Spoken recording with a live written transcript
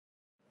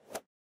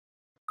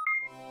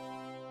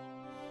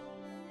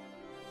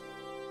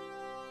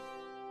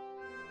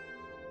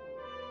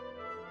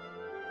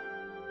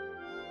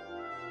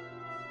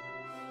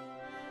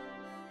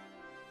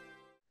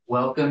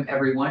Welcome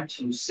everyone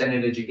to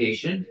Senate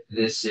Education.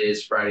 This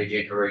is Friday,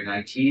 January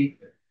 19th.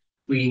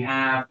 We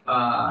have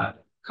a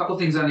couple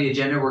things on the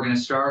agenda. We're going to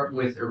start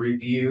with a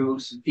review,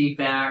 some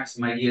feedback,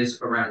 some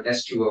ideas around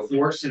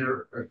S.204,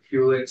 Senator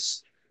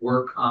Kulik's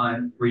work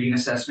on reading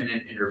assessment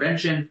and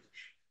intervention.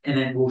 And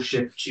then we'll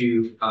shift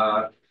to,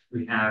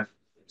 we have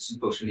some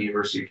folks from the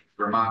University of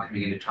Vermont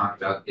coming in to talk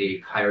about the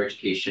higher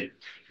education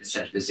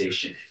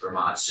incentivization in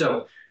Vermont.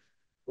 So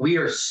we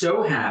are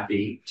so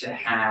happy to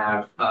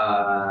have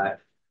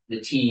the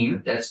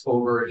team that's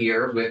over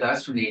here with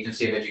us from the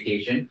Agency of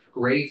Education.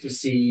 Great to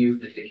see you,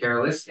 Mr.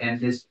 Careless.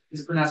 And is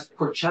it pronounced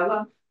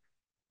Porcella?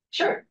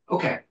 Sure.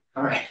 Okay.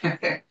 All right.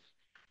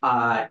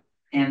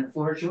 And the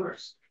floor is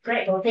yours.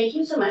 Great. Well, thank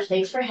you so much.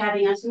 Thanks for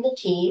having us in the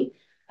team.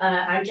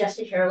 I'm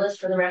Jessica Careless,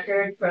 for the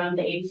record, from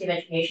the Agency of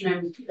Education.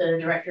 I'm the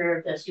director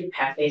of the Student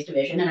Pathways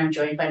Division, and I'm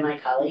joined by my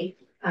colleague.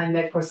 I'm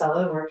Meg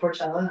Porcella, or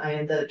Porcella. I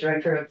am the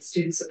director of the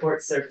Student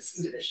Support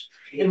Services Division,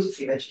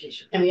 Agency of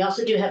Education. And we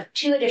also do have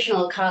two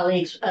additional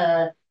colleagues,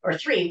 or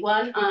three,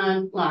 one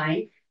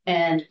online,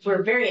 and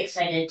we're very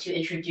excited to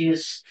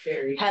introduce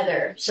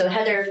Heather. So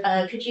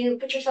Heather, could you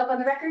put yourself on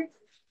the record?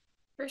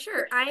 For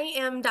sure. I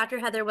am Dr.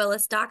 Heather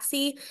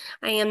Willis-Doxey.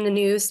 I am the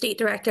new State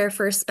Director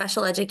for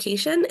Special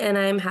Education, and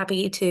I'm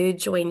happy to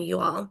join you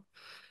all.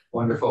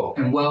 Wonderful.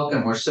 And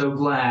welcome. We're so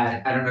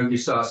glad. I don't know if you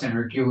saw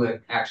Senator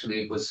Kulik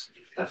actually was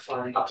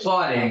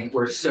applauding.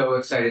 We're so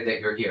excited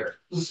that you're here.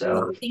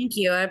 So thank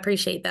you. I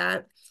appreciate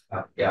that.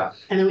 Yeah.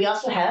 And then we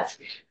also have.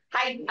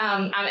 Hi,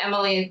 I'm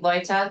Emily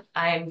Loita.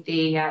 I'm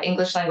the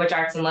English Language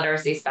Arts and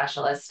Literacy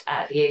Specialist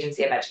at the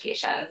Agency of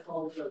Education.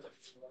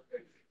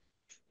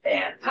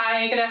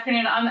 Hi, good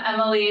afternoon. I'm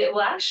Emily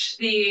Lesh,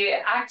 the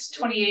Act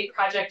 28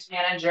 Project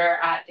Manager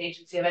at the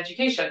Agency of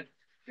Education.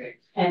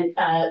 And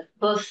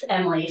both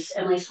Emily's,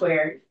 Emily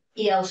Squared,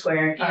 EL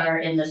Squared, are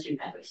in the Student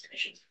Pathways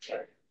Division.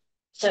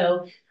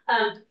 So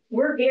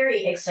we're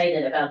very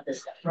excited about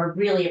this stuff. We're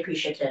really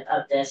appreciative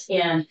of this.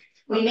 And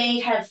we may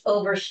have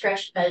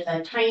overstretched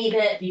a tiny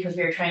bit because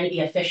we were trying to be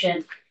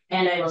efficient.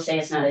 And I will say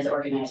it's not as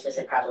organized as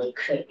it probably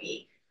could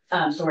be.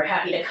 So we're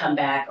happy to come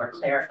back or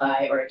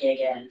clarify or dig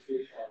in.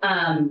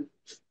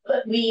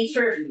 But we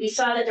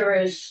saw that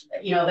there was,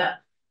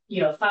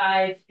 about,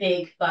 5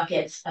 big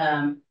buckets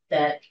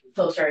that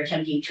folks are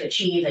attempting to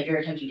achieve, that you're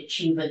attempting to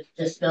achieve with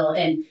this bill,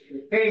 and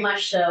very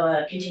much so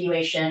a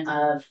continuation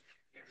of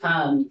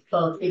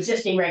both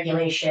existing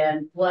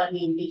regulation, what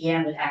we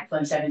began with Act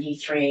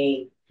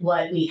 173,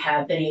 what we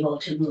have been able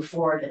to move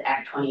forward with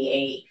Act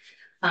 28,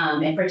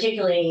 and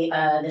particularly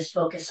this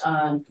focus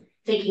on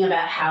thinking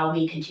about how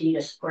we continue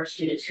to support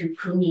students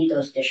who need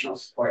those additional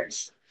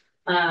supports.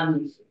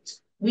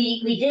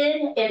 We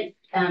did,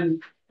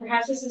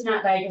 perhaps this is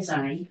not by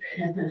design,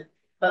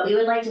 but we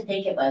would like to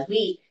think it was.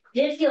 We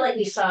did feel like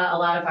we saw a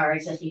lot of our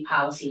existing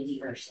policy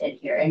levers in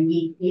here, and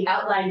we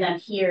outlined them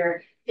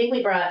here. I think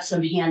we brought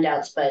some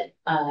handouts, but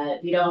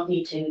we don't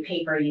need to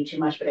paper you too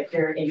much, but if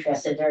you're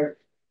interested, they're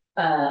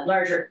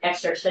larger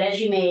excerpts. But as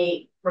you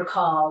may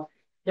recall,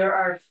 there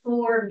are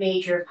 4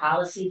 major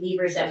policy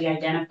levers that we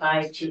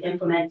identified to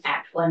implement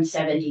Act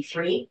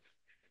 173.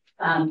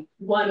 One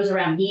was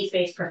around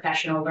needs-based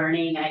professional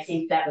learning, and I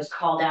think that was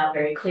called out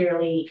very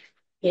clearly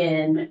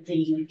in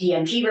the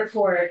DMG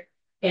report.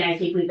 And I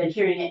think we've been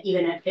hearing it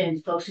even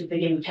in folks who've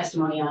been giving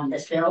testimony on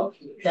this bill,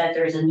 that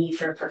there's a need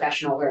for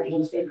professional learning,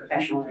 needs-based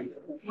professional learning.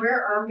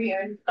 Where are we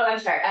in? Oh, I'm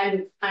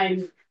sorry.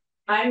 I'm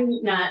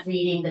not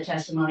reading the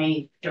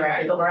testimony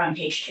directly, but we're on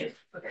page 2.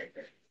 Okay.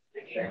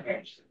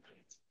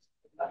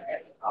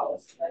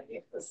 I'll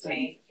get the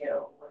same,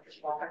 we're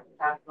just walking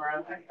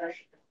around.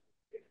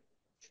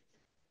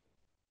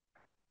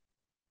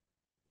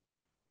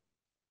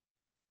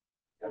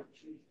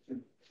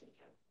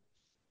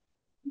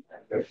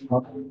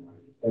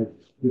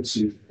 Good to see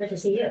you. Good to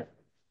see you.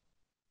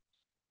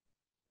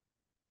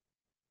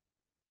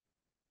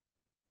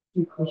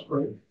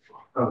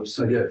 Oh,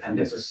 so yeah, and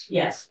this is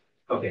Yes.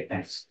 okay.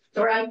 Thanks.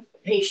 So we're on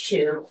page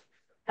 2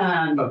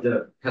 Of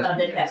the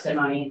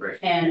testimony. Right.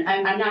 And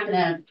I'm not going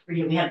to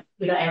read it.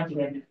 I don't think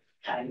we have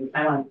time.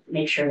 I want to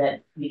make sure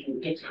that we can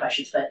get to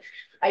questions, but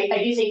I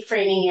do think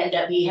framing it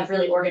that we have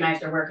really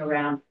organized our work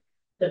around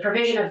the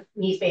provision of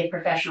needs-based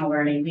professional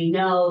learning. We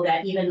know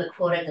that even the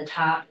quote at the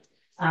top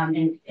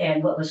and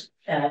what was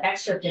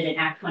excerpted in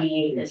Act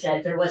 28 is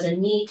that there was a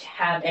need to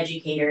have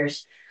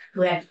educators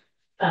who have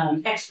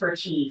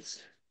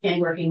expertise in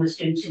working with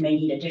students who may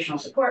need additional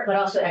support, but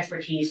also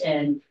expertise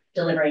in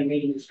delivering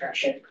reading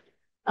instruction.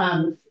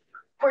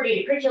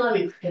 Coordinated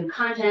curriculum and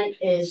content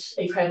is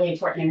incredibly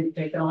important, and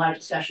there's been a lot of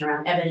discussion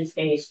around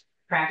evidence-based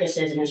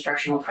practices and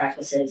instructional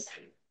practices.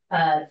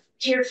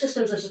 Tiered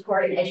systems of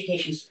support and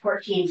education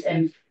support teams,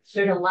 and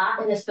there's a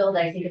lot in this bill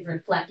that I think is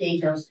reflecting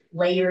those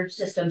layered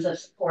systems of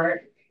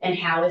support and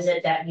how is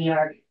it that we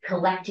are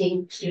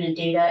collecting student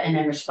data and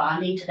then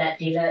responding to that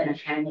data in a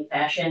timely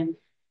fashion.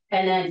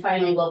 And then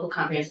finally, local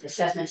comprehensive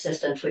assessment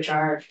systems, which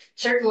are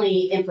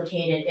certainly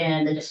implicated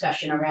in the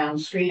discussion around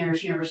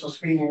screeners, universal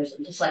screeners,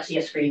 and dyslexia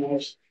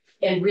screeners,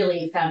 and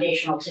really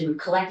foundational to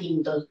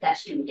collecting that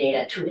student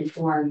data to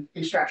inform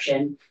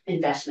instruction,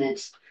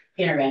 investments,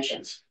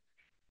 interventions.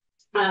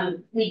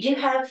 We do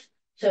have,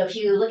 so if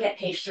you look at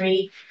page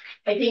 3,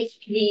 I think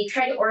we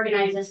try to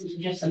organize this into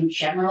just some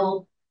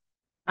general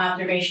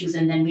observations,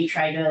 and then we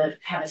try to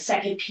have a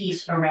second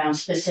piece around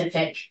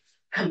specific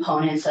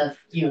components of,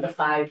 the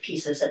 5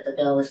 pieces that the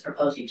bill is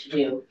proposing to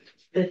do.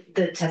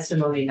 The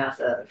testimony, not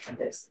the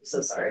appendix. I'm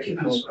so sorry.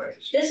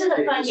 This is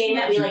a fun game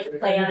that we like to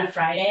play on a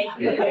Friday,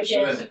 which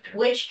is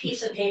which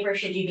piece of paper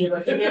should you be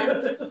looking at?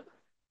 It's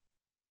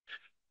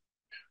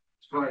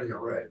Friday, all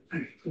right.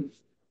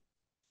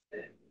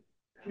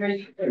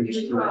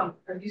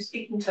 Are you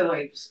speaking to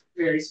like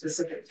very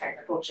specific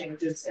technical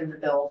changes in the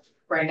bill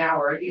right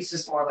now, or are these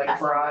just more like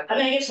broad? I'm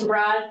gonna give some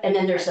broad, and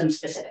then there's some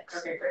specifics.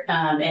 Okay, great.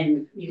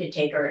 And you can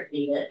take or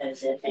leave it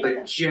as it makes But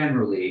sense.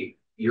 generally,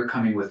 you're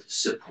coming with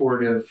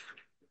supportive,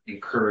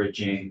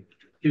 encouraging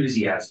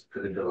enthusiasm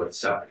for the bill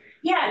itself.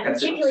 Yeah,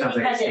 That's particularly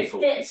something because to it take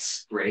away.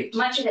 fits, Great.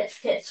 much of it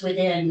fits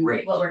within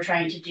Great. what we're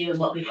trying to do and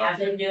what we have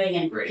been doing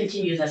and Great.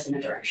 continues us in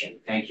a direction.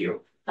 Thank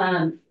you.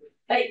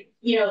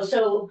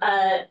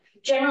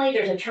 Generally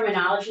there's a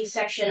terminology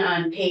section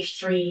on page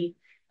 3.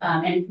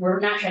 And we're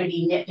not trying to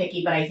be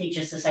nitpicky, but I think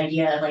just this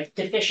idea of like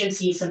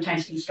deficiency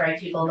sometimes can strike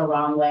people the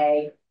wrong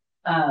way.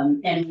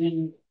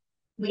 And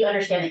we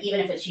understand that even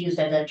if it's used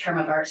as a term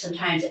of art,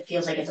 sometimes it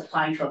feels like it's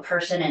applying to a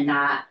person and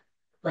not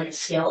like a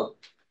skill.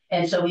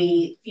 And so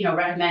we,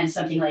 recommend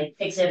something like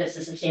exhibits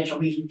a substantial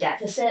reading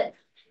deficit.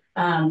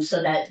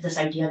 So that this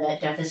idea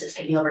that deficits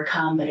can be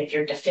overcome, but if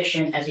you're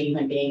deficient as a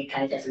human being, it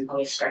kind of doesn't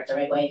always strike the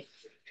right way.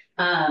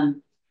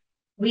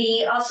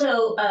 We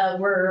also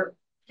were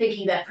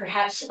thinking that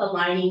perhaps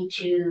aligning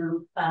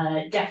to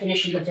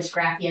definitions of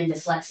dysgraphia and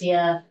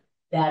dyslexia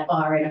that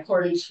are in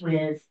accordance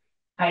with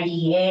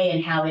IDEA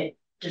and how it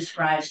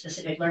describes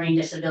specific learning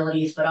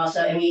disabilities, but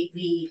also, and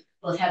we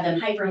both have them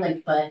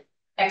hyperlinked, but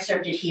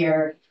excerpted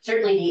here.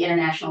 Certainly the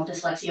International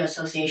Dyslexia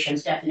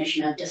Association's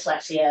definition of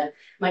dyslexia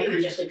might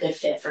be just a good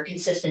fit for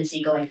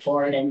consistency going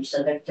forward, and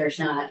so that there's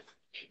not,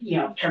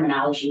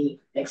 terminology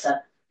mix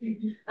up.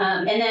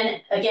 And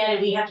then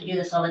again, we have to do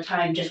this all the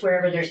time, just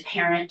wherever there's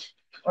parent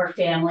or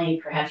family,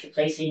 perhaps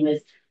replacing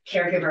with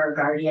caregiver or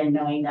guardian,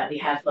 knowing that we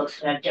have folks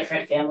who have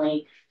different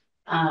family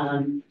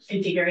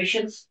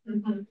configurations.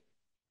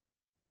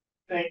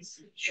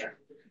 Thanks. Sure.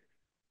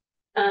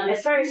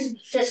 As far as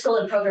fiscal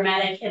and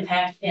programmatic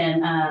impact,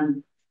 and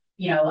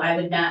I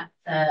would not.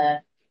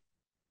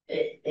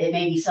 It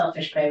may be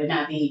selfish, but I would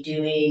not be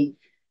doing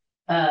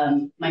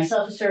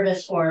myself a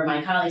service or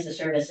my colleagues a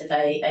service if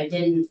I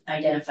didn't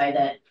identify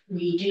that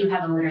we do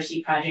have a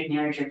literacy project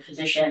manager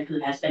position who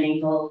has been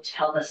able to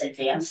help us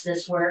advance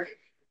this work,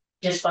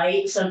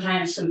 despite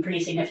sometimes some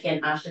pretty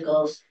significant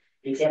obstacles.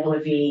 An example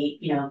would be,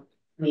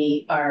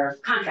 our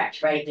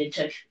contract, right? It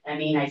took,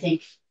 I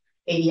think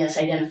ADS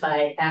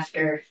identified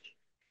after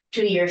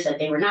 2 years that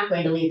they were not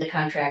going to leave the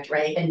contract,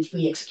 right? And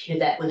we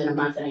executed that within a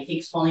month. And I think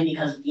it's only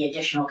because of the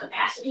additional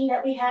capacity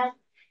that we had.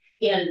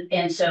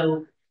 And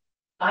so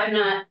I'm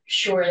not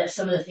sure that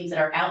some of the things that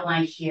are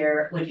outlined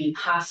here would be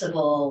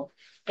possible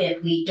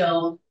if we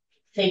don't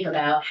think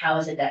about how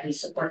is it that we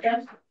support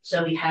them.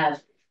 So we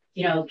have,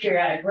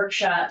 periodic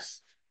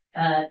workshops,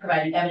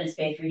 providing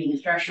evidence-based reading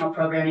instructional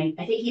programming.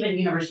 I think even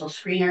universal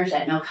screeners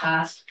at no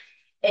cost.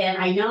 And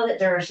I know that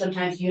there are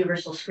sometimes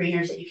universal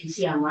screeners that you can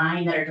see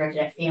online that are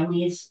directed at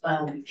families,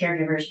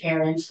 caregivers,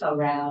 parents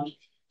around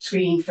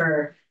screening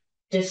for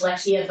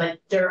dyslexia, but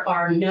there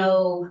are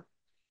no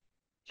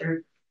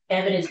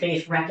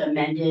evidence-based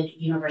recommended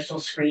universal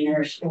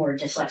screeners or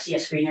dyslexia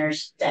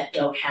screeners that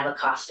don't have a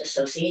cost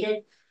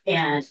associated.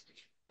 And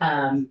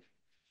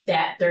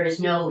that there is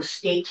no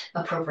state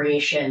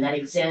appropriation that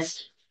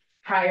exists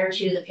prior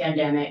to the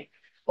pandemic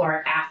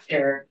or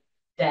after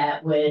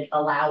that would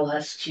allow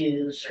us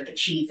to sort of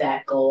achieve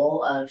that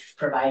goal of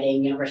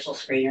providing universal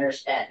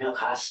screeners at no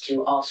cost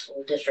to all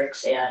school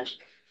districts and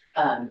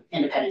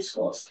independent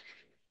schools.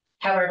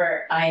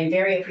 However, I am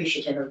very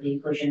appreciative of the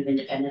inclusion of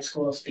independent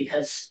schools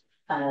because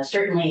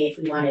certainly if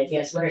we want to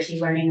advance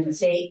literacy learning in the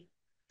state,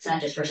 it's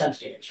not just for some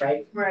students,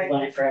 right? Right. We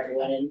want it for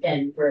everyone,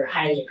 and we're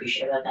highly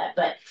appreciative of that.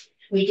 But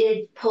we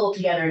did pull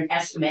together an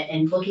estimate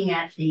and looking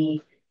at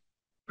the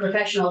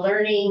professional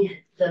learning,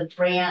 the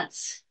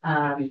grants,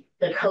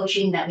 the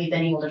coaching that we've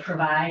been able to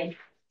provide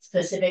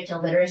specific to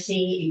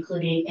literacy,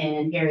 including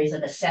in areas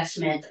of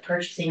assessment,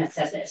 purchasing,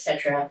 assessment, et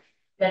cetera,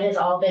 that has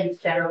all been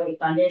federally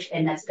funded,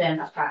 and that's been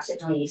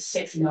approximately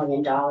 $6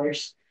 million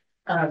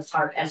of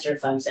our ESSER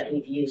funds that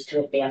we've used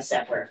to advance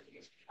that work.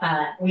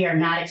 We are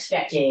not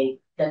expecting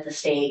that the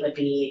state would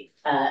be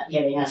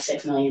giving us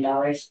 $6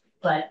 million,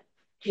 but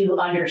to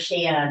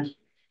understand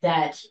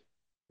that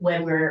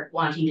when we're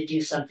wanting to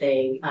do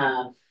something,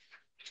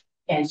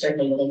 and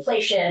certainly with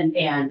inflation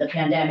and the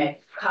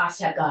pandemic, costs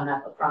have gone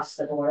up across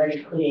the board,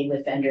 including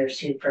with vendors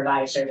who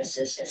provide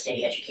services to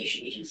state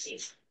education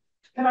agencies.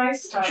 Can I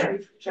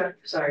start? Sure.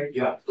 Sorry,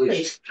 Yeah,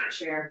 please.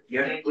 Chair.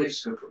 Yeah,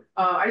 please go for it.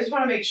 I just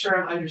want to make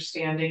sure I'm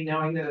understanding,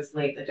 knowing that it's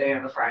late in the day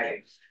on a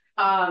Friday.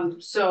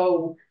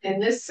 So in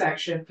this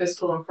section,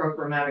 fiscal and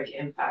programmatic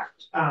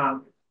impact,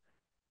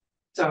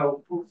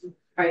 so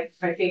I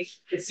think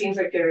it seems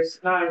like there's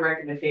not a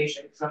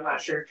recommendation, because I'm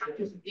not sure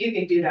if you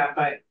can do that,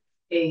 but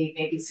a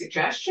maybe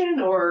suggestion,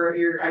 or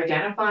you're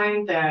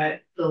identifying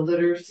that the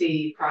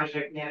literacy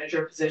project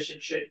manager position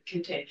should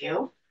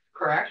continue,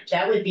 correct?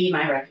 That would be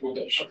my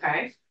recommendation.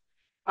 Okay.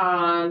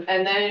 And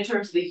then in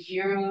terms of the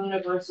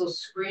universal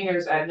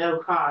screeners at no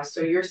cost,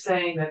 so you're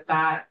saying that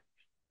that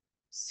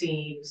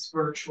seems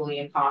virtually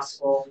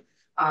impossible.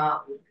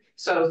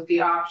 So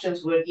the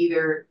options would be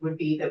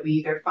that we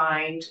either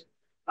find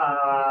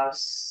a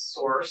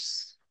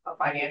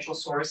financial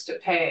source to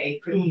pay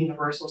for the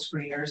universal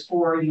screeners,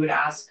 or you would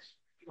ask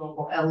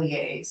local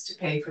LEAs to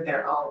pay for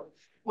their own,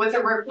 with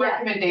a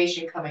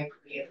recommendation coming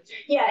from you.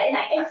 Yeah, and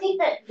I think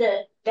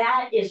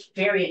that is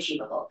very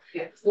achievable.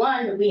 Yeah.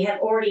 One, we have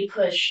already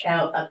pushed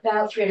out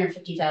about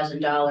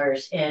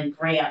 $350,000 in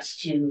grants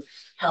to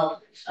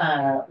help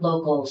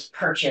locals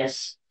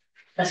purchase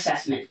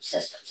assessment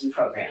systems and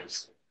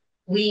programs.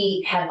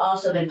 We have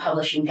also been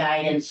publishing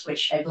guidance,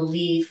 which I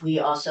believe we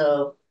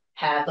also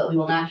have, but we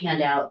will not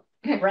hand out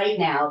right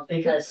now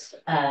because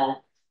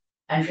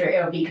I'm sure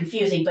it'll be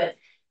confusing, but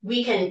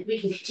we can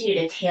continue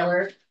to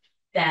tailor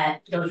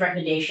those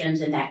recommendations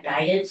and that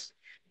guidance,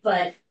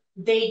 but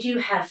they do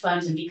have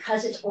funds, and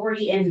because it's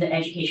already in the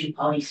education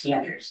quality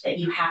standards that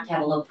you have to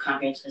have a local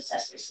comprehensive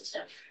assessment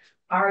system.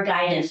 Our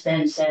guidance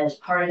then says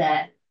part of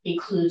that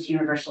includes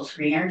universal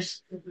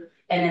screeners,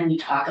 and then we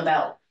talk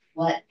about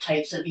what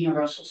types of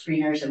universal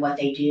screeners and what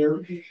they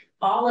do.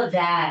 All of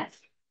that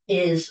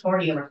is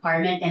already a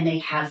requirement, and they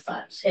have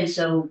funds, and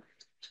so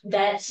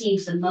that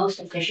seems the most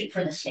efficient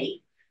for the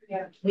state.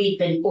 Yeah. We've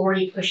been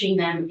already pushing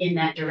them in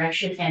that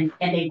direction, and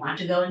they want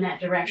to go in that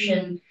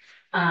direction.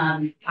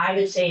 I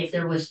would say if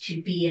there was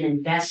to be an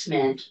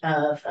investment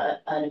of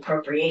an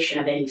appropriation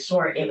of any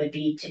sort, it would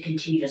be to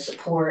continue to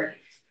support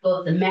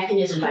both the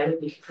mechanism by which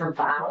we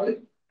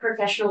provide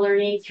professional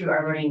learning through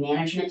our learning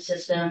management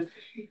system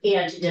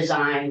and to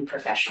design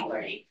professional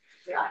learning.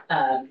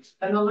 And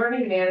the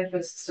learning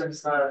management system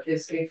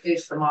is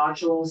the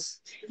modules.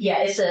 Yeah,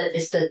 it's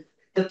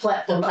The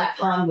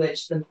platform on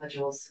which the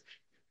modules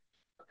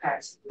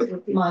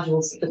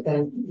but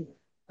then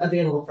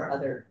available for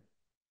other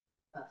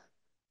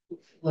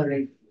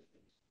learning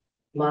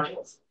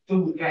modules.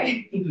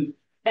 Okay.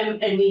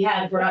 And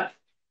we're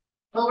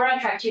on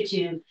track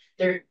to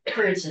there,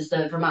 for instance,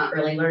 the Vermont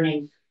early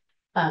learning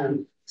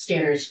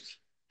standards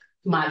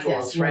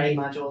modules, Yes, right?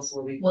 modules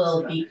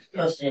Will be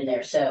posted in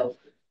there. So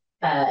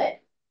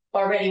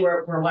already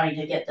we're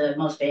wanting to get the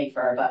most bang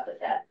for our buck with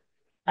that.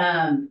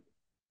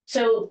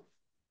 So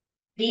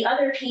the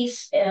other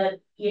piece,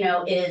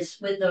 is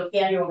with the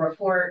annual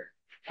report,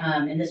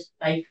 and this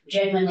I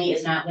genuinely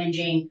is not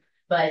whinging,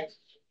 but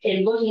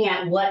in looking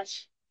at what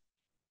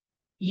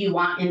you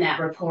want in that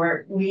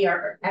report, we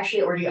are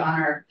actually already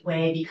on our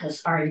way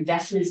because our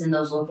investments in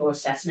those local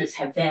assessments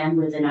have been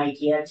with an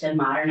idea to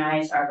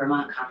modernize our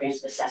Vermont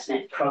Comprehensive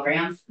Assessment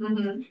program,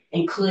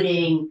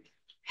 including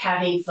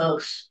having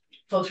folks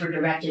were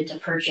directed to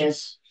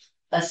purchase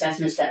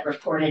assessments that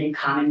reported in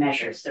common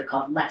measures. They're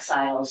called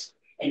lexiles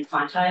and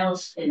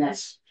quantiles, and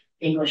that's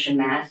English and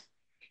math.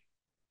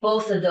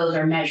 Both of those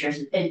are measures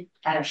at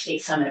our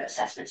state summit of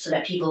assessment so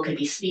that people could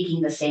be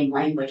speaking the same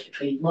language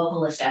between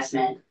local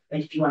assessment,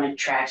 if you want to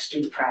track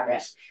student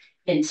progress,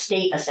 and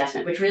state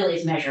assessment, which really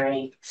is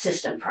measuring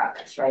system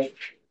progress, right?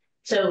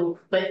 So,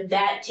 but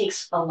that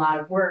takes a lot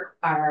of work.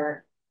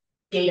 Our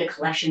data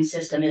collection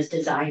system is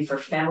designed for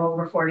federal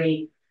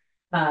reporting.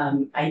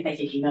 I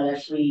think you know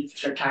this, we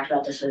sort of talked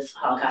about this with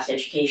Holocaust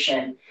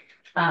education.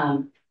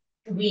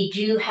 We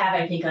do have,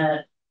 I think,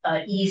 a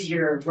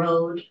easier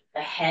road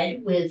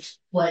ahead with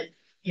what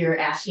you're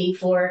asking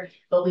for,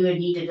 but we would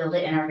need to build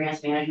it in our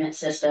grants management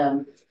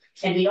system.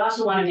 And we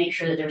also want to make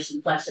sure that there's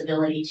some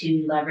flexibility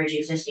to leverage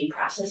existing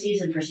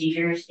processes and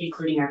procedures,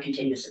 including our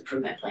continuous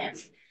improvement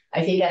plans.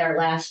 I think at our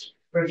last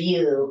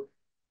review,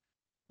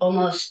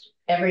 almost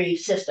every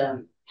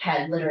system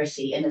had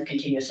literacy in the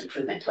continuous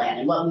improvement plan.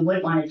 And what we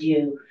would want to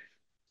do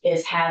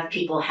is have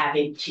people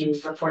having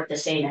to report the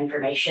same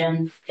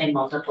information in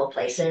multiple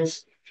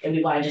places. And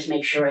we want to just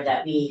make sure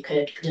that we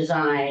could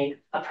design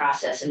a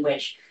process in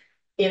which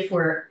if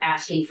we're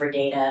asking for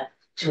data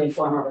to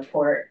inform a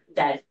report,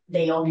 that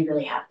they only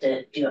really have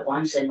to do it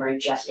once and we're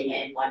ingesting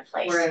it in one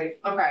place. Right,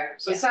 okay,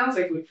 so it sounds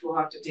like we'll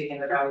have to dig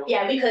into that.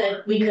 Yeah, we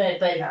could,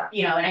 but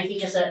and I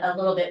think just a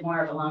little bit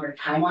more of a longer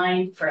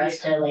timeline for us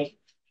to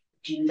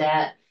do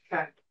that.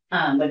 Okay.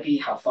 Would be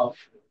helpful.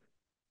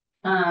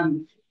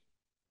 And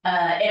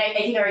I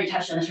think I already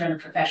touched on this around the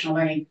professional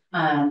learning.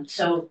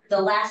 So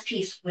the last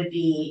piece would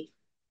be,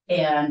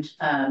 and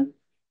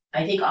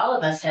I think all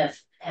of us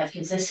have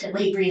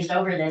consistently breezed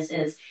over this,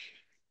 is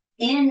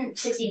in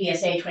 60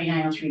 VSA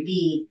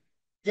 2903B,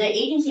 the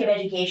Agency of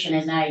Education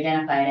is not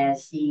identified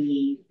as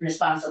the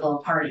responsible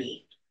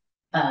party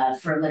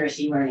for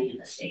literacy learning in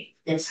the state.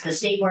 It's the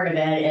State Board of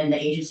Ed and the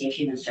Agency of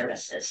Human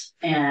Services.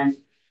 And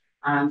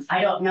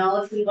I don't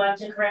know if we want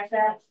to correct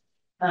that.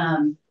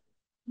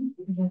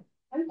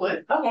 I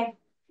would. Okay.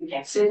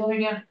 Okay, Say that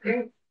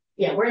again.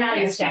 yeah, we're not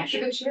in Yes,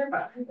 statute. good chair,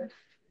 but.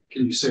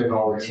 Can you say it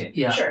all again?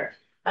 Yeah, Sure.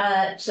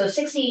 So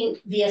 16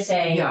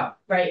 VSA. yeah,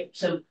 Right,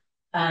 so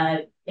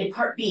in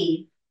part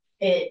B,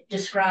 it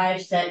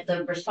describes that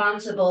the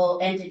responsible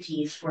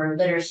entities for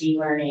literacy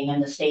learning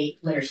and the state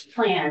literacy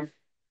plan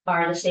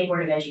are the State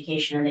Board of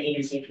Education and the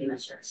Agency of Human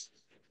Services.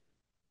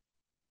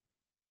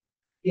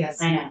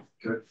 Yes. I know.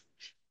 Good.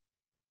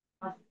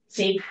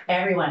 See,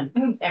 everyone,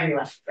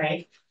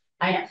 right?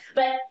 I know,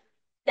 but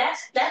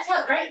that's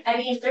how, right? I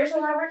mean, there's a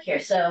lot of work here,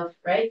 so,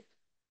 right?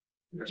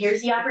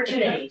 Here's the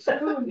opportunity.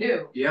 Who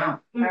knew? yeah.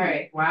 All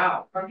right,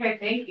 wow. Okay,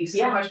 thank you so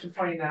Yeah. much for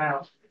pointing that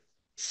out.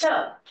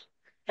 So,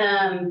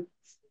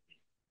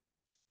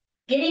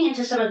 getting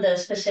into some of the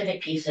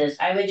specific pieces,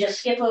 I would just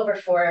skip over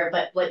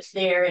but what's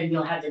there, and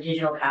you'll have the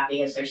digital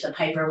copy, is there's some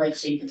hyperlinks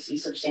so you can see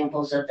some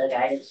samples of the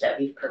guidance that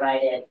we've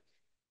provided.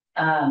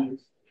 And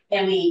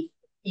we,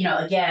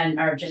 again,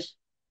 are just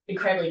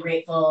incredibly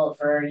grateful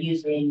for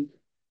using,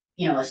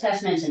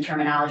 assessments and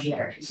terminology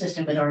that are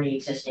consistent with already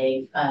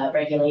existing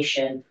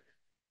regulation.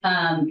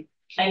 I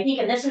think,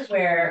 and this is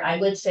where I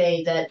would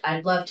say that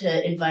I'd love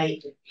to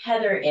invite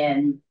Heather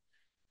in.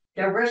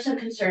 There were some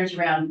concerns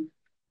around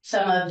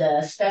some of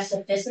the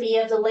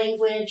specificity of the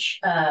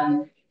language,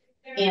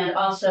 and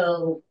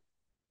also,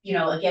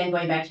 again,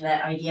 going back to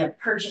that idea of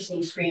purchasing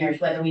screeners,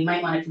 whether we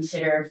might want to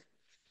consider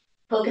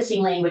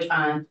focusing language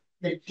on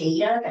the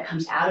data that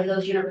comes out of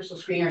those universal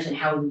screeners and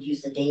how we would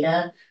use the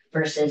data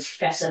versus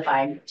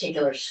specifying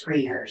particular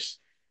screeners,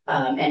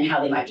 and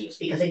how they might be used.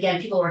 Because again,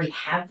 people already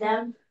have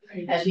them.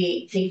 As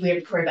we think, we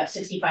reported about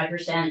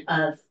 65%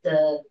 of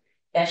the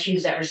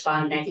SUs that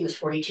responded, and I think it was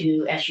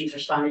 42 SUs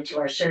responded to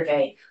our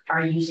survey,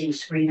 are using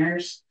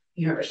screeners,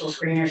 universal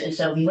screeners. And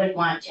so we wouldn't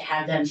want to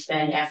have them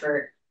spend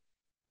effort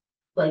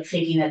like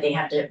thinking that they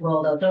have to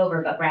roll those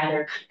over, but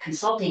rather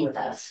consulting with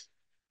us,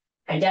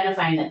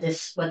 identifying that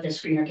what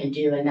this screener can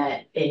do and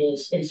that it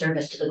is in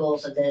service to the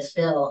goals of this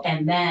bill,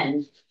 and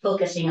then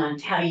focusing on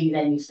how you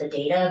then use the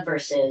data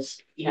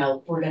versus,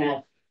 we're going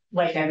to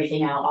wipe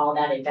everything out, all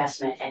that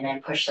investment, and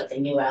then push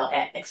something new out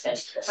at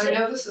expense to the I state.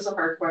 know this is a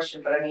hard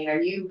question, but I mean,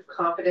 are you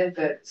confident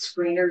that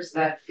screeners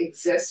that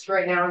exist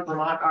right now in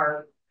Vermont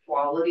are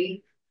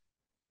quality?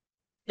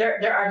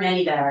 There are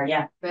many that are,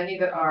 yeah. Many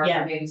that are,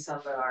 Yeah. maybe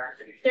some that aren't.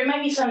 There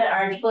might be some that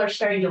are, people are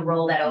starting to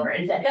roll that over.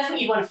 And that's what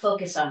you want to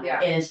focus on,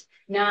 Yeah. is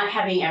not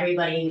having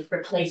everybody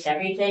replace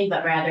everything,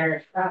 but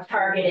rather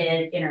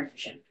targeted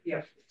intervention.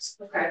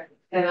 Okay,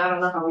 and I don't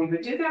know how we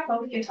would do that,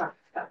 but we can talk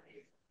about that.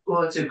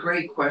 Well, it's a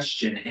great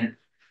question. And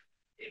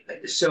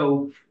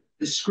so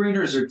the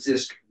screeners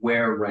exist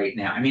where right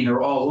now? I mean,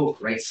 they're all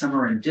over, right? Some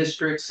are in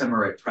districts, some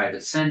are at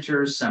private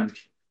centers, some.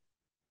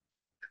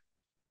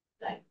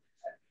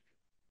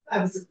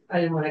 I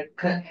didn't want to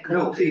cut.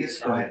 No, please,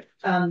 go ahead.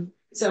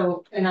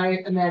 So, and I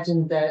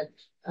imagine that,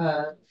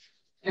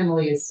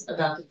 Emily is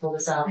about to pull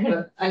this out,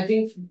 but I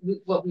think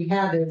what we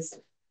have is,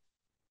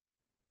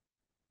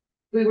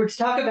 we were to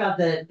talk about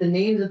the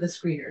names of the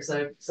screeners.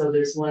 So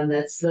there's one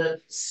that's the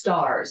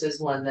STARS is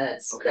one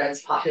that's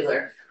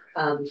popular.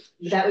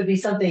 That would be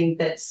something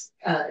that's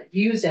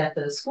used at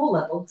the school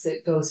level because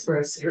it goes for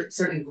a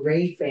certain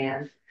grade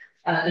band.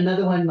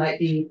 Another one might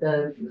be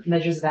the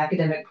measures of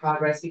academic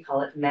progress. We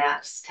call it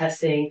MAPS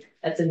testing.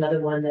 That's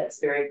another one that's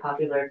very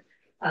popular.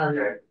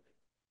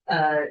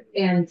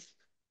 And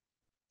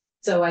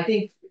so I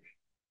think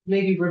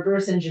maybe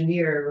reverse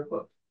engineer.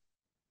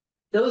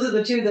 Those are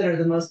the two that are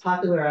the most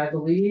popular, I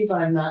believe.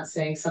 I'm not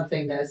saying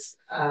something that's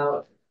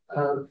out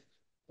of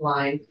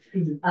line.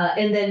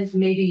 And then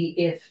maybe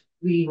if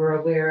we were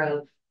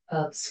aware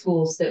of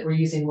schools that were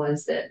using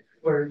ones that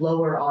were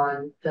lower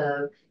on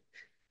the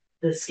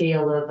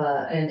scale of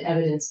an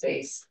evidence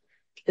base,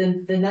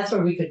 then that's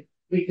where we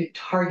could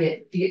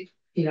target the,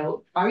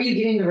 are you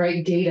getting the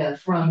right data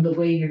from the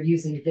way you're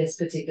using this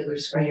particular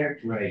screener?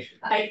 Right.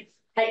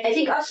 I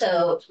think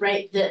also,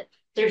 right, that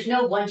there's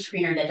no one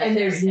screener that does And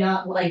there's everything,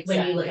 not one, like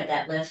when you look exactly.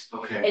 at that list.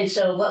 Okay. And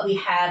so what we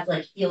have,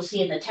 like you'll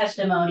see in the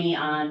testimony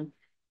on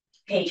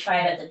page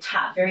 5 at the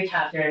top, very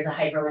top, there's a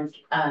hyperlink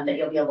that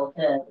you'll be able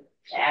to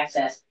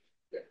access.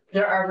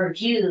 There are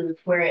reviews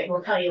where it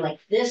will tell you like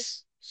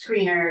this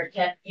screener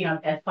get,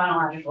 at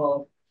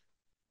phonological,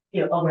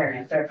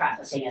 awareness, their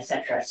processing,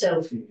 etc.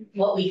 So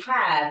what we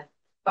have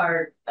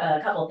are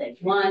a couple of things.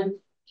 One,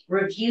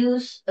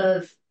 reviews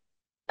of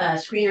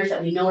screeners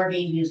that we know are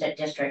being used at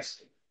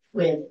districts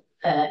with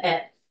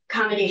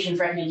accommodations,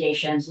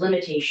 recommendations,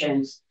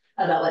 limitations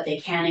about what they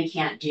can and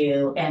can't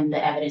do and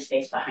the evidence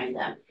base behind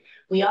them.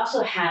 We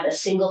also have a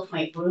single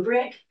point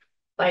rubric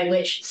by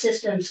which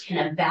systems can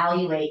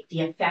evaluate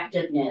the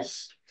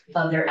effectiveness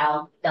of their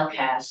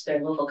LCAS, their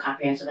local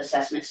comprehensive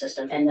assessment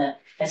system, and the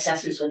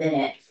assessments within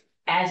it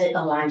as it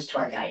aligns to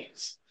our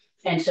guidance.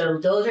 And so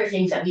those are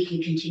things that we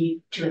can continue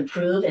to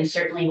improve. And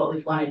certainly what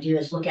we want to do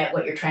is look at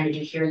what you're trying to do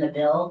here in the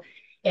bill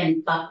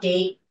and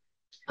update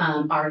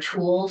our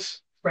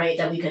tools, right,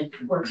 that we could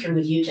work through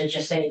with you to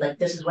just say, like,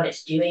 this is what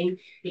it's doing.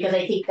 Because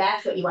I think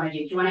that's what you want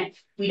to do.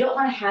 We don't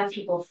want to have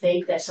people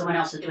think that someone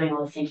else is doing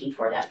all the thinking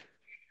for them.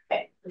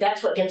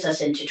 that's what gets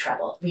us into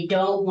trouble. We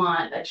don't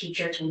want a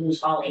teacher to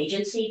lose all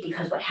agency,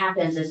 because what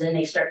happens is then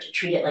they start to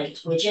treat it like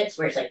it's widgets,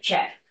 where it's like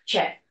check,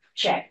 check,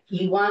 check.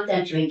 You want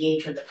them to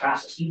engage with the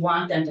process. You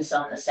want them to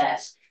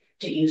self-assess,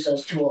 to use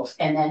those tools,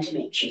 and then to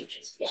make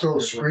changes. Yeah. So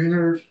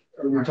screeners,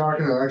 are we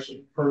talking an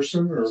actual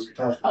person or are we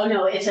talking Oh,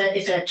 no, it's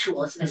a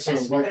tool, it's an It's an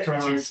assessment.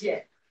 electronic- Yeah.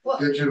 Well,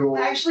 digital?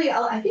 actually,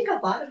 I think a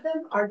lot of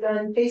them are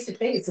done face to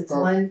face. It's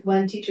Oh.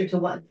 one teacher to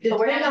one. But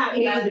we're not Depending on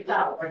talking about age of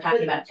the, we're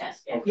talking about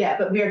tests. Yeah. Yeah,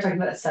 but we are talking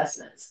about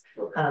assessments.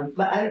 But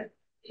I don't,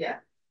 yeah.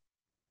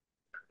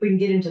 We can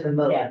get into the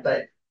mode, Yeah.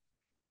 but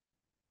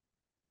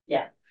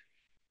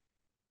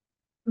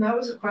That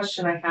was a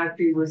question I had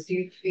for you, was do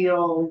you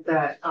feel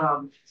that,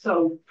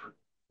 so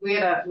we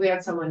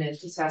had someone in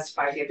to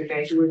testify the other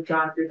day who had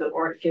gone through the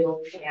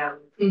Gillingham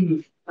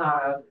Mhm.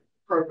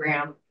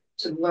 program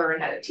to learn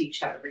how to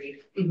teach how to read.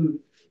 Mhm.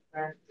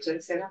 Right? Did I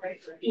say that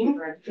right? Mhm.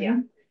 Right, yeah.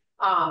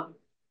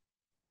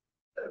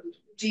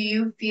 Do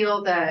you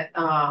feel that,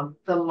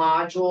 the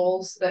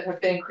modules that have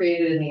been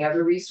created and the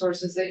other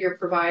resources that you're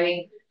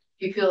providing,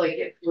 do you feel like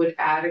it would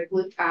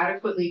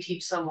adequately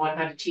teach someone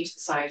how to teach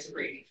the science of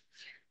reading?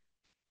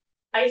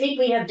 I think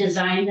we have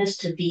designed this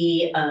to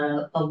be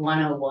a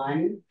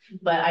 101,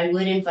 but I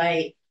would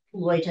invite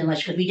Lloyd and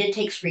Lish, because we did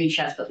take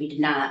screenshots, but we did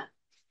not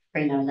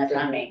bring them, and that's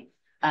on me.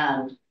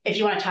 If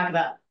you want to talk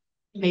about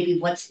maybe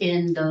what's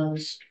in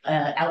those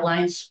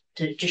outlines,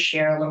 to just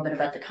share a little bit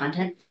about the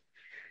content.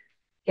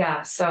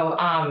 Yeah,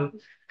 so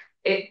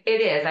it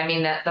is. I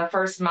mean, the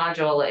first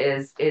module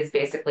is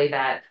basically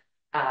that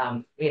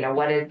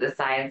what is the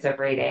science of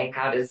reading?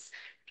 How does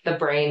the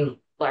brain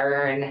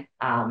learn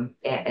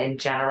in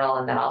general,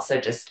 and then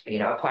also just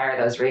acquire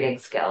those reading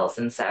skills.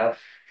 And so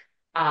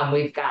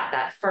we've got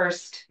that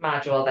first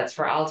module that's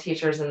for all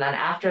teachers, and then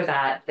after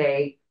that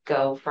they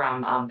go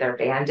from they're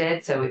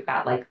banded. So we've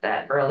got like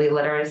the early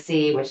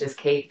literacy, which is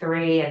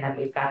K3, and then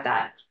we've got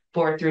that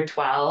 4 through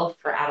 12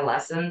 for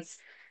adolescents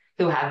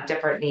who have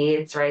different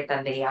needs, right,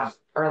 than the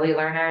early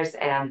learners.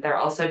 And they're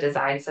also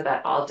designed so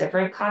that all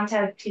different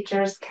content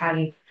teachers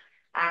can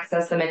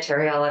access the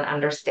material and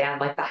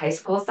understand, like the high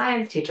school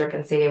science teacher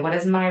can see, what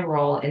is my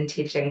role in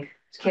teaching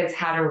kids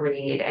how to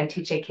read and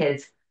teaching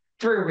kids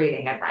through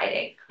reading and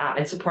writing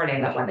and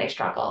supporting them when they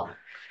struggle.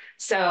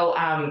 So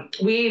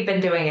we've been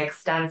doing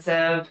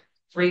extensive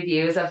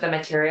reviews of the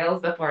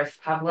materials before it's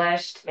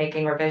published,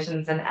 making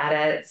revisions and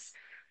edits.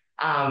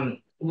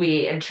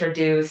 We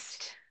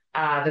introduced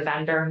the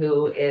vendor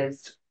who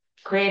is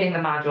creating the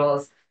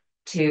modules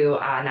to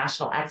a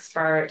national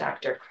expert,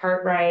 Dr.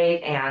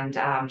 Cartwright,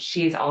 and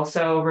she's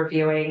also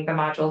reviewing the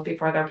modules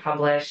before they're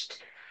published.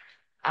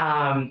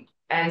 And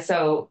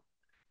so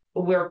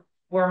we're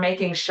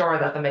making sure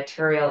that the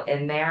material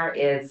in there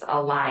is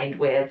aligned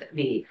with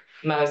the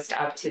most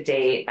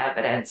up-to-date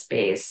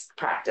evidence-based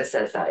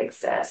practices that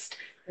exist.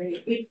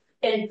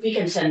 And we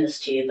can send this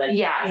to you, but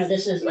Yes.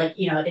 this is like,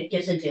 it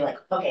gets into like,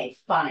 okay,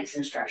 phonics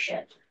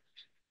instruction.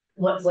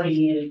 What do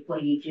you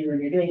do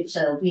when you're doing it?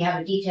 So we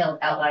have a detailed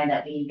outline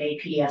that we made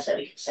PDFs that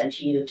we can send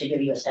to you to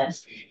give you a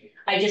sense.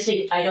 I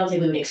don't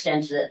think we would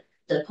extend to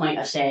the point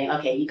of saying,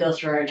 okay, you go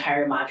through our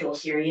entire module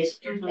series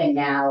and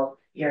now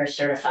you're a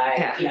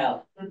certified,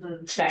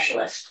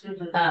 specialist.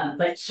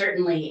 But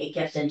certainly it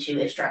gets into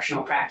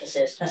instructional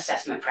practices,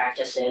 assessment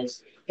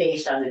practices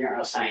based on the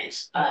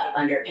neuroscience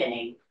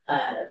underpinning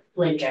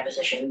language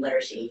acquisition,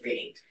 literacy,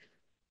 reading.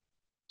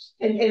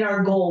 and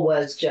our goal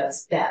was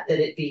just that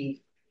it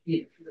be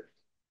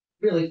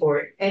really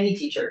for any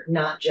teacher,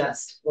 not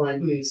just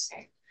one who's.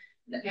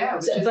 Yeah.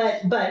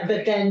 But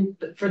then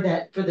for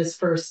this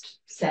first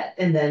set,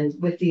 and then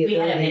with the We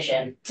had a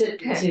ability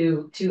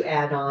vision. to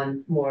add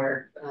on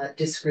more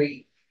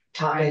discrete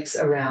topics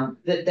around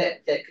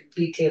that could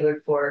be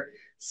tailored for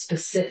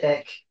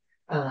specific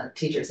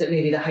teachers that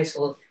maybe the high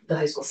school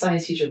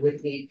science teacher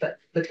would need, but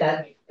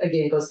that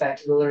again goes back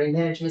to the learning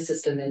management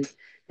system and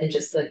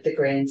just like the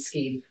grand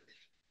scheme.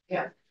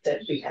 Yeah.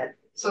 That we had.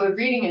 So the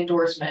reading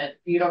endorsement,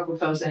 you don't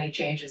propose any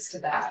changes to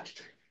that?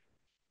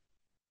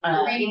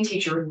 The reading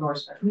teacher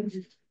endorsement.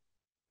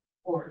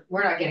 Or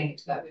we're not getting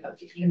into that without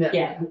teaching.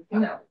 Yeah.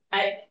 No.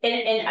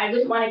 And I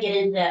wouldn't want to get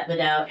into that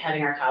without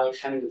having our colleagues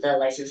from the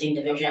licensing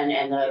division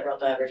and the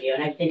ROPA review.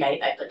 And I think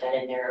I put that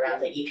in there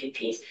around the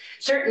EPPs.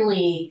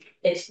 Certainly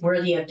it's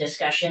worthy of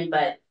discussion,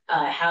 but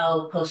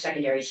how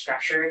post-secondary is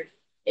structured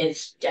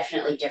is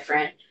definitely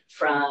different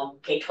from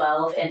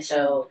K-12. And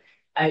so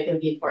it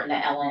would be important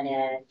that Ellen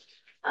and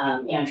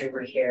Andrew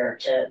were here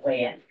to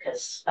weigh in,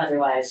 because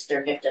otherwise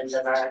they're victims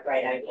of our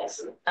bright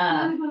ideas.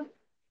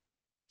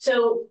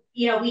 So,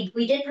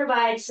 we did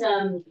provide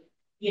some,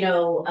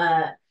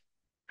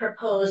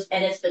 proposed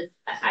edits, but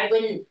I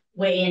wouldn't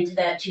weigh into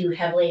that too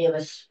heavily. It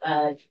was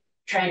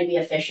trying to be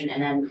efficient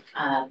and then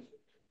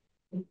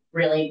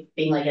really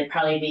being like, it'd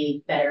probably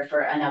be better for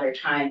another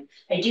time.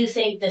 I do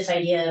think this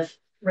idea of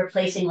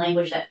replacing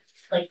language that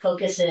like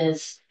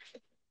focuses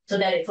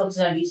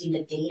on using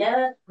the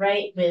data,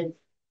 right, with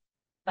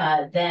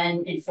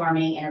then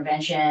informing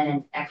intervention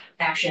and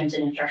actions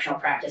and instructional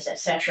practice, et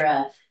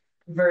cetera,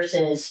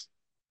 versus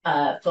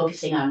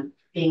focusing on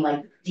being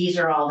like, these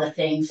are all the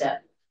things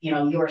that, you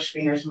know, your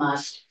screeners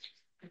must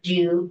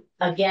do.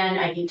 Again,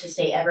 I think to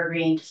stay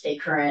evergreen, to stay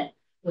current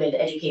with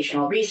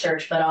educational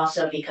research, but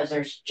also because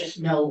there's just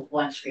no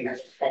one screener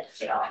that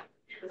does it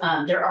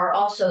all. There are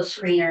also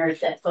screeners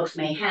that folks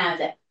may have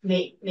that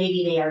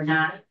maybe they are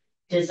not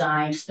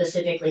designed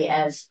specifically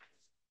as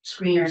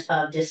screeners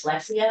of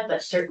dyslexia,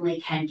 but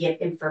certainly can give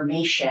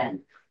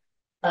information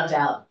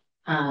about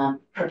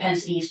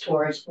propensities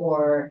towards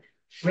or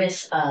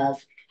risks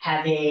of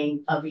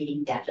having a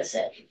reading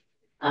deficit.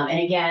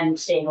 And again,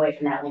 staying away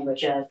from that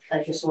language of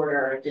a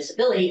disorder or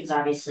disability, because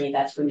obviously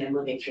that's when you're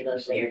moving through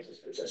those layers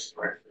of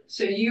support.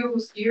 So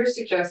you're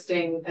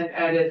suggesting an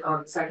edit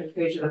on the second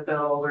page of the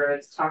bill where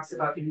it talks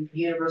about the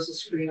universal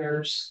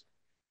screeners.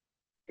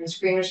 And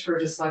screeners for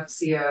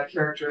dyslexia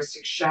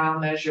characteristics shall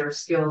measure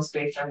skills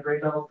based on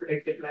grade level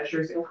predictive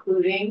measures,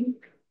 including,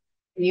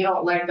 and you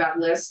don't like that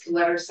list,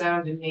 letter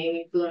sound and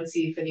naming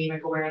fluency,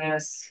 phonemic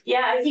awareness.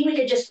 Yeah, I think we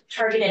could just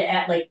target it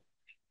at like,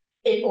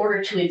 in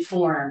order to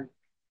inform,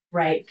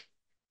 right,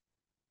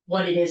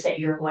 what it is that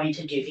you're going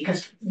to do,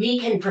 because we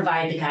can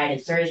provide the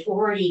guidance. There is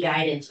already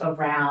guidance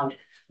around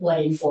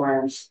what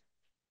informs,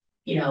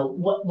 you know,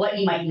 what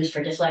you might use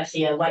for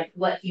dyslexia,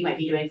 what you might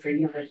be doing for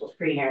universal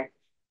screener.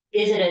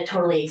 Is it a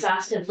totally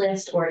exhaustive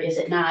list or is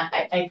it not?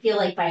 I feel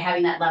like by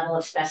having that level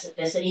of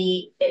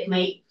specificity, it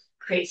might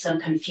create some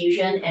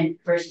confusion and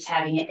versus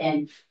having it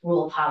in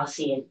rule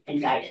policy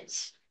and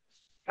guidance.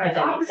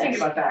 I was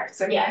thinking about that,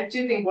 because I mean, Yeah. I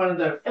do think one of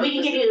the And we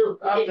can give you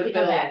of the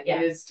bill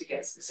yeah. is to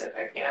get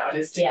specific, you know, it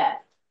is to Yeah.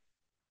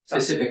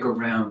 Specific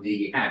around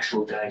the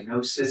actual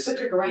diagnosis.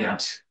 specific Yeah.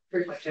 around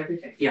pretty much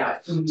everything. Yeah,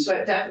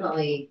 But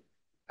definitely,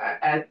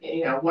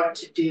 you know, what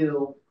to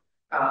do,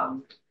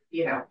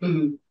 you know,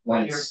 Mhm.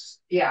 when you're, once,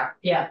 yeah,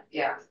 Yeah.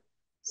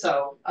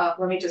 so,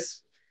 let me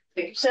just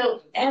think.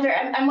 So Heather,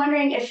 I'm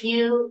wondering if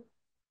you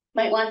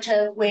might want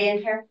to weigh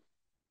in here.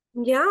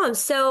 Yeah,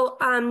 so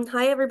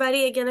hi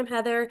everybody. Again, I'm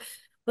Heather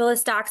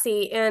Willis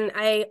Doxey, and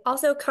I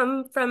also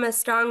come from a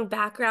strong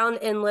background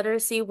in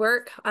literacy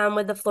work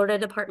with the Florida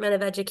Department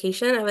of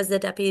Education. I was the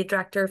deputy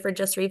director for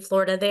Just Read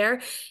Florida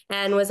there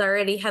and was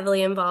already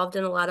heavily involved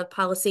in a lot of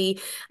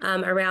policy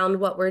around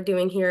what we're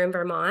doing here in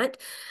Vermont.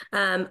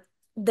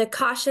 The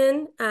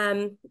caution,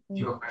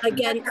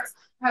 again,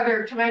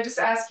 Heather, can I just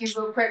ask you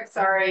real quick,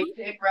 sorry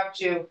to interrupt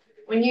you,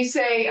 when you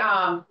say,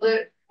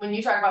 when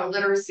you talk about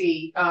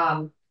literacy,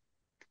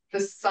 the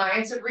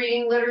science of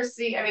reading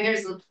literacy, I mean,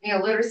 there's, you know,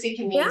 literacy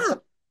can mean so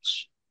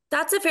much.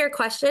 That's a fair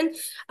question.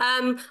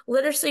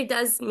 Literacy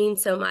does mean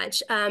so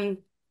much.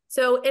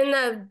 So in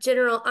the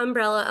general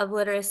umbrella of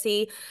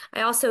literacy,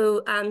 I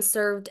also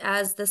served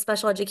as the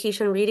special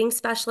education reading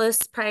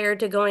specialist prior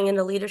to going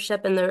into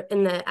leadership in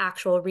the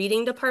actual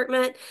reading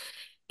department,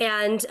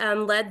 and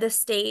led the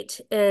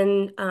state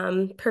in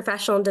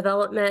professional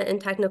development and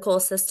technical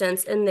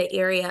assistance in the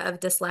area of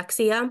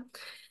dyslexia.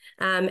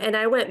 And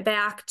I went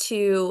back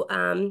to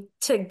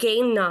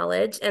gain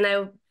knowledge,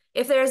 and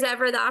if there's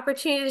ever the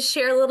opportunity to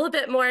share a little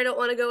bit more, I don't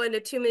want to go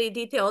into too many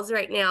details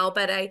right now,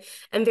 but I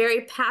am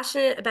very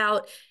passionate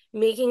about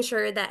making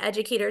sure that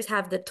educators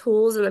have the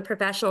tools and the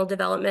professional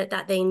development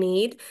that they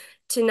need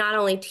to not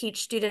only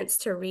teach students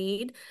to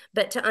read,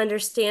 but to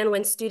understand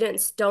when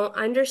students don't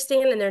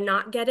understand and they're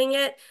not getting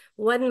it,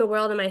 what in the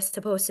world am I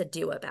supposed to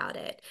do about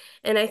it?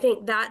 And I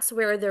think that's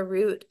where the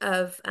root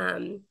of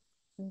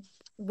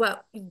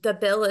what the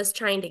bill is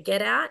trying to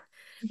get at.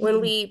 When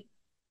we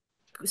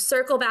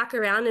circle back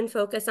around and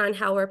focus on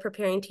how we're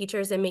preparing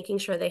teachers and making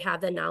sure they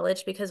have the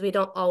knowledge, because we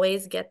don't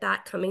always get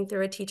that coming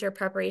through a teacher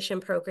preparation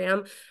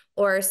program,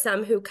 or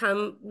some who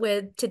come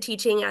to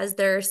teaching as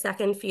their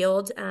second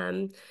field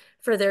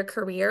for their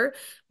career.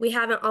 We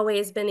haven't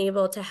always been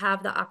able to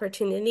have the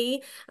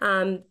opportunity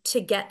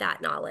to get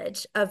that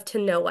knowledge to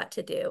know what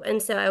to do.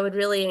 And so I would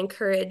really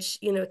encourage,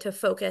 to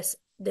focus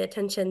the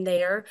attention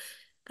there.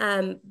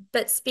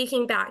 But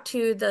speaking back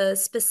to the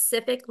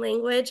specific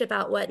language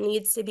about what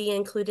needs to be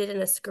included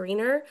in a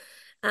screener,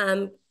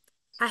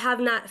 I have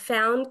not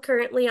found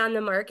currently on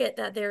the market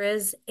that there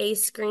is a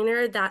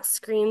screener that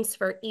screens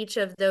for each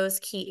of those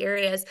key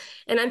areas.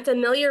 And I'm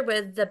familiar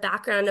with the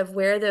background of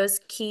where those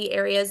key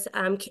areas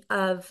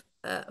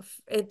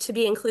to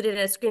be included in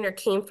a screener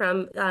came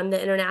from, the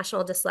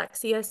International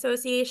Dyslexia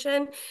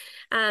Association.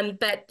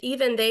 But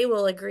even they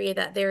will agree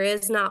that there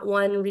is not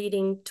one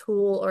reading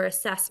tool or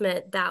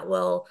assessment that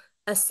will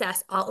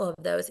assess all of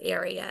those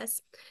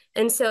areas.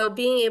 And so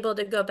being able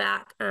to go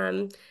back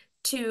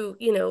to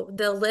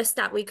the list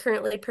that we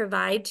currently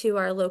provide to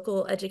our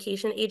local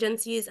education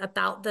agencies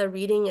about the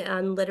reading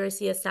and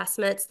literacy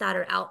assessments that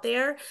are out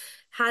there,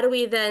 how do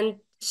we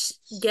then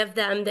give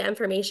them the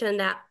information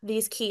that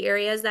these key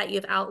areas that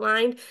you've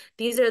outlined,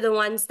 these are the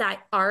ones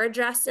that are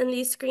addressed in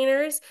these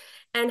screeners?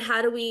 And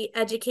how do we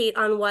educate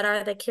on what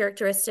are the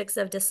characteristics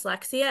of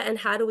dyslexia, and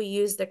how do we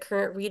use the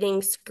current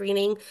reading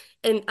screening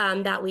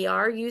that we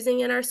are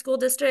using in our school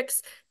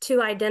districts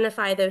to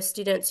identify those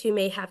students who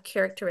may have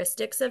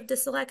characteristics of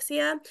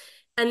dyslexia,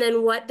 And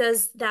then what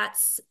does that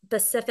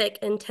specific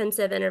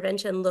intensive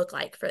intervention look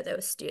like for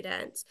those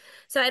students?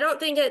 So I don't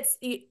think it's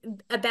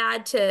a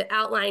bad to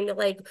outline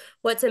like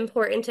what's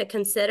important to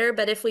consider,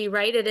 but if we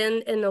write it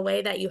in the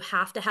way that you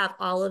have to have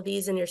all of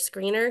these in your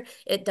screener,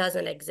 it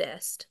doesn't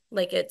exist.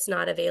 Like it's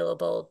not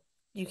available.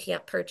 You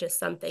can't purchase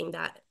something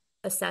that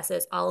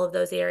assesses all of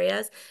those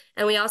areas.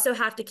 And we also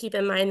have to keep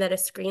in mind that a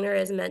screener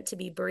is meant to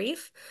be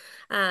brief.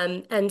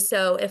 And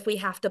so if we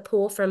have to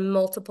pull from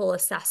multiple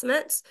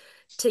assessments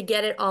to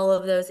get at all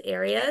of those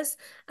areas,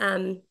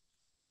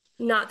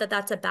 not that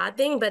that's a bad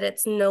thing, but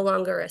it's no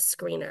longer a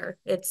screener.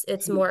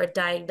 It's more a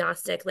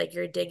diagnostic, like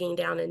you're digging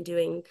down and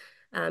doing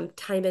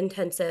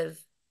time-intensive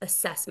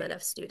assessment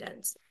of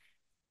students.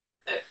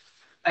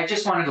 I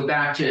just want to go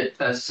back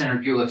to Senator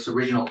Gulick's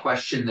original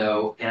question,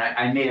 though, and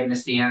I may have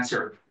missed the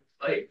answer.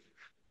 Like,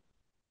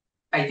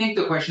 I think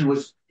the question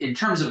was, in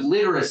terms of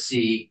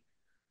literacy,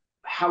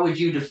 how would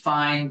you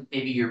define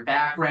maybe your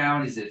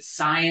background? Is it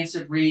science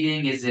of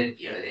reading? Is it,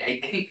 you know, I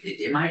think,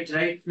 did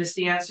I miss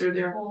the answer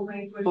there? Full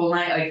language.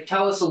 Like,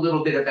 tell us a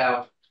little bit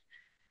about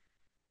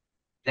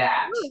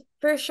that.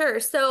 For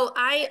sure. So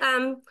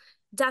I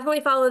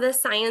definitely follow the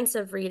science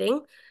of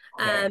reading,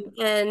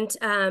 and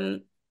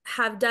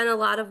have done a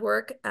lot of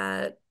work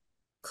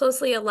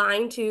closely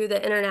aligned to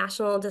the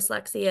International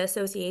Dyslexia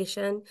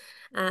Association,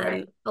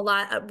 a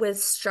lot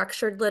with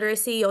structured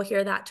literacy. You'll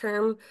hear that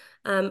term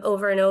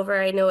over and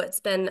over. I know it's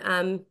been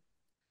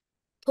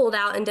pulled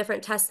out in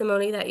different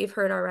testimony that you've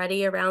heard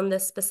already around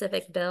this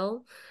specific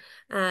bill.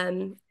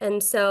 And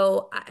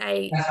so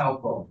That's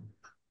helpful.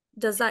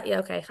 Does that, yeah,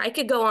 okay. I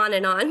could go on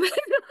and on.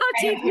 How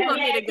deep you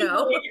want me to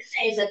go? What I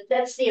say is that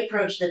that's the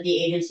approach that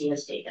the agency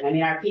has taken. I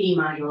mean, our PD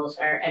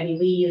modules are, I mean,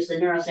 we use the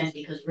neuroscience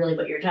because really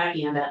what you're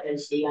talking about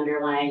is the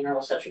underlying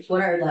neural substrates.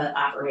 What are the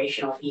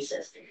operational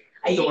pieces?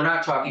 So we're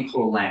not talking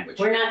whole language.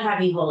 We're not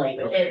talking whole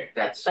language. Okay,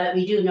 but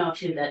we do know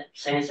too that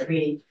science of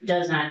reading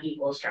does not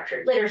equal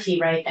structured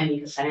literacy, right? I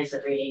mean, the science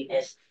of reading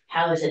is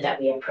how is it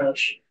that we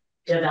approach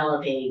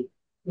developing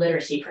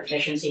literacy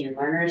proficiency in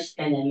learners,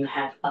 and then you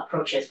have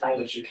approaches by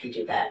which you can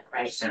do that,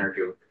 right?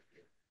 Senator,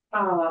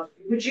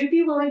 would you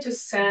be willing to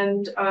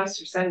send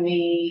us or send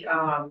me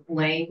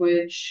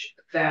language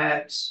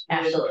that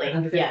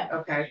absolutely, yeah.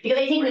 Okay. Because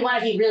I think we want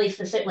to be really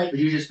specific. Like, would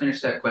you just finish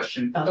that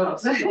question? Oh.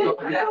 So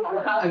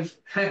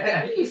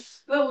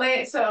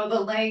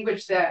the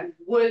language that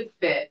would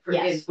fit for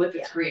yes. with the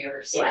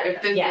screeners. Yeah. Like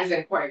if this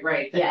isn't quite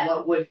right, then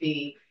what would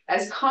be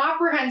as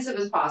comprehensive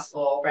as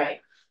possible, right?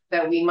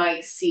 That we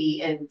might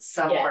see in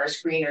some of our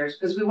screeners,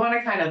 because we want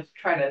to kind of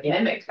try to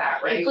mimic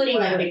that, right? Including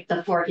like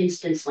the for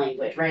instance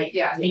language, right?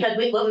 Yeah. Because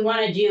what we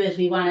want to do is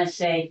we want to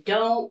say,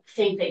 don't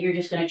think that you're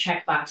just going to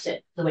check box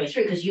it the way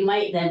through, because you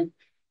might then,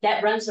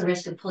 that runs the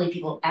risk of pulling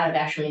people out of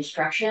actual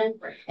instruction.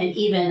 Right. And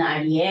even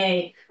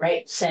IDA,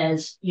 right,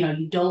 says, you know,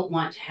 you don't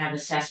want to have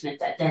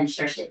assessment that then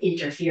starts to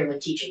interfere with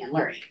teaching and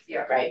learning.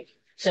 Yeah. Right.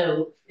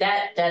 So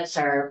that's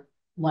our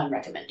one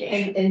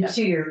recommendation. And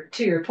to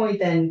your point,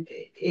 then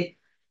it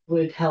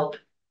would help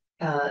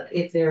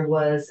if there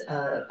was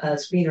a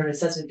screener or an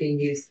assessment being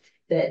used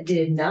that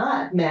did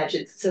not match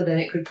it, so then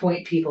it could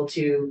point people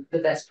to the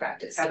best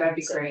practice. Yeah, that'd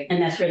be great.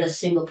 And that's where the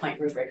single point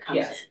rubric comes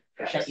in,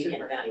 that you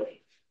can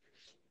evaluate.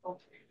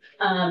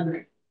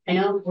 I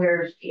know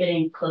we're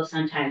getting close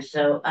on time,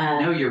 so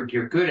no,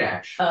 you're good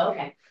actually. oh,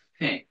 okay.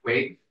 Hey,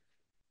 wait.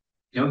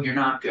 No, you're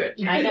not good.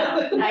 I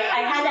know. I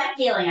had that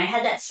feeling. I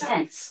had that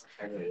sense.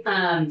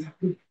 Now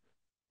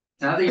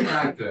that you're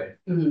not good.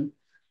 Mhm.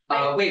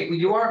 Wait, well,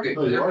 you are good.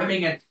 Oh, you They're are?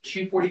 coming at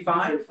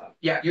 2:45?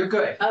 Yeah, you're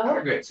good. Oh,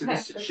 You're good. So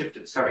this is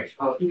shifted. Sorry.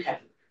 Oh, Okay.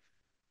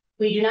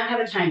 We do not have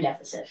a time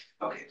deficit.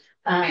 okay.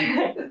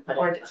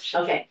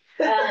 Okay.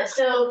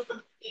 So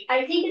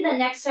I think in the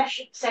next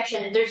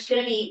section, there's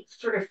going to be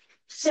sort of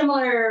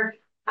similar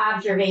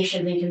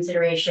observations and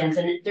considerations.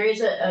 And there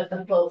is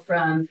a quote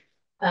from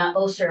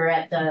OSER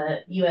at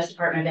the U.S.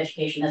 Department of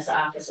Education, that's the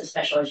Office of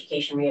Special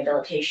Education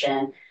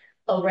Rehabilitation,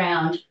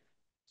 around,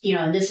 you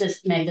know, this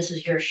is, Meg, this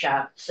is your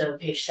shop, so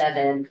page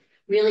 7,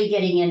 really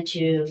getting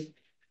into,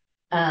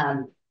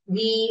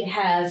 we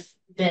have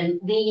been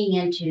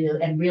leaning into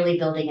and really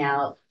building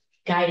out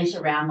guidance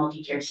around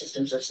multi-tiered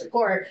systems of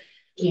support.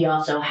 We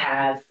also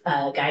have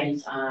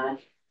guidance on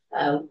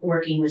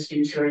working with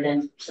students who are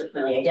then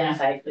subsequently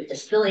identified with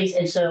disabilities.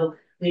 And so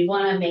we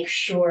want to make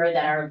sure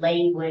that our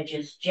language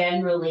is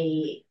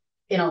generally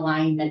in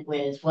alignment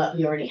with what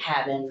we already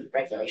have in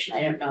regulation.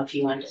 I don't know if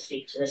you wanted to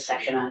speak to this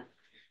section on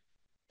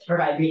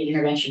provide reading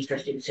interventions for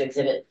students who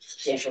exhibit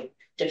substantial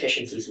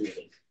deficiencies in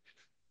reading.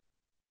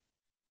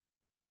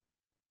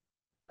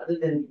 Other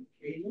than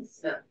reading,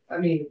 no. I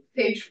mean,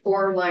 Page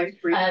 4, line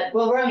 3.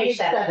 well, we're on page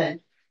page 7.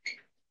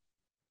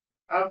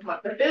 Of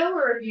what, the bill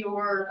or of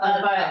your?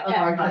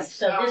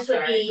 So this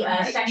would be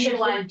section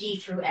 1, D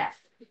through F.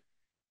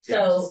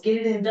 So Just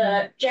get it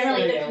in.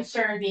 generally the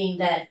concern being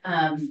that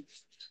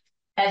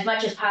as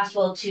much as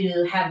possible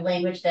to have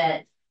language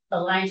that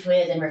aligns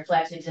with and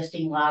reflects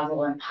existing law,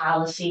 rule, and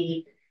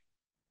policy.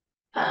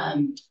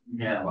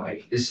 No,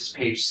 this is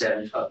page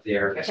 7 up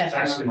there. Yes.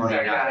 Testimony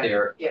out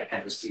there. Yeah.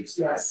 And receipts.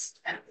 Yes.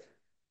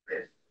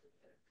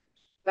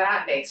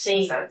 That makes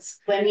sense.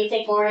 When we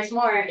think more is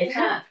more, it's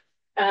not.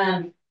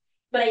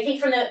 But I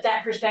think from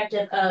that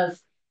perspective of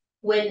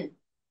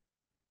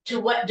to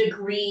what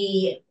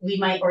degree we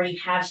might already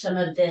have some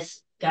of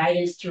this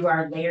guidance through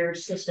our layered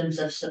systems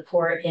of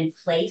support in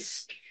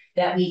place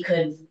that we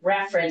could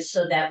reference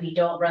so that we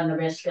don't run the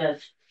risk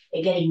of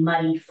it getting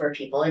muddied for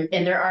people.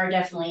 And there are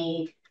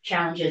definitely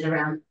challenges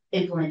around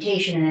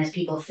implementation and as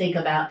people think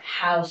about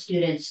how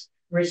students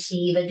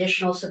receive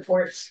additional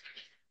supports.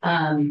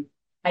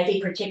 I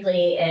think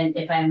particularly, and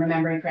if I'm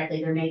remembering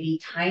correctly, there may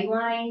be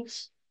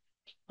timelines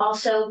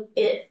also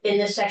in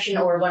this section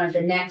or one of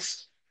the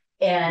next,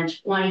 and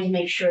wanting to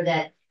make sure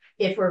that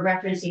if we're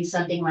referencing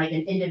something like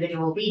an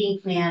individual reading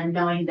plan,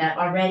 knowing that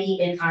already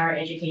in our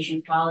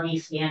education quality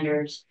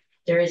standards,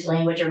 there is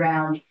language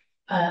around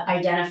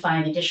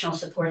identifying additional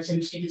supports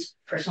in students'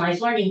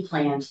 personalized learning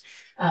plans.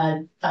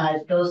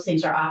 Those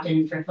things are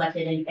often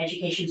reflected in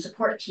education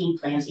support team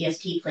plans,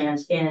 EST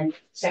plans, in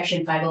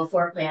Section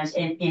 504 plans,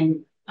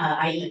 in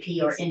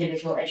IEP or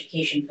individual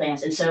education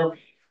plans. And so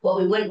what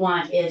we wouldn't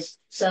want is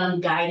some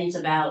guidance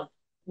about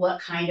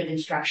what kind of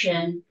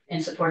instruction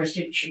and support a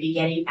student should be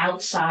getting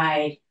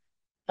outside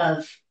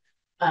of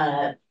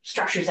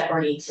structures that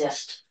already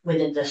exist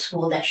within the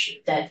school that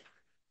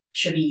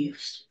should be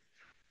used,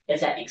 if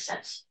that makes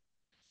sense.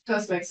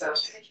 Does make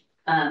sense.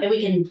 And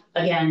we can,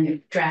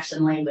 again, draft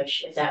some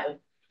language if that would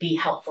be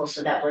helpful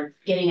so that we're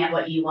getting at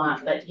what you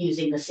want, but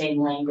using the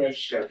same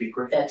language That'd be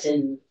great. that's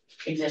in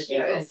existing.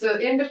 Yeah, it's the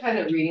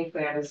independent reading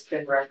plan has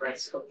been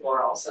referenced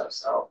before also,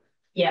 so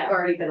Yeah, I've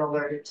already been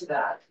alerted to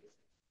that.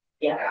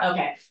 yeah,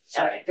 okay,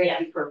 all right, yeah.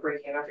 Thank you for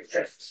bringing up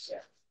exists.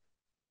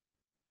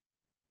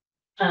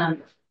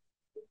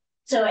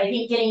 So I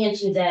think getting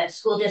into that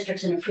school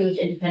districts and approved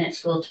independent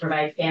schools to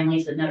provide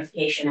families with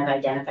notification of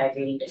identified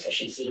reading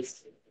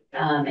deficiencies.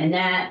 And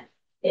that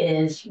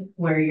is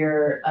where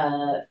you're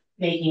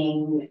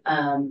making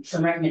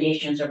some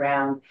recommendations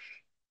around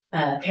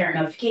parent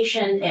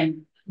notification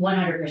and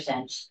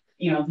 100%,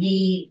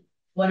 we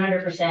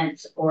 100%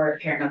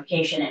 support parent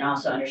notification and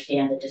also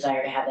understand the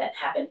desire to have that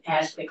happen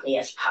as quickly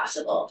as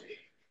possible.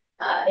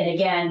 And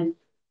again,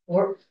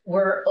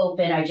 we're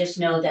open. I just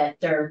know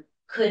that there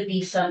could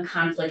be some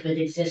conflict with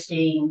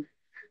existing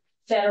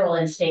federal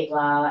and state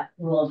law,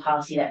 rule, and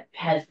policy that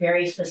has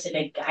very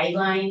specific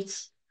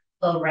guidelines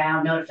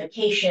around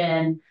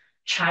notification,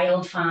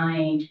 child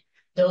find,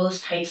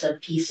 those types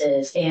of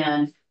pieces.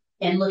 And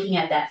looking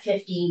at that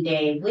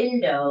 15-day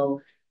window,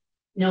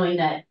 knowing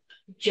that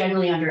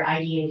generally under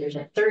IDA, there's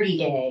a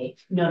 30-day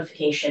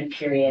notification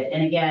period.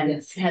 And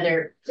again,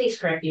 Heather, please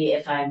correct me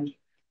if I'm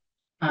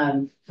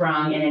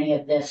wrong in any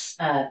of this,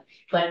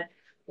 but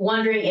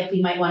wondering if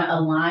we might want to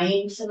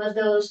align some of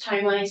those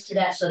timelines to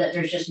that so that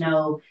there's just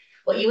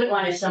what you wouldn't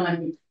want is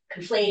someone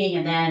conflating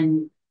and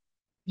then,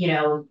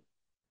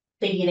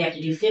 thinking they have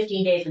to do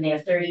 15 days when they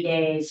have 30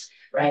 days,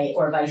 right?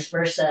 Or vice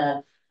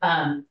versa.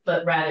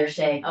 But rather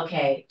saying,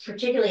 okay,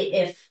 particularly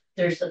if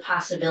there's the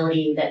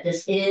possibility that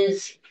this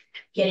is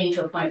getting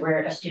to a point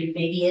where a student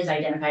maybe is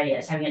identified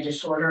as having a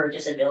disorder or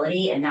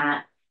disability and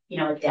not,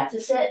 a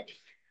deficit,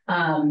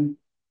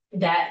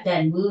 that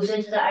then moves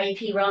into the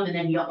IEP realm. And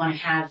then you don't want to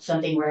have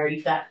something where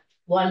you've got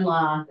one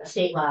law, a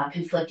state law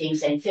conflicting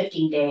saying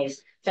 15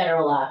 days,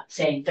 federal law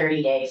saying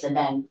 30 days, and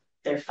then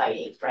they're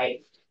fighting,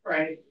 right?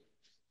 Right.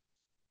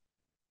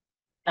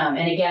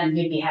 And again,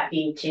 we'd be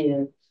happy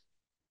to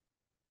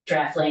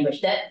draft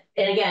language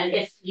and again,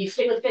 if you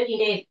stick with 15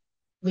 days,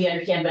 we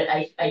understand, but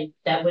I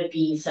that would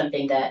be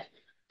something that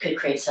could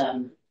create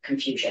some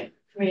confusion.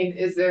 I mean,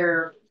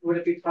 would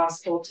it be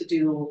possible to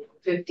do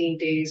 15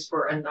 days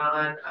for a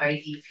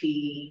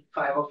non-IDP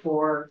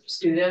 504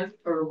 student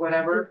or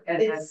whatever?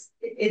 And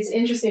it's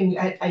interesting.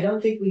 I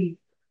don't think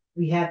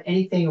we have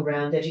anything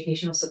around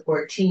educational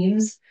support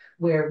teams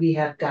where we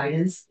have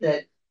guidance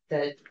that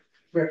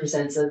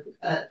represents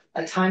a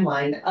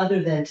timeline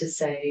other than to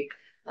say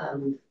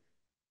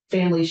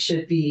families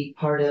should be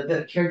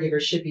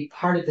caregivers should be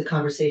part of the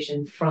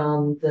conversation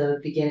from the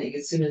beginning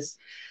as soon as.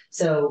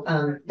 So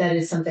that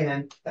is something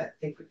I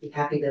think would be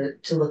happy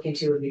to look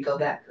into when we go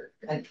back.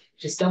 I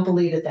just don't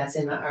believe that that's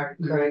in our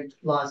current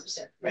laws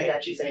or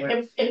statutes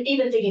anywhere. And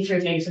even thinking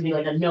through maybe something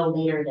like a no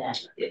later than,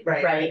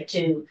 right?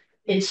 To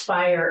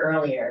inspire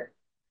earlier,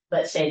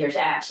 but say there's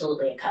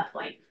absolutely a cut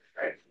point.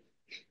 Right.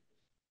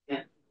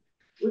 Yeah.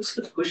 What's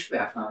the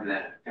pushback on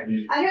that? I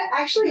mean,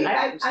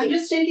 I'm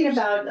just thinking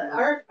about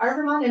our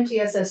Vermont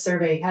MTSS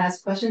survey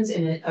has questions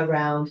in it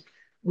around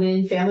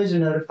when families are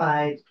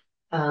notified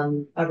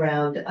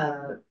around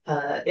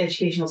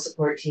educational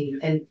support team.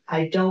 And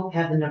I don't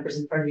have the numbers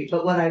in front of me,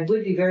 but what I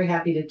would be very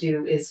happy to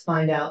do is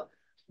find out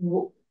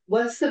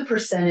what's the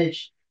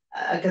percentage,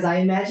 because I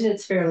imagine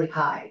it's fairly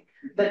high,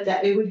 but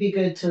that it would be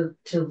good to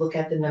look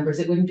at the numbers.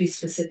 It wouldn't be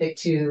specific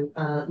to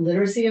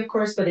literacy, of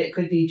course, but it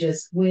could be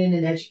just when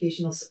an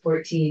educational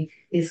support team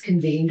is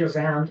convened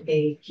around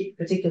a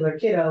particular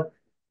kiddo,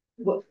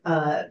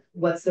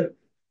 what's the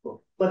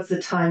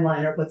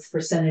timeline or what's the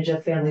percentage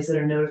of families that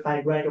are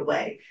notified right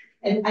away.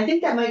 And I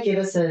think that might give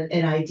us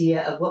an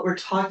idea of what we're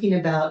talking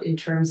about in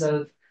terms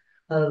of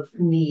of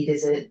need?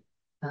 Is it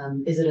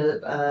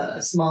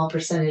a small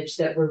percentage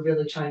that we're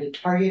really trying to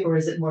target, or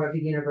is it more of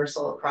a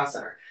universal across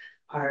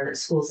our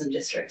schools and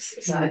districts?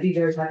 So I'd be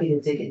very happy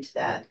to dig into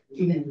that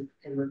and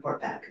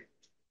report back.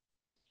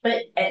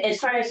 But as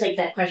far as like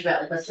that question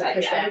about like what's the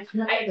pushback,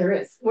 There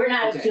is. we're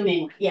not Okay.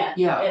 assuming, yeah.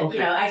 Yeah, You okay.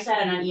 know, I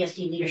sat on an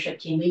ESD leadership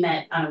team. We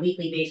met on a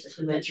weekly basis.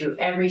 We went through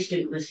every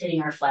student was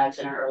hitting our flags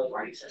in our early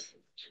warning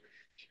system.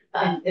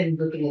 And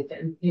looking at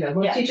them, you know,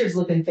 most Yeah. teachers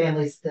look in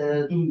families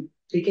the Mm.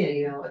 beginning,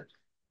 you know,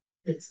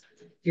 it's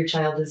your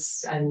child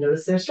is, I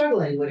notice they're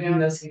struggling, what are you Yeah.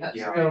 noticing?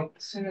 Yeah. So,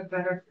 Sooner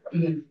better.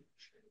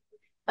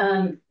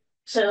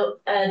 So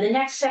the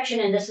next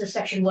section, and this is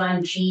section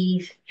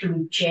 1G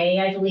through J,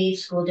 I believe,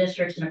 school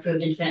districts and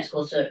approved independent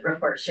schools to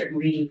report certain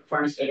reading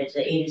performance data to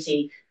the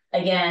agency.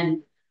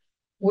 Again,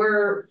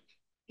 we're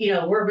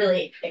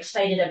really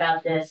excited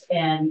about this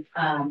and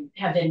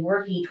have been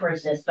working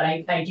towards this, but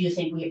I do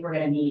think we're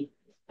going to need,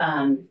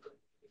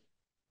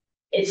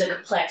 it's a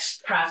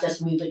complex process.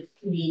 We would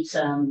need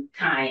some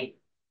time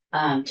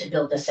to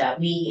build this out.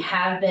 We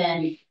have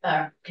been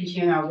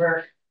continuing our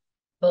work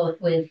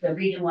both with the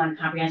Region 1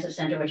 Comprehensive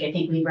Center, which I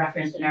think we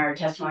referenced in our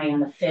testimony on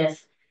the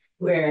 5th.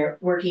 We're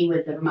working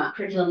with the Vermont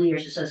Curriculum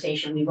Leaders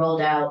Association. We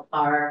rolled out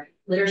our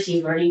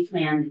literacy learning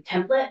plan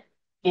template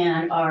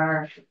and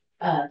our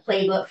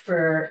playbook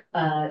for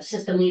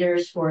system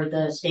leaders for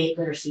the state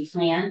literacy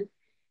plan.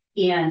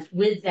 And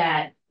with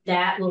that,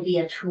 that will be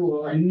a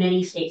tool, and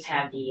many states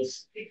have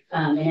these.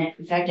 And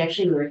in fact,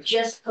 actually, we were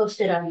just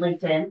posted on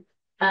LinkedIn.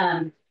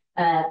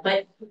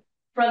 But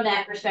from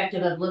that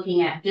perspective of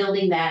looking at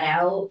building that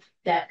out,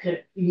 that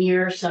could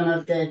mirror some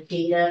of the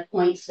data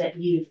points that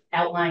you've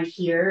outlined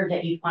here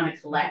that you want to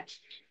collect,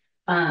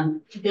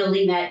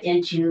 building that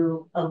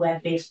into a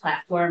web-based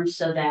platform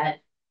so that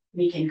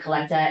we can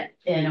collect that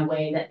in a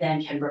way that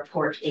then can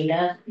report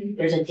data.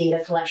 There's a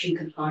data collection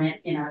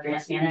component in our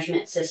grants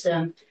management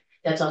system.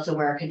 That's also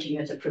where our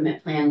continuous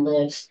improvement plan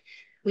lives.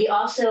 We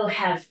also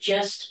have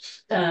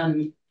just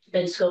been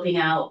scoping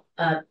out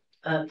a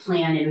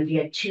plan. It would be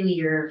a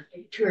 2 or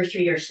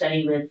 3 year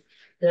study with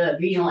the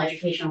Regional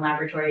Educational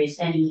Laboratories,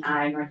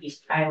 NEI,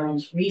 Northeast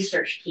Islands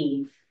research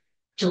team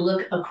to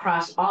look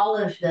across all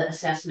of the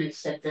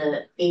assessments that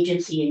the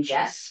agency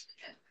ingests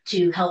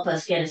to help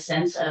us get a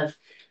sense of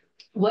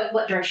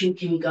what direction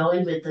can we go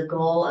in with the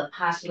goal of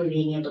possibly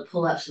being able to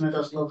pull up some of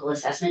those local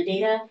assessment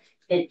data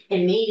and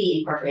maybe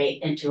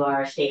incorporate into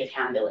our state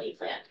accountability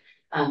plan.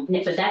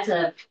 But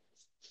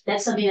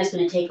that's something that's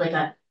going to take like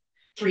a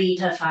 3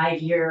 to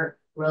 5 year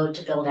road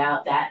to build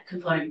out that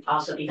component,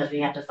 also because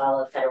we have to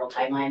follow federal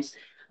timelines.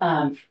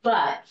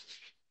 But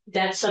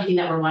that's something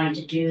that we're wanting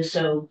to do.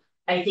 So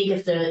I think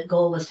if the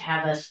goal was to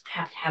have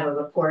a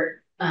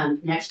report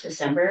next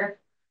December,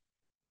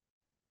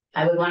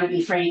 I would want to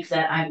be frank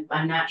that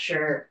I'm not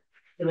sure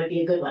it would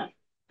be a good one.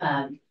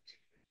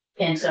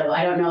 And so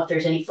I don't know if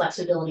there's any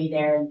flexibility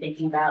there in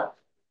thinking about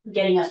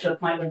getting us to a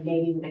point where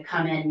maybe we could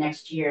come in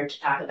next year to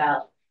talk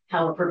about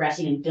how we're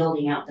progressing and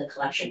building out the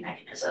collection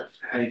mechanism.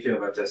 How do you feel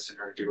about this,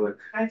 Senator?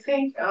 I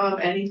think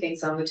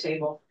anything's on the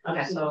table.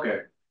 Okay. So,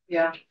 Okay.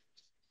 yeah.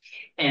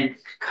 And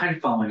kind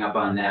of following up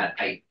on that,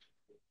 I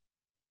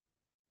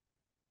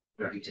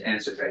don't need to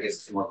answer, but I guess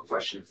it's more of a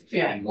question.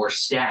 Yeah. More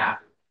staff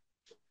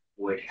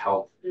would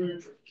help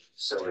Mm.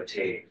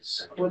 facilitate.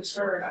 some of What's this.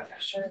 her?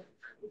 Sure.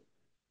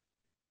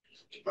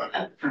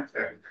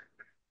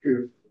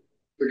 You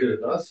look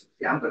at us.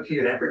 Yeah, I'm looking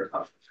at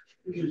everyone.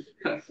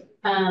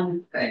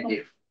 Thank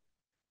you.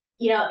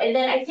 You know, and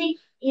then I think,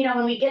 you know,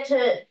 when we get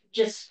to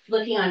just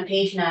looking on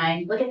page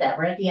 9, look at that,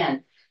 we're at the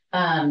end.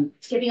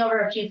 Skipping over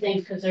a few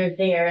things because they're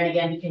there, and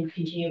again, we can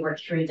continue to work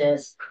through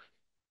this.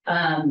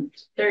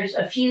 There's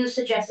a few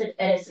suggested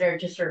edits that are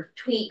just sort of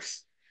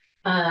tweaks.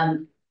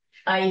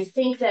 I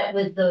think that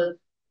with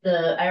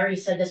I already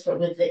said this, but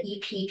with the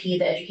EPP,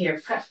 the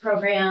educator prep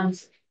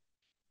programs,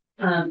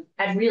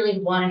 I really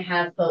want to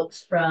have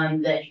folks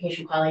from the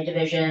Education Quality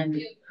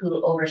Division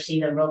who oversee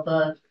the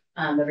ROPA,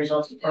 the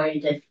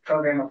results-oriented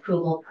program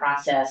approval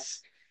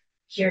process,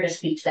 here to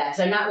speak to that. Because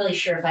I'm not really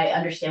sure if I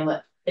understand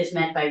what is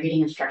meant by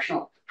reading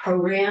instructional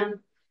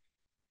program,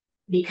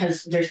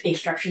 because they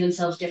structure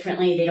themselves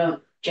differently. They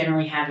don't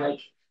generally have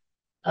like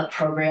a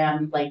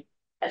program like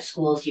at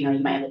schools, you know, you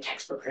might have a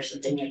textbook or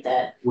something like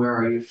that. Where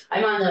are you?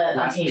 I'm on the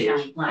Last page page.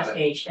 9, last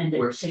page, and the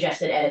Where?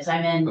 suggested edits.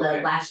 I'm in the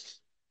Okay.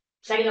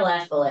 second to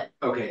last bullet.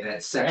 Okay,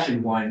 that's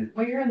section 1.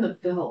 Well, you're in the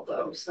bill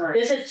though, sorry.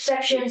 This is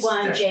section It's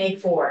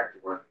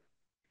 1J4.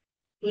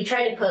 We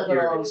tried to put Here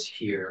it little, is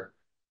here.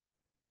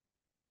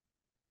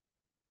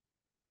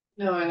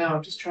 No, I know,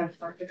 I'm just trying to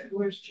find it.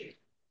 Where's G?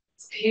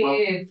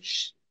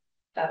 Page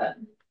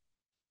 7.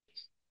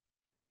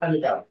 on the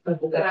bill.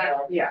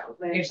 Yeah.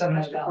 Here's something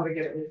I should about- probably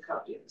get a new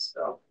copy of this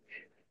bill.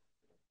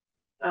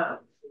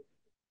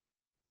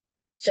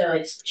 So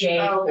it's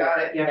J4. Oh, got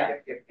it, Yeah.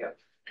 yeah.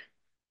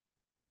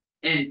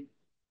 And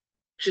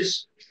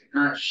just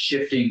not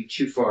shifting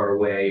too far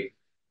away,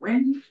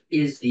 when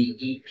is the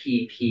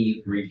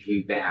EPP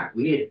review back?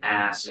 We had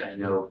asked, I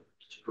know,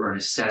 for an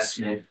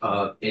assessment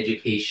of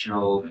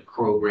educational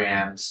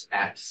programs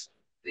at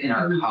in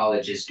our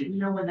colleges. Do You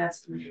know when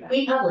that's gonna be?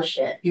 We published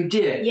it. you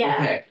did? Yeah.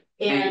 Okay,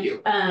 thank And,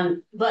 you.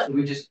 but So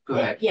we just, go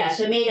ahead. yeah,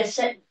 so it made us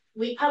set,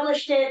 we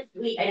published it,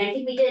 and I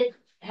think we did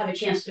have a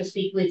chance to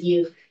speak with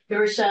you. There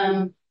were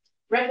some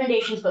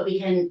recommendations, but we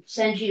can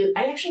send you,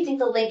 I actually think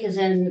the link is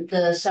in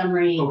the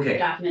summary Okay.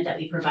 document that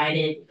we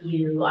provided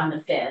you on the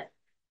 5th.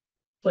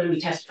 When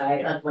we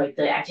testified of like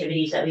the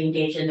activities that we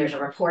engaged in, there's a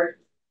report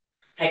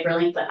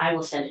hyperlink, but I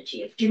will send it to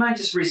you. Do you mind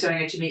just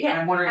resending it to me? Yeah,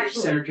 I'm wondering if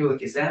absolutely. Senator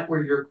Kulik, is that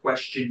where your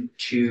question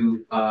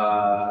to,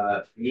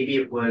 maybe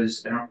it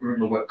was, I don't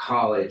remember what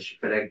college,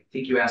 but I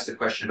think you asked a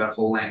question about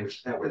whole language.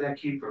 Is that where that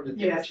came from?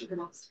 Yeah.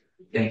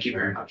 Thank you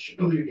very much.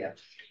 Mhm. Okay, yeah.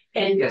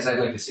 And Yes, I'd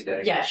like to see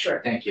that again. yeah,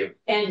 sure. Thank you.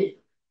 And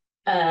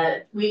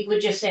we would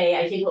just say,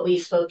 I think what we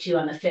spoke to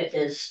on the 5th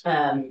is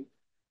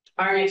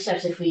our next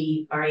steps, if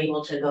we are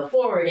able to go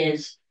forward,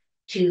 is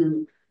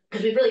to,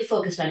 because we've really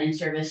focused on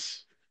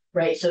in-service,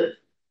 right? So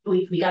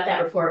we got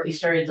that report, we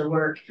started the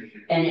work,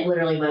 and it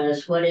literally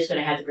was what is going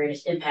to have the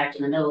greatest impact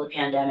in the middle of the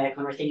pandemic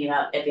when we're thinking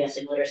about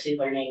advancing literacy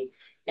learning,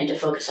 and to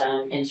focus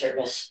on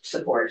in-service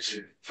supports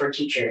for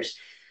teachers.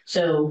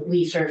 So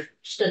we sort of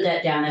stood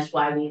that down. That's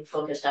why we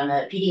focused on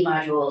the PD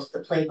modules, the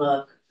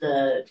playbook,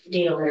 the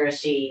data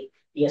literacy,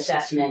 the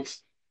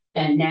assessments.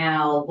 And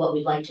now what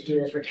we'd like to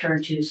do is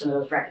return to some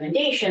of those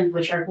recommendations,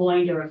 which are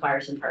going to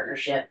require some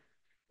partnership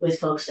with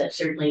folks that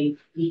certainly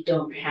we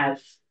don't have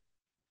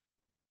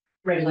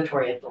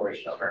regulatory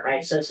authority over,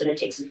 right? So it's going to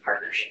take some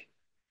partnership,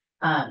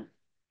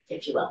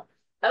 if you will.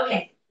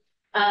 Okay.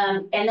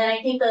 And then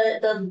I think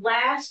the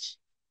last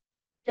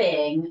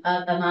thing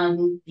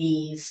among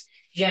these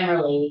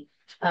generally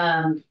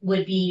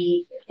would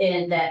be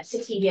in that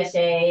 16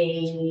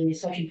 VSA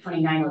section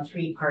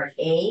 2903 part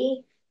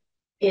A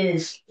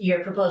is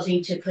you're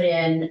proposing to put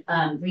in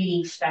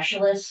reading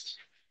specialist.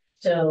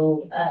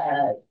 So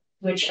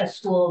which a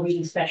school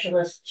reading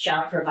specialist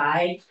shall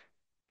provide.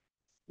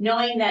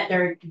 Knowing that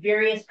there are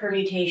various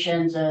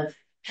permutations of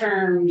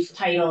terms,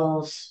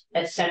 titles,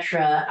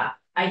 etc.,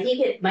 I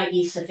think it might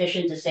be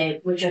sufficient to say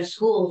which a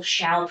school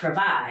shall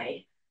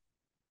provide,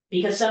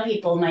 because some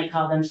people might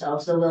call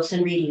themselves the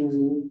Wilson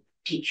reading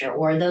teacher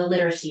or the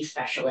literacy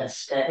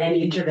specialist,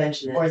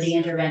 Interventionist. or the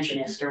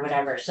interventionist or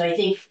whatever. So I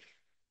think,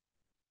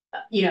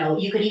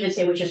 you could even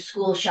say which a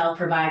school shall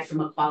provide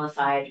from a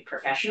qualified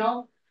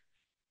professional,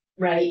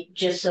 right?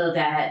 Just so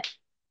that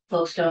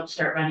folks don't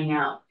start running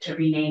out to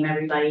rename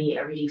everybody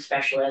a reading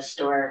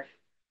specialist or.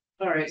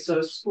 All right,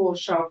 so school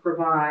shall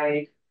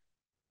provide.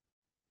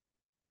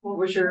 What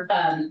was your?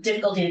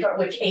 Difficulty,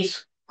 which a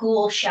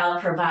school shall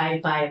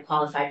provide by a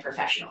qualified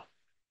professional.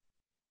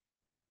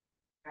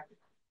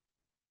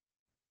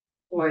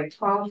 Boy,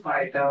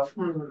 qualified though,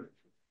 I'll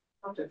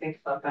have to think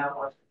about that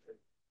one.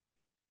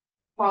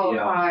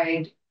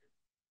 Qualified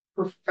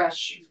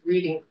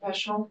reading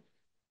professional.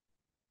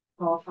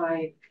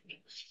 Qualified.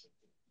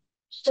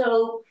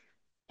 So,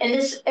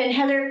 and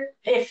Heather,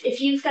 if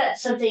you've got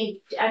something,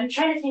 I'm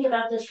trying to think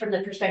about this from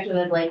the perspective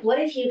of like, what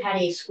if you had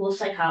a school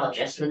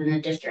psychologist within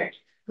the district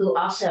who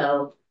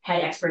also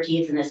had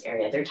expertise in this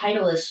area? Their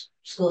title is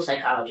school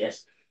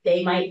psychologist.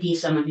 They might be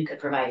someone who could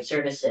provide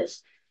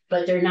services,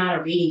 but they're not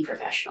a reading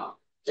professional.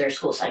 They're a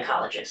school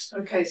psychologist.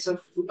 Okay, so,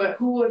 but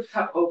who would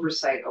have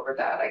oversight over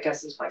that, I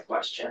guess is my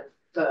question.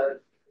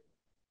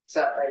 Is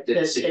that right? The The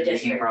decision-making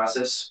district.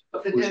 process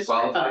of The who's district,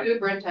 qualified? the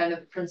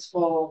superintendent, the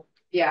principal,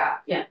 yeah.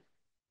 That's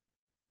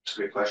a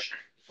great question.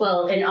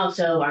 Well, and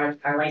also our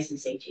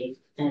licensing team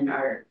and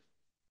our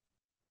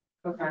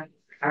Okay.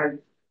 our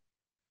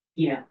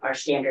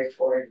standard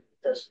for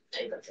those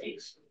type of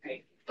things,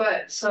 right?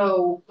 But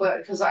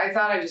because I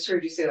thought I just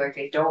heard you say like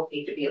they don't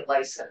need to be a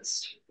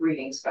licensed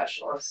reading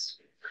specialist.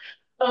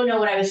 Oh, no,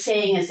 what I was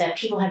saying is that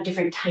people have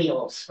different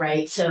titles,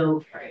 right?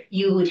 So Right.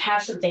 you would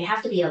have they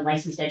have to be a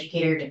licensed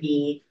educator to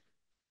be,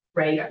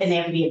 right? Yes. And they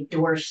have to be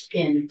endorsed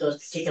in those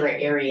particular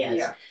areas.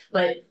 Yeah.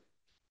 But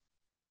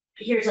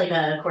here's like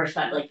a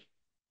correspondent, like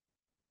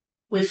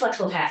with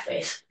flexible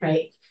pathways,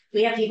 right?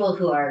 We have people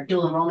who are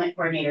dual enrollment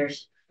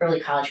coordinators, early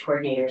college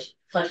coordinators,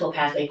 flexible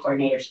pathway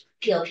coordinators,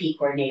 PLP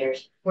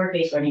coordinators,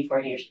 work-based learning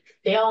coordinators.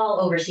 They all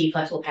oversee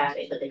flexible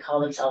pathways, but they call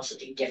themselves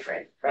something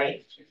different,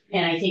 right?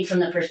 And I think from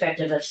the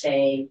perspective of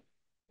saying,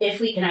 if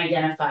we can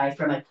identify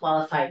from a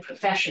qualified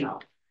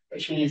professional,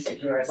 which means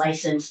that you're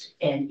licensed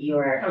and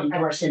you're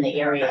endorsed in the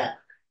area.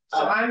 So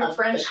I'm a of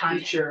French the content.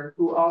 teacher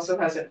who also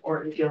has an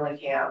Orton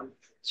Gillingham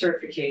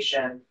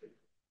certification.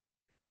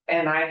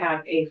 And I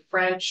have a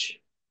French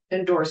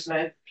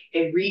endorsement,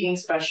 a reading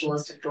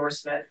specialist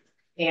endorsement,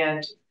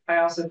 and I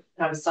also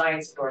have a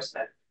science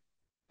endorsement.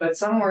 But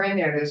somewhere in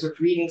there's a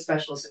reading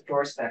specialist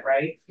endorsement,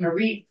 right? I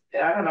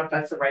don't know if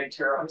that's the right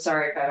term. I'm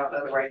sorry if I don't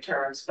know the right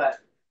terms, but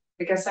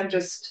I guess I'm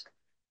just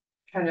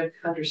trying to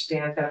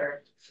understand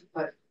better.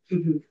 But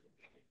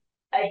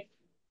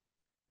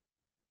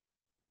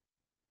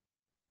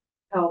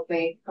help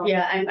me.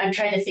 Yeah, I'm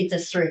trying to think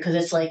this through because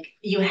it's like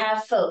you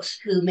have folks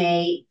who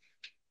may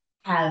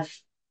have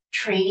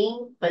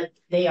training, but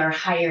they are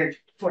hired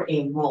for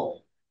a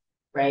role,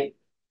 right?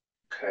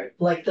 Okay.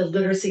 Like the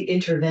literacy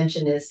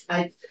interventionist,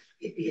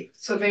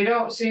 So they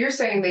don't, so you're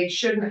saying they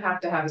shouldn't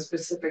have to have a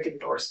specific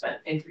endorsement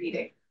in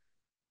reading?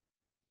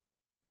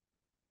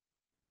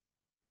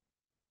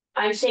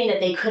 I'm saying that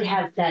they could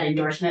have that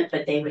endorsement,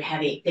 but they could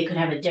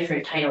have a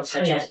different title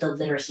such as the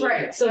literacy.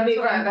 Right. So That's maybe,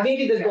 what I-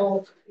 maybe the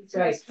goal,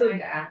 right, so, Trying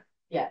to act.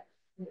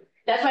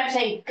 That's what I'm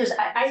saying, because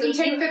I So think.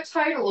 take the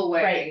title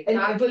away. Right. and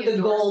not put the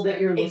goal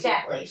that you're looking for.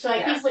 Exactly, so I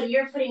think Yes. when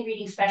you're putting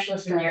reading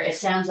specialist in there, it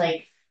sounds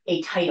like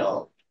a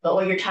title, but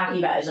what you're talking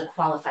about is a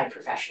qualified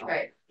professional.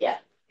 Right. Yeah.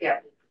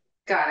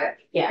 Got it.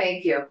 Yeah.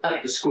 Thank you.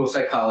 Okay, The school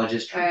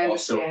psychologist I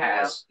also understand.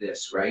 has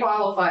this, right?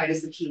 Qualified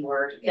is the key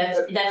word.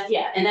 that's,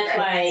 yeah, and that's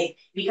why,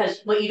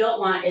 because what you don't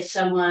want is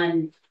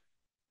someone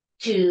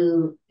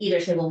to either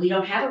say, well, we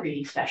don't have a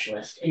reading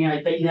specialist, and you're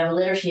like, but you have a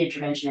literacy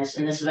interventionist,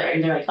 and this is,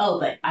 and they're like, oh,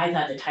 but I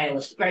thought the title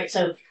was, right,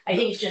 so I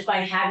think it's just by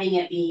having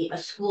it be a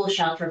school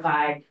shall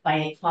provide by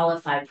a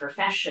qualified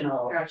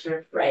professional,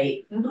 Gotcha.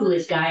 right, Mhm. who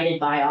is guided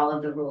by all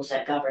of the rules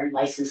that govern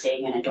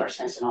licensing and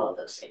endorsements and all of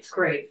those things.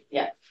 Great.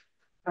 Yeah.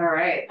 All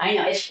right. I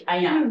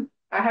know,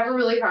 I have a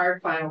really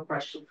hard final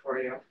question for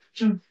you.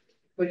 Hmm.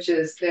 Which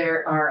is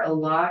there are a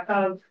lot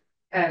of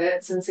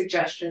edits and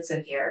suggestions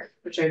in here,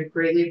 which I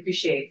greatly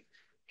appreciate.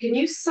 Can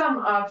you sum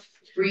up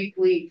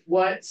briefly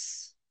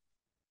what's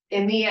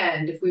in the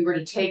end, if we were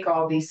to take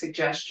all these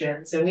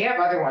suggestions, and we have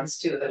other ones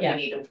too that Yeah.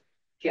 we need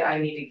to I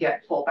need to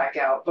get pulled back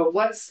out, but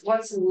what's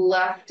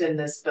left in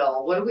this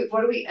bill? What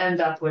do we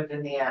end up with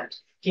in the end?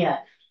 yeah,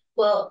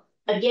 well,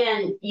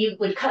 again, you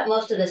would cut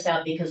most of this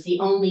out because the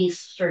only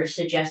sort of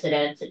suggested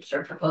edits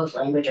or proposed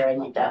language are in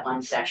like that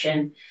one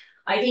section.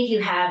 I think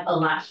you have a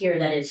lot here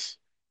that is,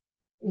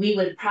 we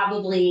would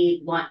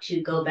probably want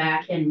to go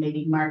back and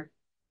maybe mark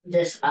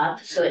this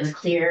up so it's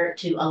clear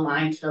to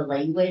align to the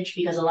language,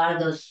 because a lot of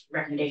those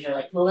recommendations are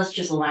like, well, let's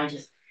just align to.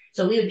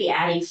 So we would be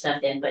adding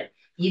stuff in, but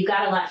you've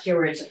got a lot here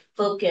where it's a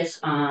focus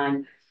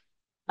on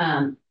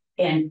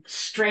and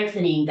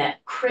strengthening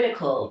that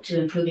critical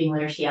to improving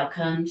literacy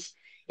outcomes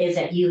is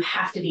that you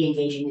have to be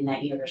engaging in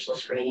that universal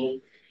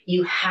screening.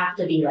 You have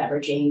to be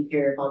leveraging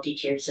your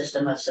multi-tiered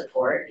system of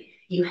support.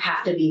 You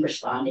have to be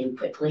responding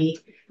quickly,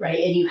 right?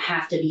 And you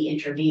have to be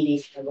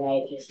intervening in a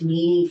way that is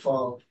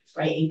meaningful,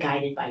 right? And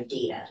guided by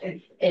data.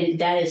 And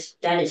that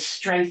is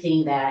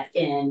strengthening that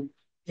in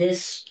the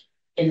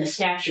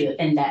statute,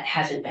 and that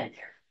hasn't been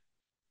there,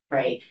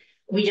 right?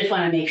 We just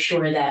want to make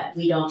sure that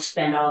we don't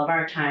spend all of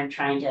our time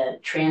trying to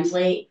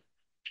translate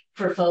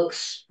for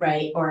folks,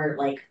 right? Or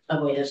like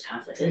avoid those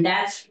conflicts. And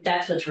that's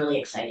what's really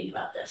exciting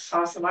about this.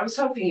 Awesome. I was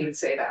hoping you would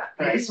say that,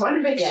 but I just wanted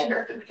to make Yeah.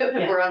 sure that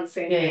Yeah. we're on the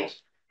same Yeah.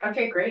 page.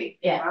 Okay, great.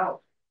 Yeah.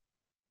 Wow.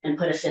 And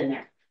put us in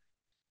there.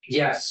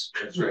 Yes,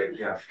 that's right,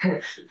 yeah.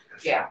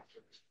 Yeah.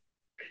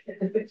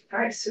 All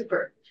right,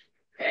 super.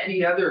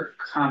 Any other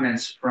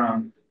comments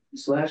from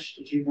Ms. Lesh?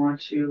 Did you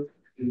want to?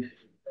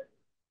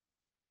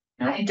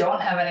 I don't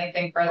have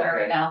anything further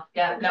right now.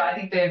 Yeah, no, I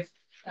think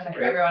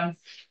everyone's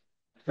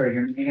Sorry,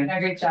 your name done again? a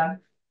great job.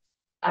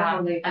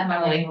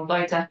 Emily,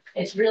 like to.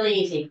 It's really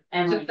easy. Just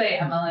Emily. say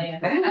Emily.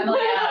 Emily,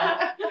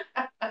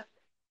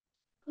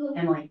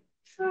 Emily.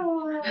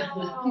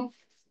 Oh.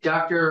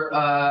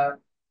 Dr.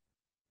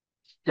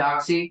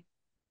 Doxy,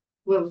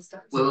 Willis.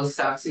 Willis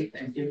Doxy,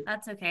 thank you.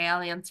 That's okay.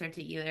 I'll answer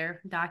to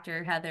either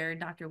Dr. Heather,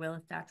 Dr.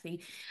 Willis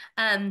Doxy.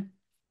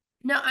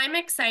 No, I'm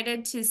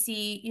excited to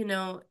see,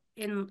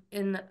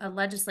 in a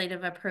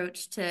legislative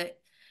approach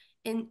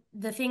in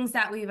the things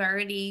that we've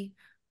already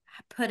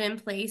put in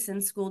place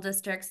in school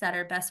districts that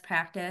are best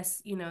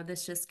practice.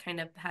 This just kind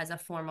of has a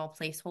formal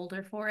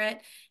placeholder for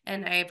it.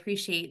 And I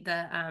appreciate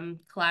the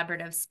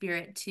collaborative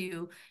spirit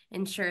to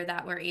ensure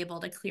that we're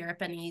able to clear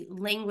up any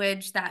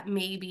language that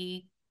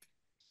maybe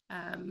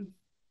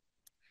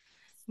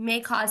may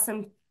cause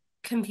some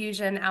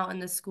confusion out in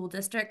the school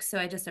district. So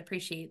I just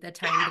appreciate the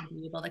time to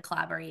be able to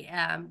collaborate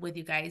with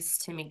you guys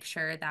to make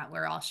sure that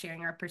we're all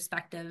sharing our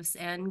perspectives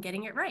and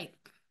getting it right.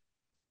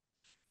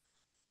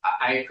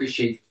 I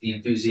appreciate the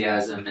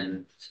enthusiasm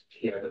and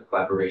the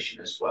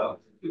collaboration as well.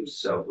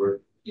 So we're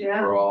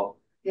all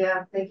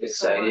Yeah, thank you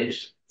so excited.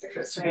 much.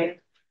 That's right.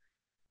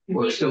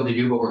 Work still to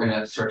do, but we're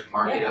gonna start to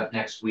mark it up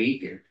next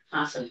week and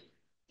Awesome.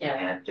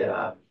 Yeah.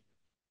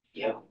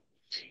 yeah.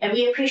 And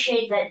we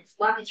appreciate that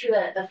walking through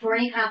the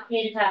 40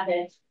 complicated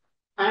topics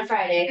on a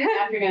Friday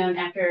afternoon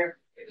after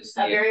It is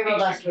A very the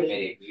robust education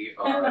week. committee.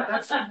 We are.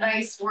 That's a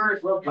nice word,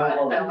 robust.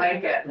 I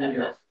like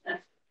it.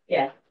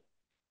 Yeah.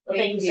 Well,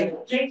 thank you.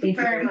 Thank you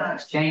very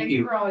much. Thank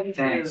you. For all you do.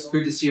 Thanks.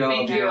 Good to see all of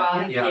Thank you. you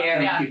all.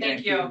 Yeah,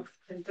 Thank you.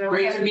 And don't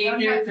Great to have- meet don't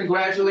you. have to-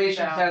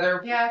 Congratulations,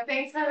 Heather. Yeah,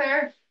 thanks,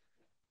 Heather.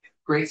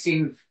 Great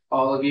seeing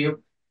all of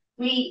you.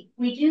 We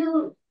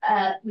do,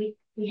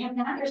 we have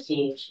not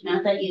received,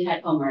 not that you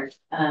had homework,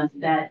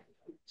 that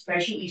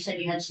spreadsheet, you said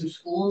you had some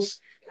schools,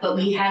 but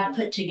we have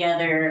put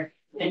together,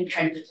 been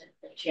trying to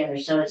put it together,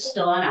 so it's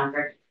still on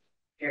offer.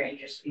 If you're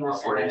interested, you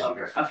want to send that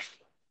over. Okay.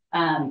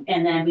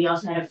 And then we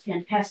also had a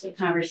fantastic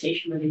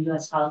conversation with the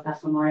U.S.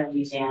 Holocaust Memorial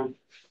Museum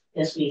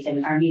this week,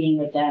 and our meeting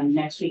with them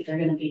next week, they're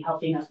gonna be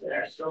helping us with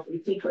our scope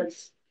and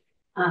sequence.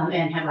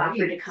 And have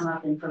offered to come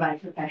up and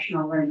provide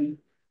professional learning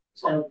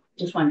So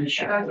just wanted to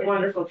share. That's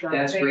wonderful, John.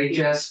 That's Thank great, you.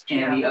 Jess.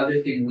 And the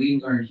other thing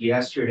we learned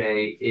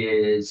yesterday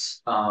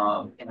is,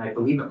 and I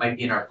believe it might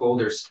be in our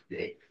folders,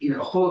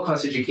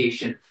 Holocaust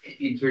education.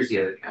 And here's the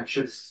other thing. I'm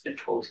sure this has been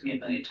told to me a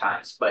million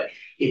times, but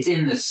it's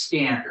in the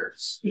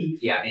standards.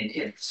 Yeah,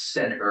 in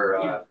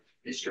Senator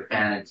Mr.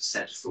 Bannon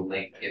sent us the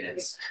link, and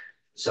it's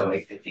so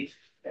I think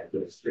that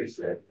was pretty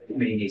good. The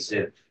committee needs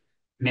to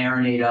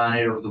marinate on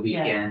it over the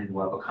weekend, and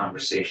we'll have a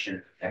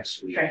conversation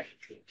next week. Right.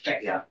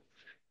 Yeah.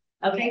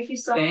 Okay. Thank you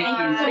so Thank you.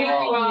 much. Thank you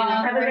all.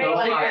 Have a great So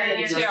one.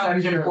 It's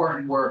such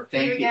important work.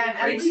 Thank you. Again,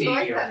 and Great seeing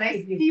Lisa, you. nice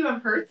to see you in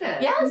person.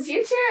 Yes,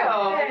 you too.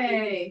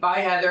 Hey. Bye,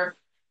 Heather.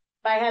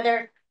 Bye,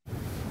 Heather.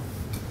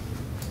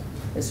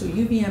 So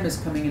UVM is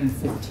coming in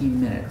 15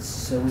 minutes,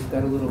 so we've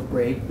got a little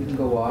break. We can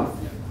go off.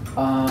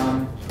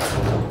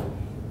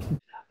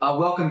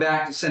 Welcome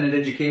back to Senate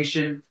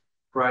Education,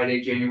 Friday,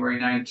 January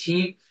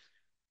 19th.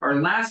 Our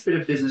last bit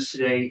of business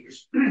today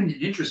is an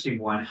interesting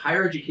one,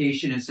 higher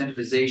education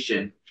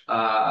incentivization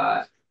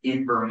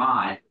in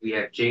Vermont. We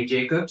have Jay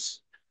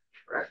Jacobs,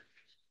 correct,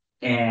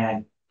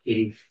 and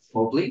Katie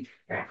Mobley,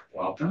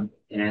 welcome,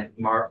 and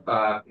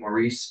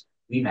Maurice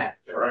Weemat.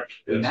 Correct.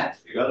 Weemat?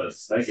 You got it.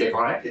 Thank Say you.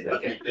 all right?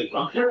 Okay.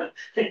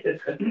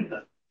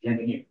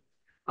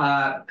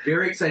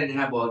 Very excited to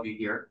have all of you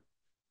here.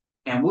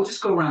 And we'll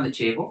just go around the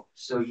table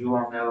so you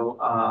all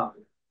know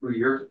who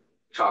you're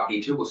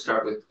talking to. We'll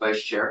start with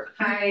Vice Chair.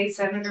 Hi,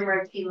 Senator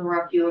Martina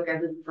Rock-Ulick. I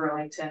live in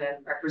Burlington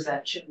and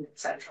represent Chittenden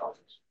Central.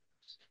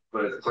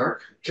 Go to the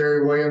clerk.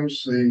 Terry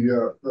Williams,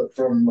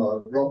 from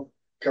Rome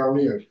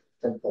County and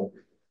from Pope.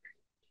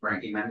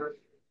 Ranking member.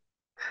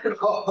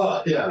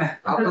 Oh, yeah.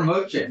 I'll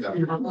promote you.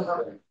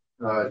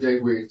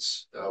 Dave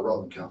Weeds,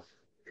 Rutland County.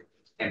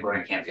 And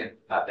Brian Campion,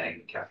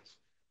 Bennington County.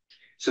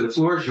 So the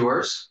floor is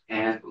yours,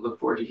 and we look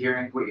forward to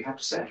hearing what you have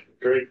to say.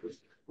 Great.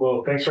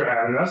 Well, thanks for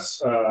having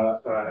us.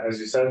 As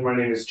you said, my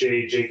name is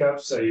Jay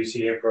Jacobs. I use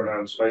he, him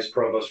pronouns, Vice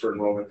Provost for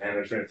Enrollment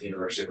Management at the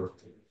University of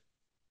Vermont.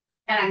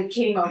 And I'm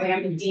Katie Mobley.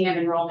 I'm the Dean of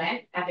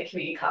Enrollment at the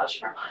Community College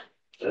of Vermont.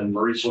 And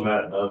Maurice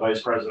Lamette,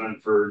 Vice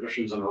President for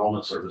Admissions and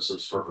Enrollment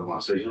Services for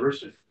Vermont State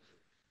University.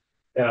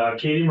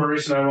 Katie,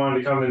 Maurice, and I wanted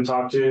to come and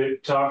talk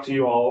to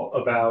you all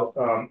about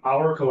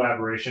our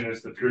collaboration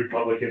as the three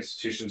public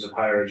institutions of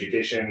higher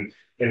education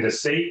in the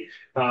state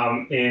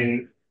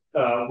in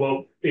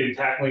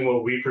tackling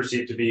what we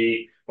perceive to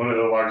be one of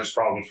the largest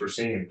problems we're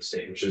seeing in the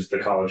state, which is the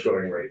college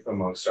going rate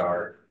amongst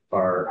our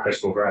high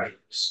school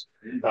graduates.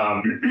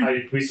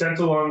 We sent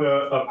along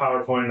a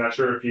PowerPoint. Not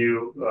sure if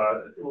you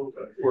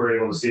were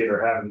able to see it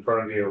or have it in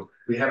front of you.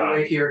 We have it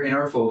right here in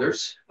our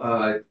folders,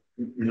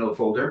 middle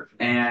folder.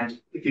 And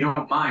if you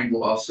don't mind,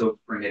 we'll also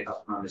bring it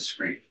up on the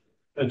screen.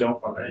 I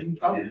don't mind.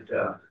 And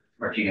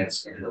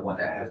Martinez is the one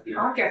that has the.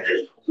 Okay.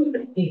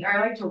 I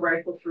like to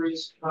rifle through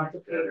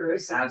the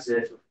papers. That's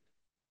it.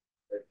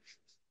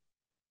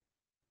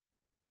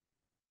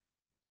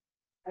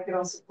 I can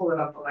also pull it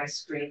up on my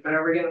screen, but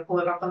are we gonna pull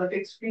it up on the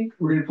big screen?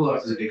 We're going to pull it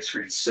up to the big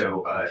screen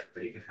so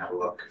everybody can have a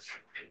look.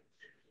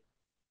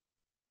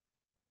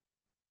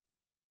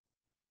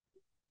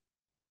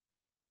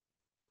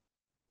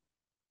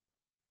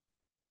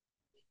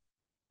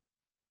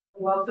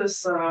 Love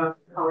this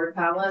color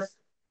palette.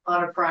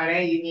 On a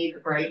Friday, you need the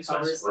bright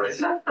colors.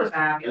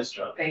 Yes,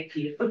 John. Thank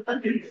you.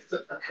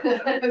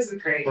 This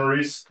is great.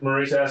 Maurice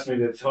asked me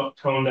to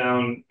tone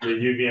down the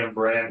UVM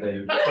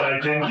branding, but I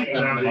didn't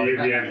tone down the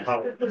UVM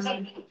colors.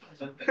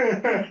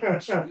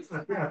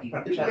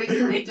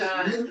 Nicely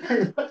done.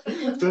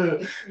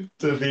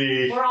 to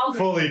be We're all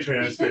fully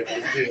transparent.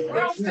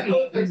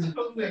 It's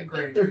totally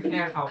great. We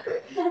can't help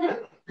it.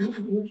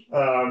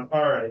 All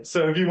right,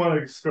 so if you want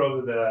to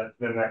scroll to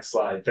the next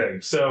slide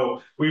thing.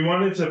 So we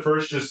wanted to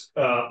first just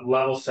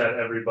level set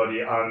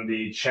everybody on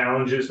the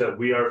challenges that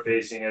we are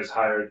facing as the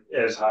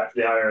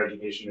higher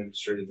education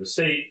industry of the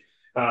state.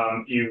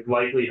 You've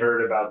likely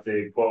heard about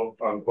the quote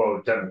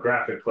unquote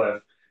demographic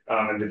cliff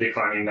and the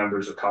declining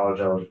numbers of college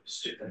eligible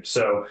students.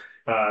 So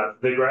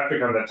the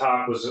graphic on the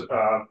top was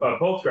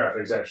both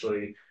graphics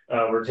actually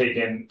were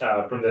taken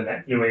from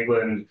the New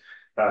England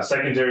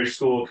Secondary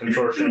School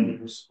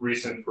Consortium's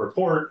recent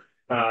report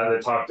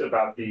that talked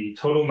about the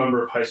total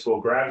number of high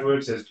school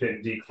graduates has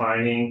been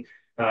declining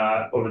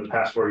over the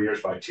past 4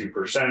 years by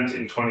 2%.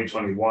 In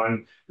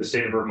 2021, the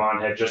state of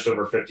Vermont had just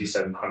over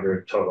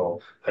 5,700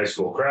 total high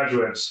school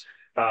graduates.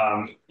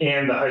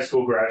 And the high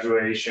school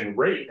graduation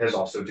rate has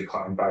also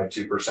declined by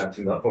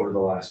 2% over the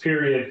last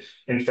period.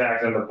 In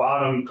fact, on the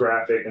bottom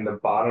graphic in the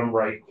bottom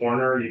right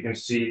corner, you can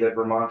see that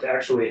Vermont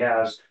actually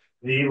has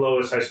the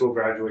lowest high school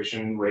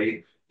graduation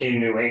rate in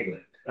New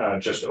England,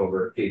 just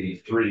over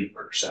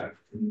 83%.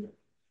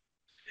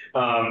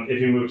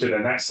 If you move to the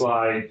next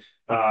slide,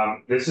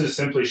 this is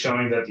simply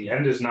showing that the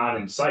end is not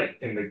in sight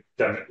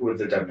with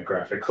the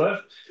demographic cliff,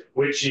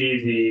 which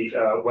the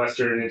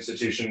Western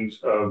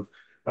Institutions of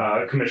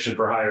Commission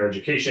for Higher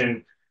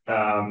Education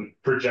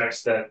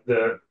projects that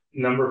the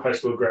number of high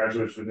school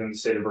graduates within the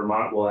state of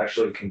Vermont will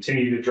actually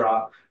continue to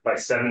drop by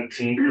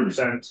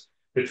 17%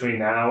 between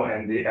now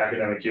and the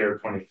academic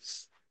year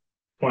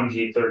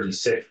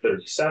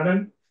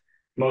 2036-37.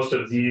 Most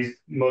of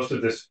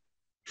this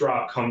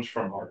drop comes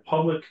from our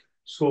public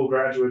school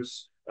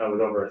graduates,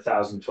 with over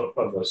 1,000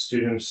 of those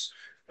students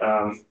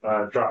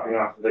dropping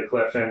off the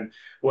cliff. And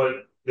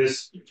what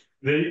these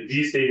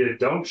data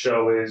don't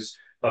show is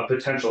a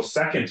potential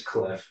second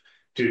cliff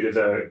due to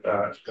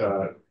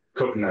the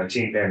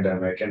COVID-19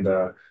 pandemic and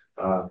the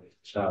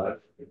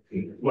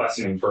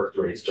lessening birth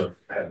rates during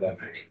the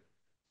pandemic.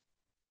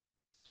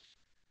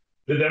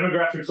 The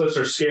demographic cliffs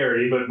are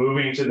scary, but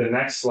moving to the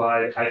next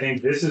slide, I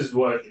think this is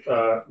what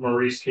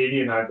Maurice,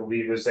 Katie, and I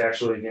believe is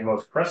actually the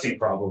most pressing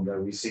problem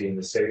that we see in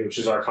the state, which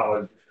is our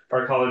college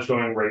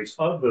going rates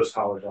of those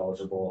college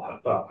eligible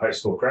high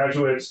school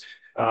graduates.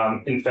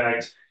 In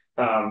fact,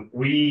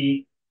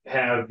 we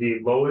have the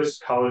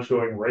lowest college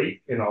going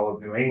rate in all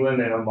of New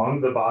England and among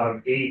the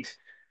bottom 8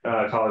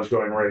 college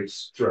going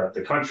rates throughout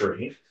the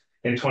country.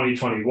 In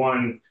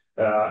 2021,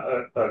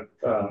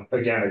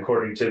 again,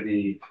 according to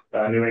the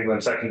New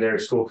England Secondary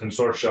School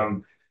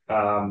Consortium,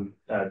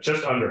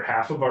 just under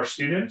half of our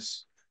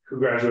students who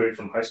graduated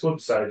from high school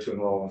decided to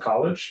enroll in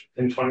college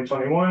in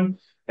 2021.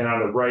 And on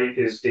the right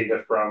is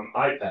data from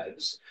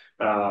IPEDS,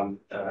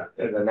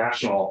 the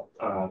National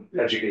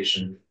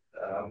Education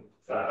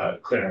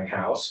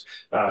Clearinghouse,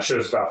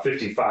 shows about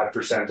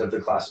 55% of the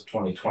class of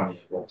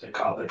 2020 enrolled in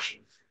college.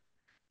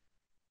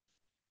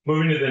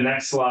 Moving to the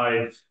next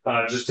slide,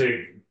 just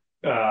to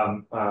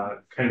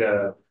kind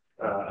of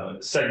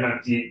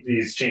segment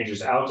these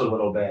changes out a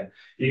little bit.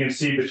 You can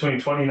see between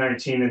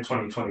 2019 and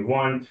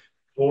 2021,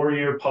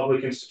 four-year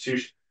public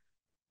institutions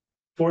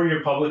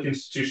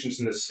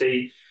in the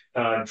state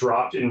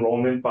dropped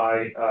enrollment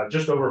by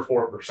just over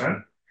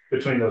 4%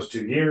 between those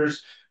 2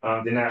 years.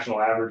 The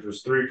national average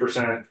was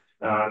 3%.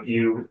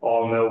 You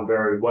all know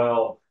very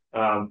well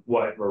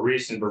what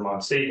Maurice and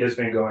Vermont State has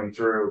been going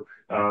through.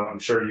 I'm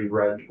sure you've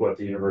read what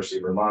the University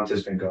of Vermont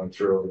has been going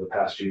through over the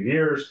past few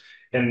years.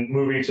 And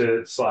moving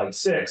to slide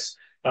 6,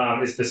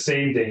 it's the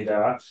same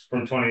data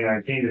from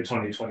 2019 to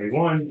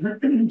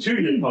 2021.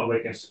 Two-year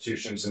public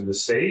institutions in the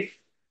state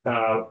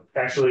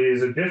actually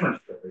is a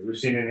different story. We've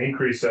seen an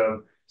increase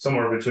of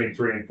somewhere between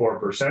 3% and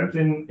 4%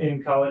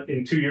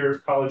 in 2-year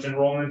college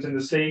enrollment in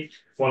the state.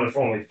 One of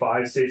only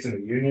 5 states in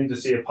the union to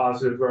see a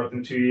positive growth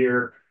in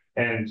 2-year.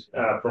 And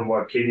from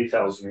what Katie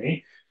tells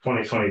me,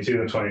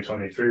 2022 and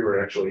 2023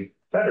 were actually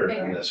better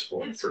than this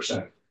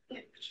 4%.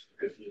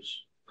 Good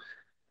news.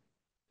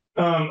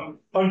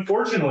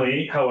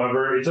 Unfortunately,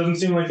 however, it doesn't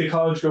seem like the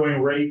college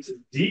going rate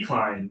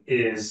decline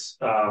has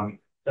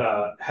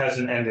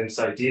an end in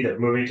sight either.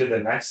 Moving to the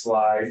next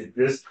slide,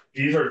 these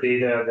are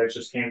data that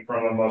just came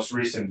from a most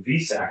recent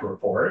VSAC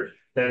report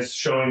that's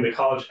showing the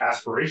college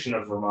aspiration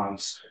of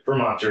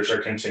Vermonters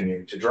are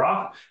continuing to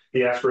drop.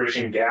 The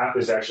aspiration gap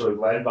is actually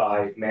led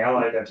by male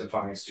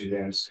identifying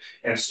students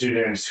and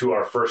students who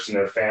are first in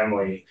their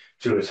family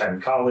to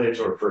attend college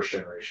or first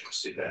generation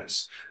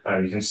students.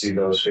 You can see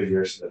those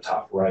figures in the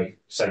top right,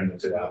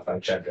 segmented out by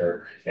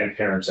gender and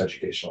parents'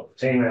 educational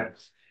attainment.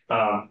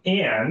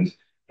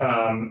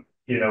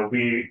 You know,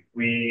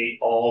 we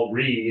all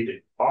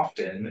read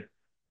often,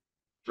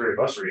 3 of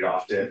us read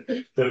often,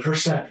 the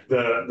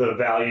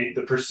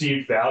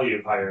perceived value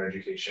of higher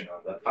education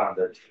on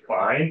the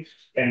decline.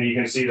 And you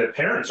can see that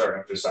parents are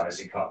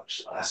emphasizing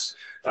college less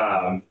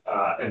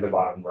in the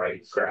bottom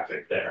right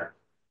graphic there.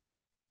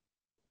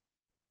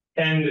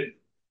 And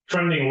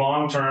trending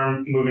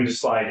long-term, moving to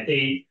slide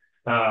 8,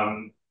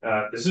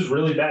 this is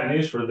really bad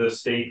news for the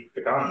state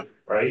economy,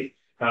 right?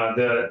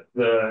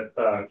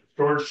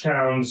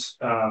 Georgetown's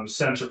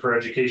Center for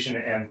Education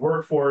and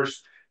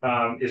Workforce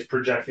is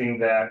projecting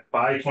that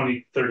by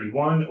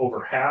 2031,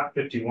 over half,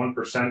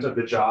 51% of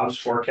the jobs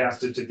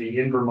forecasted to be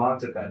in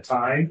Vermont at that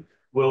time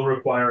will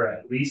require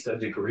at least a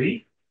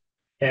degree.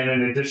 And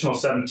an additional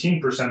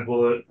 17%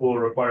 will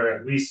require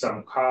at least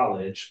some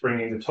college,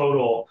 bringing the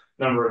total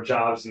number of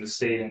jobs in the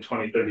state in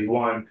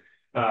 2031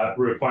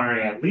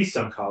 requiring at least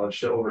some college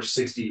to over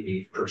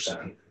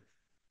 68%.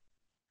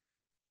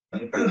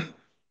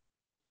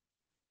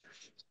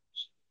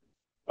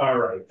 All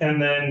right,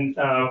 and then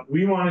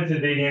we wanted to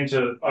dig in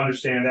to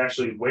understand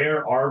actually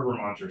where are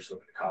Vermonters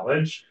going to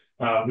college.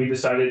 We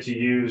decided to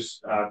use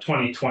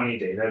 2020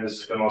 data. This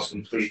is the most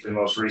complete, the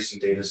most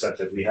recent data set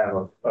that we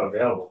have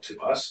available to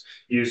us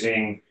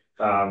using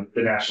the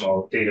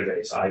national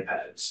database,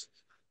 IPEDS.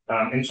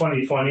 In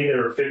 2020,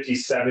 there were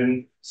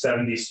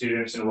 5,770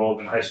 students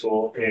enrolled in high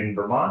school in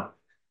Vermont.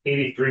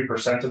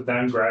 83% of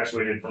them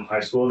graduated from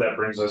high school. That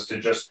brings us to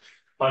just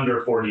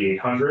under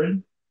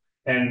 4,800.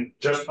 And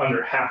just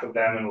under half of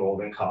them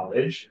enrolled in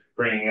college,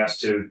 bringing us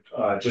to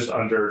just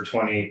under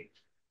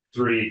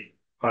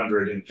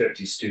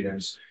 2,350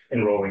 students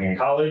enrolling in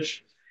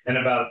college. And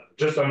about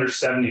just under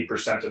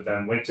 70% of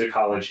them went to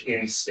college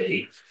in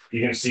state.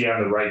 You can see on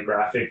the right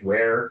graphic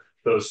where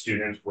those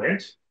students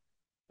went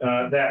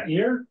that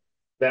year.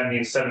 That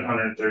means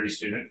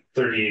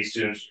 738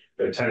 students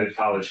attended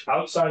college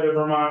outside of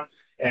Vermont.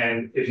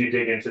 And if you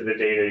dig into the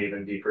data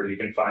even deeper, you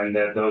can find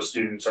that those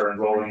students are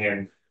enrolling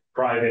in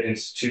private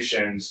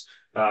institutions,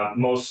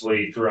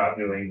 mostly throughout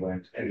New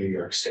England and New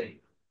York State.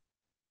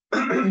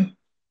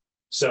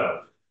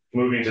 So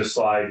moving to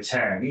slide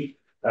 10,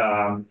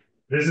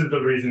 this is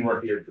the reason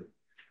we're here.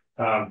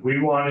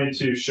 We wanted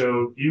to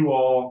show you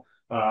all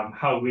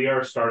how we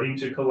are starting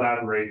to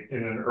collaborate in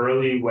an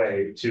early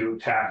way to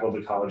tackle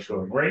the college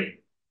going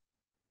rate.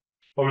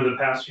 Over the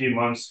past few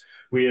months,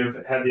 we have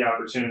had the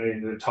opportunity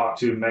to talk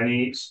to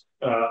many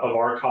of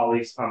our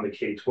colleagues on the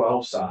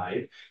K-12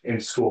 side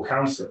and school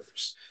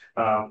counselors.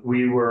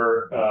 We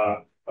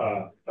were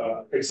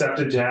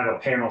accepted to have a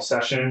panel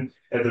session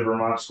at the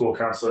Vermont School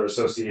Counselor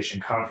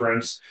Association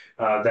conference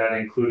that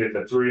included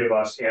the three of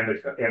us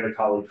and a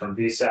colleague from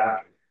VSAC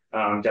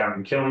down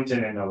in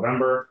Killington in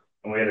November.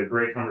 And we had a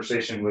great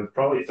conversation with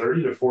probably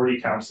 30 to 40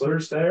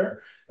 counselors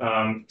there,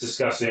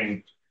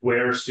 discussing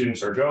where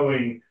students are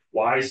going,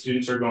 why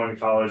students are going to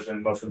college,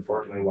 and most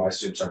importantly, why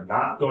students are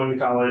not going to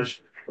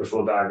college, which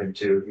we'll dive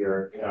into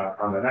here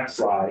on the next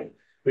slide.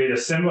 We had a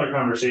similar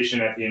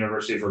conversation at the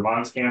University of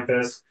Vermont's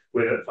campus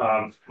with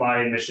my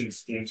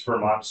admissions team's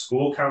Vermont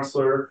School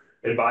Counselor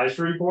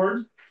Advisory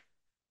Board.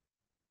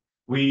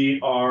 We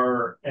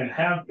are and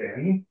have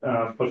been,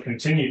 but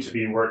continue to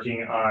be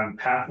working on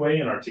pathway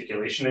and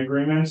articulation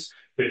agreements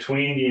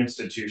between the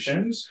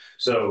institutions.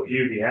 So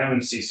UVM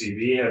and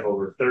CCV have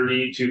over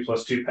 30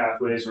 2+2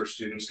 pathways where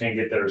students can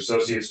get their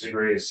associate's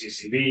degree at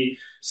CCV,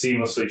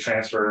 seamlessly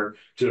transfer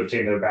to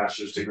obtain their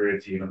bachelor's degree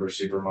at the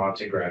University of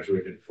Vermont and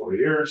graduate in 4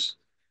 years.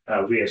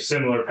 We have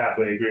similar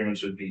pathway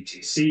agreements with Vermont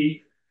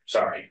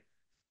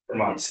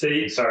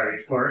State,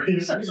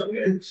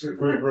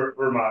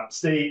 Vermont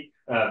State.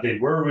 They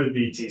were with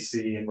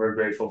VTC, and we're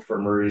grateful for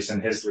Maurice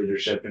and his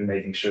leadership in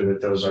making sure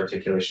that those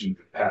articulation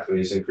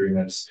pathways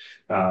agreements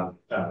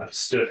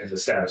stood in the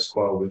status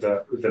quo with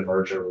the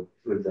merger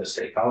with the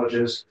state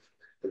colleges,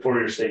 the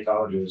 4-year state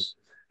colleges.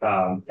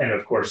 And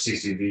of course,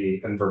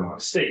 CCV and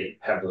Vermont State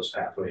have those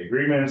pathway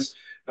agreements.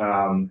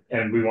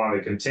 And we want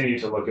to continue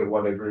to look at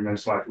what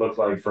agreements might look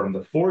like from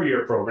the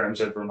 4-year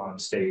programs at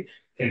Vermont State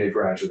into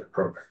graduate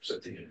programs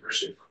at the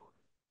University of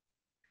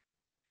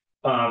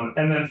Vermont.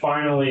 And then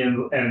finally,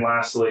 and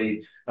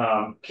lastly,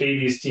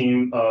 Katie's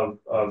team of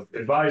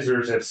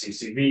advisors at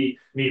CCV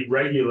meet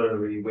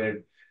regularly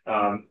with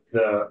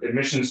the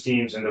admissions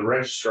teams and the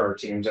registrar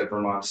teams at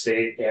Vermont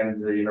State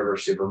and the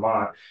University of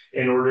Vermont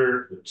in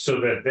order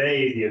so that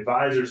the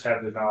advisors,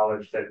 have the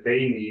knowledge that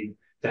they need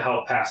to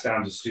help pass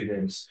down to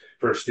students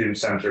for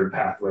student-centered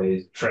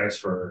pathways,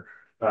 transfer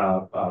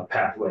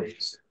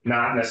pathways,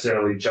 not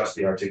necessarily just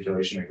the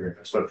articulation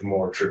agreements, but the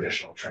more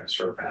traditional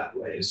transfer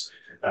pathways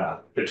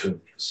between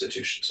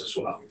institutions as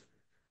well.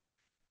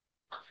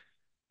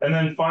 And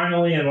then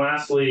finally and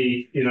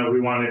lastly,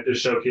 we wanted to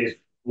showcase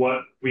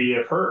what we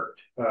have heard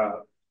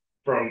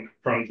from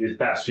these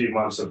past few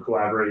months of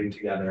collaborating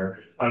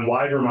together on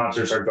why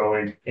Vermonters are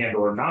going and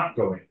or not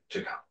going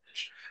to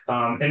college.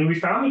 And we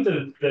found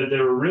that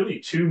there were really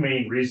two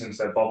main reasons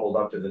that bubbled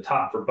up to the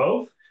top for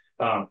both.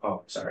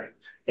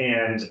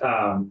 And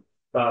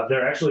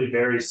they're actually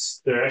very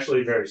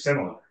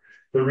similar.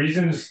 The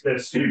reasons that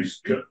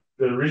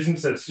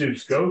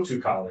students go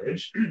to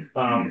college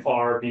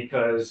are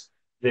because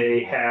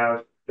they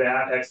have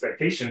that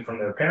expectation from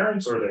their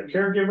parents or their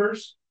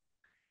caregivers,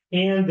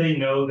 and they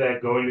know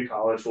that going to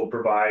college will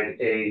provide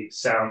a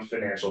sound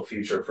financial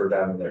future for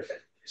them and their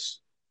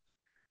families.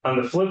 On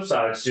the flip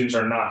side, students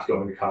are not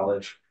going to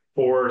college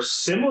for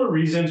similar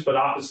reasons, but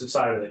opposite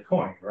side of the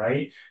coin,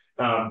 right?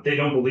 They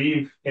don't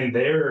believe in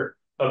their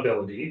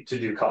ability to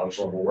do college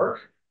level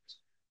work,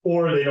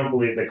 or they don't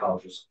believe that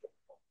college is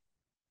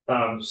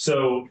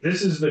so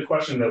this is the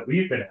question that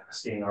we've been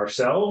asking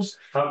ourselves.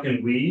 How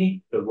can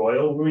we, the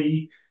royal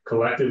we,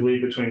 collectively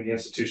between the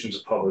institutions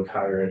of public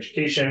higher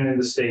education in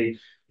the state,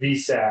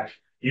 VSAC,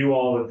 you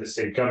all of the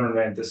state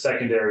government, the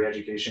secondary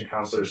education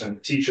counselors and the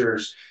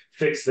teachers,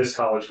 fix this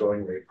college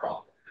going rate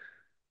problem?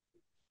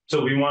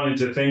 So we wanted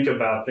to think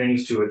about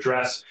things to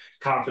address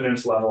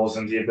confidence levels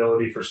and the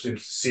ability for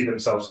students to see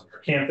themselves on their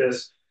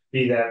campus,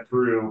 be that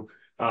through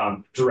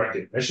direct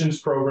admissions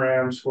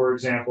programs, for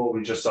example.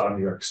 We just saw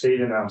New York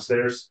State announce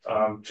theirs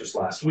just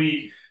last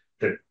week.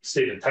 The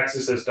state of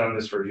Texas has done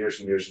this for years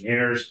and years and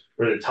years.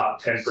 We're the top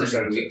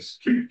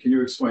 10%. Can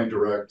you explain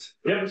direct?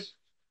 Yep.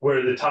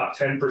 We're the top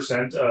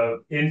 10%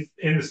 of in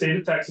the state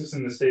of Texas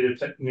and the state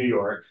of New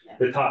York.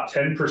 The top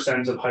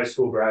 10% of high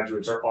school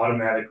graduates are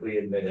automatically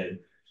admitted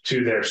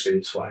to their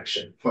state's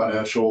flagship.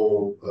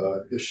 Financial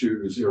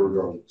issues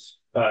irregardless.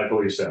 I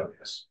believe so.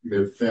 Yes.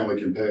 If family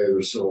can pay,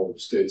 there's still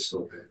states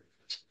still pay.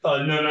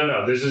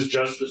 No. This is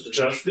just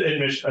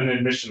an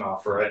admission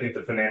offer. I think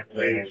the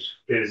financial aid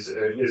is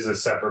a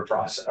separate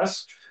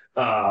process.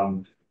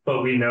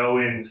 But we know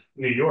in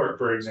New York,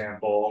 for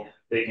example,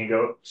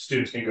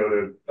 students can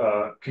go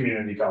to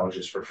community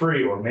colleges for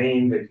free, or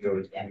Maine, they can go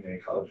to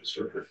community colleges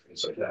for free,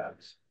 things like that.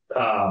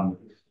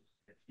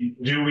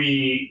 Do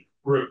we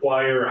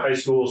require high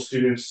school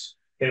students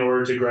in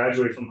order to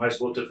graduate from high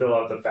school to fill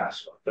out the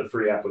FAFSA, the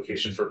free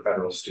application for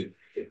federal student?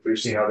 We've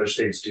seen other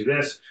states do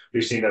this.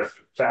 We've seen their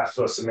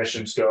FAFSA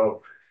submissions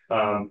go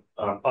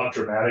up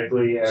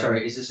dramatically.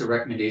 Sorry, is this a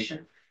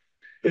recommendation?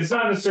 It's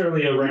not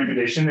necessarily a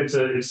recommendation, it's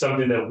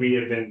something that we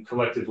have been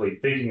collectively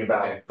thinking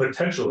about,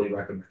 potentially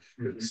recommending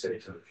to the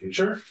state in the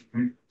future.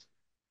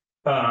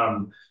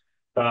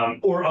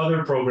 Or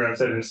other programs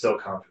that instill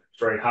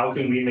confidence, right? How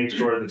can we make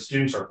sure that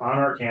students are on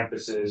our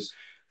campuses,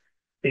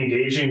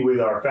 engaging with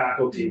our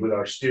faculty, with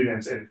our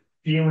students, and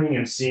feeling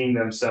and seeing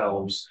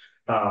themselves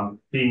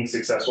being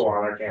successful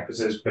on our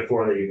campuses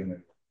before they even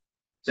move?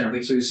 So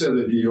you said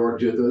that New York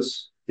did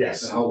this?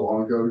 Yes. And how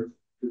long ago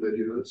did they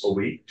do this? A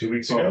week, 2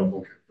 weeks ago. Oh,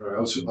 okay. All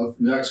right. So,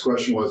 next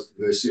question was,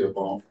 did they see a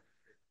bump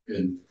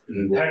in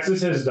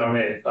Texas has done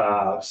it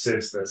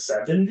since the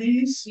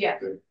 70s. Yeah.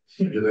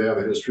 Do they have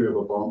a history of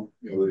a bump?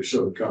 You know, they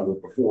showed kind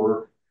of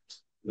before,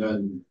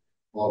 then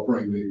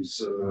offering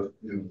these,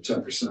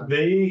 10%.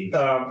 They,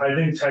 I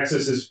think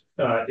Texas's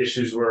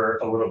issues were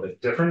a little bit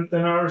different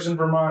than ours in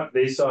Vermont.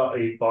 They saw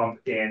a bump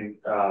in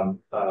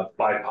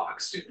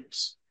BIPOC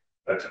students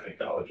attending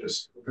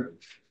colleges.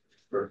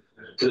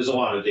 There's a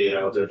lot of data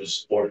out there to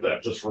support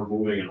that, just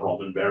removing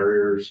enrollment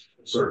barriers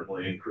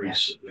certainly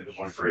increase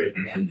enrollment rate.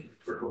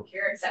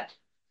 You're accepted.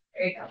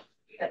 There you go.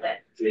 You got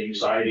that. The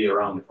anxiety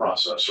around the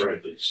process,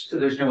 right? So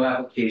there's no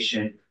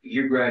application,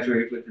 you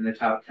graduate within the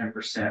top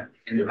 10%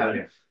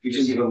 independent, you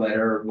just give a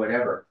letter or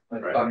whatever.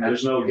 Like, Right.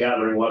 There's no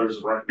gathering letters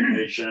of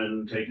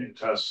recommendation, taking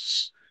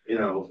tests,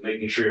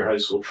 making sure your high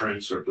school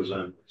transcript is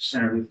in.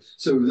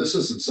 So this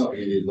isn't something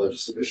you need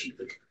legislation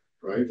to,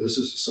 right? This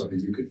is something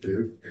you could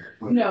do.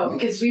 No,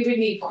 because we would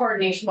need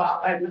coordination,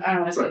 well, I don't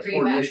want to speak for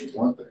you, but Coordination is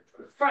one thing.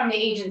 from the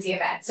agency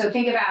event. So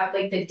think about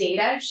like the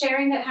data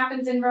sharing that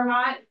happens in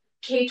Vermont.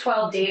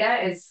 K-12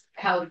 data is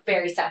held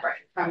very separate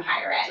from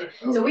higher ed.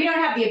 So we don't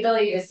have the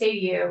ability to say to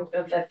you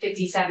of the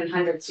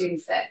 5,700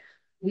 students that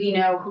we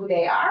know who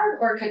they are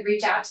or could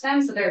reach out to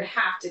them. So there would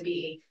have to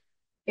be,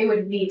 it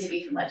would need to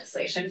be from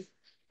legislation,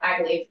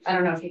 I believe. I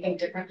don't know if you think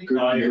differently.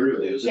 No, I agree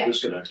with you. It's a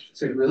disconnect.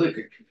 It's a really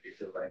good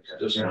computer like that.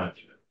 Disconnect.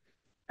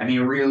 I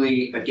mean,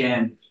 really,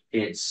 again,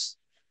 it's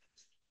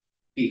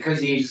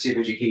because the agency of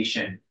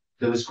education,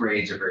 those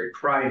grades are very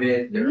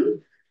private. They're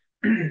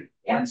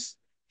once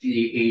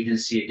the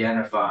agency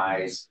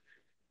identifies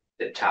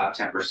the top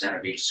 10%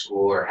 of each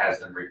school or has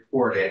them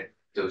reported,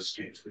 those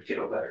students would get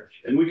a letter.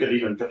 And we could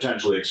even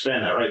potentially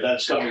expand that, right?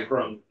 That's coming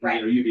from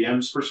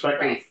UVM's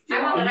perspective. Right.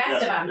 I want the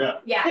rest of them.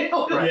 Yeah.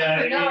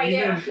 No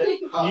idea.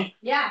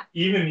 Yeah.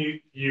 Even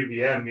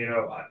UVM,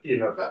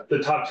 the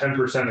top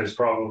 10% is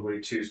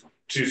probably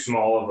too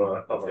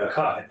small of a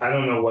cut. I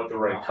don't know what the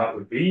right cut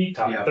would be.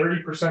 Top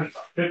 30%,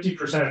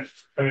 50%.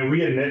 I mean,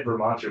 we admit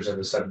Vermonters at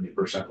a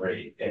 70%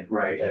 rate at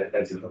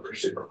the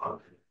University of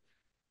Vermont.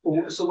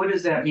 So what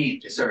does that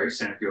mean? Sorry,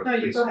 Senator. No,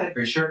 you go ahead. Are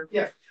you sure?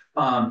 Yeah.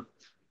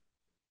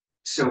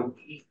 So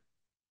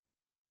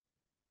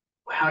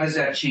how does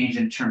that change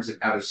in terms of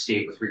out of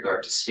state with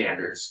regard to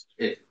standards?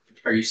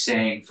 Are you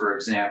saying, for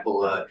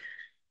example, a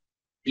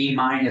B-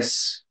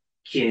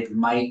 kid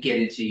might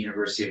get into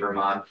University of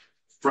Vermont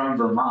from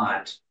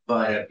Vermont,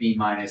 but a B-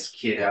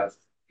 kid out,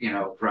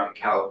 from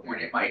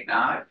California might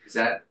not? Is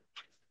that,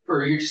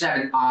 or you're just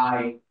having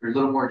you're a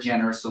little more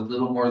generous, a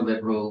little more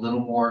liberal, a little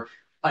more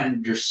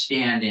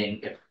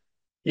understanding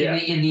in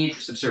the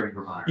interest of serving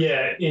Vermont?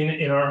 Yeah,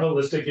 in our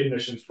holistic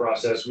admissions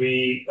process,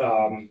 we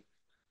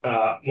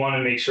want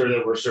to make sure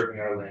that we're serving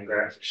our land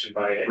grant mission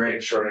by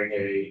ensuring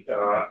a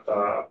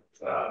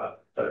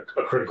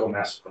critical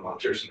mass of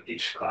Vermonters in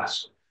each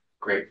class.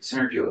 Great,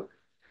 Senator Bueller.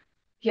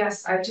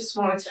 Yes, I just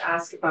wanted to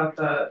ask about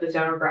the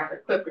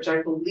demographic clip, which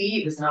I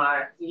believe is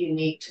not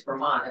unique to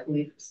Vermont. I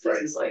believe this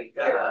is like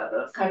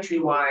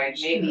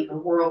countrywide, maybe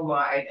even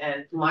worldwide,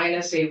 and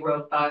minus a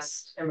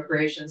robust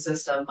immigration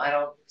system, I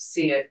don't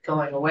see it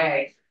going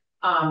away.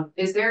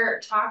 Is there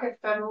talk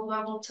at federal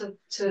level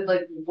to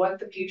like what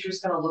the future is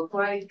going to look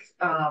like?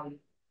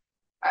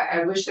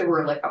 I wish there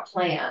were like a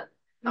plan,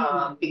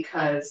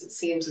 because it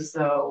seems as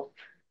though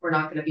we're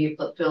not going to be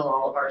able to fill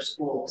all of our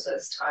schools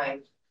as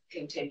time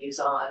continues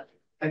on.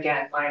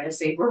 Again,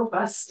 minus a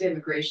robust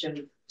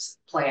immigration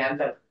plan,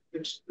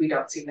 which we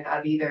don't seem to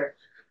have either.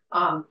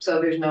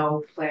 So there's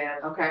no plan.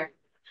 Okay.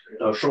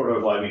 No, short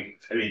of, I mean,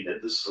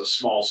 this is a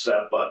small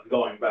step, but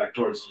going back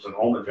towards those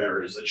enrollment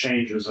barriers, the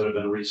changes that have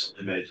been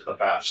recently made to the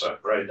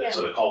FAFSA, right? That's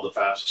what they call the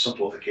FAFSA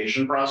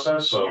simplification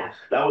process. So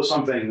that was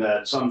something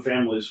that some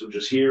families would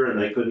just hear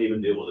and they couldn't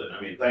even deal with it. I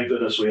mean, thank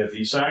goodness we have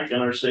VSAC in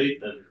our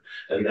state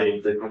and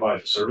they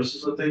provide the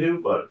services that they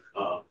do, but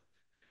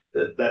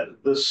that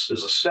this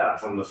is a step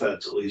from the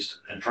feds, at least,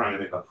 in trying to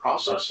make the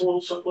process a little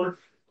simpler.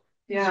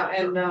 Yeah,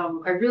 and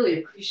I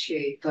really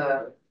appreciate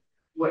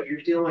what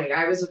you're doing.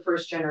 I was a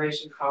first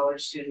generation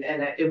college student,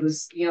 and it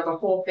was, the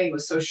whole thing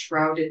was so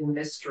shrouded in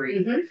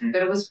mystery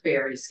that it was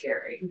very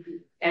scary.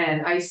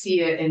 And I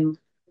see it in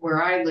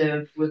where I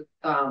live with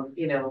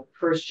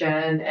first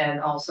gen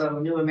and also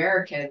new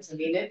Americans. I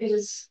mean, it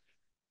is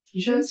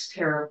just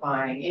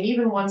terrifying. And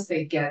even once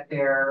they get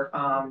there,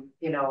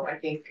 I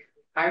think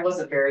I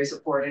wasn't very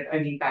supported. I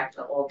mean, back to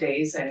the old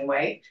days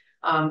anyway.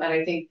 And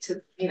I think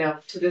to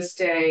this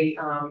day,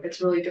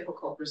 it's really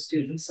difficult for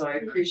students. So I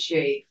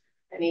appreciate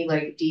any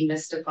like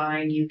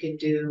demystifying you can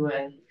do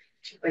and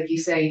like you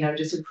say,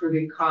 just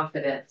improving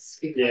confidence.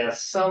 Because Yeah.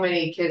 so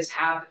many kids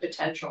have the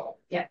potential.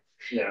 Yeah.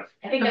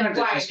 I think Sometimes that's it's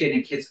why. just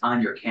getting kids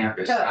on your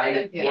campus.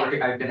 Totally,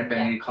 I've been at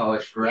Bennington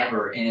College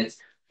forever, and it's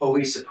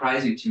always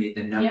surprising to me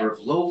the number of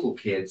local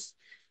kids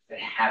that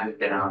haven't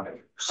been on the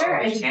Sure,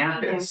 college and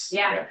campus.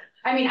 yeah.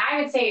 I mean,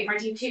 I would say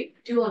Martin,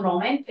 dual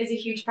enrollment is a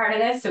huge part of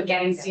this. So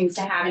getting students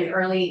to have an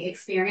early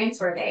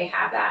experience where they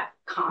have that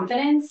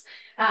confidence.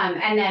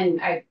 And then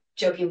I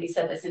jokingly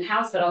said this in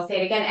house, but I'll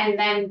say it again. And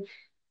then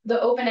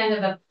the open end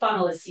of the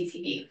funnel is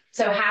CCB.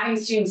 So having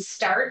students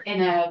start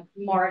in a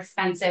more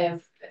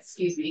expensive,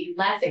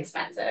 less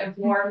expensive,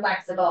 more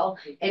flexible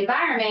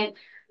environment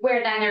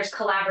where then there's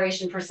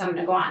collaboration for someone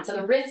to go on. So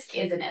the risk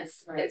isn't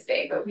as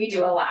big, but we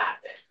do a lot.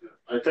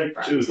 I think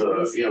too,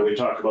 we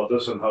talked about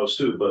this in house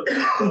too, but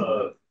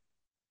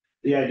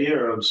the idea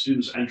of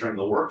students entering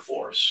the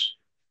workforce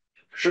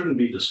shouldn't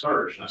be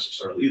discouraged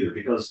necessarily either,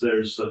 because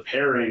there's the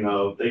pairing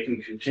of they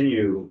can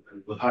continue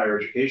with higher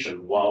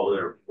education while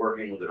they're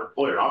working with their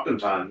employer.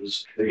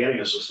 Oftentimes they're getting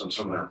assistance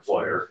from their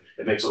employer.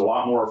 It makes it a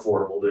lot more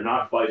affordable. They're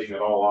not biting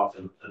it all off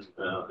and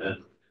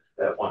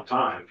at one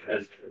time,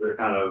 and they're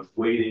kind of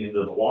wading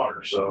into the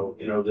water. So,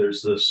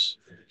 there's this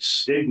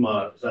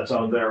stigma that's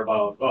out there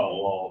about,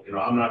 oh,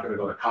 well, I'm not going to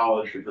go to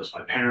college because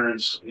my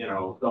parents,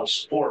 don't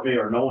support me,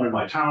 or no one in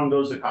my town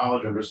goes to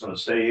college. I'm just going to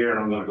stay here and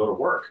I'm going to go to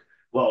work.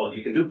 Well,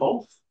 you can do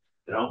both,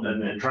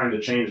 and trying to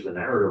change the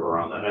narrative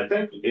around that. And I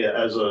think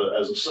as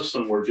a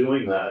system, we're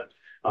doing that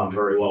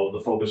very well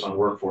with the focus on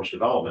workforce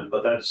development,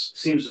 but that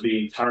seems to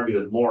be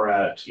targeted more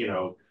at,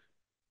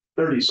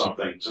 30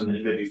 somethings and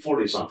maybe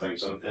 40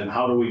 somethings. And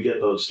how do we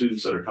get those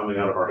students that are coming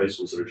out of our high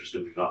schools that are just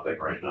doing nothing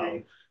right now?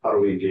 How do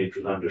we engage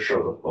with them to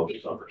show them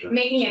focused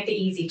opportunities? Making it the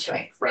easy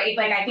choice, right?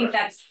 Like, I think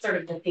that's sort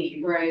of the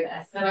theme. Right.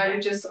 And I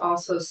would just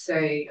also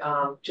say,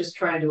 just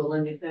trying to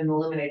eliminate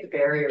the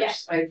barriers.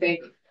 Yeah. I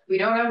think we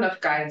don't have enough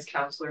guidance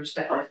counselors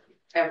to help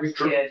every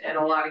kid, and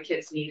a lot of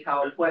kids need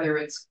help, whether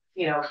it's,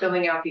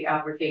 filling out the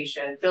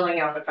application, filling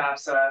out the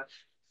FAFSA,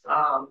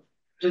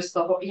 just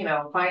the whole,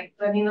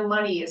 the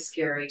money is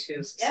scary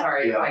too.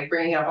 Sorry, like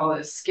bringing up all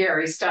this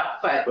scary stuff,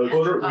 but we've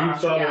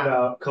thought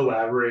about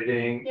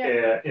collaborating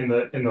in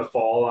the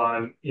fall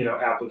on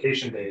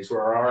application days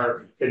where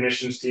our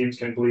admissions teams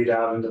can bleed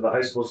out into the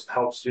high schools to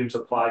help students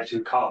apply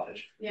to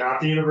college.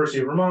 Not the University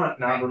of Vermont,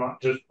 not Vermont,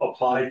 just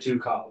apply to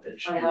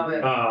college. I love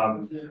it.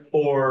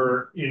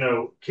 Or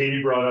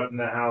Katie brought up in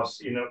the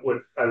house,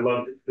 what I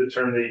love the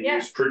term they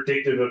use,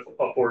 predictive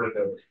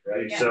affordability,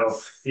 right? Yes. So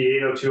the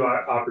 802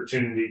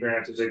 opportunity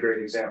grant is a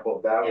great example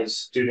of that. Was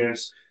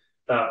students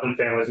from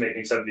families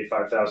making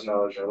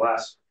 $75,000 or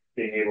less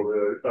being able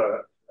to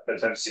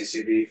attend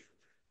CCB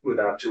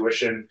without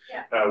tuition.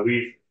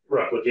 We've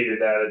replicated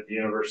that at the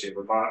University of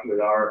Vermont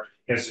with our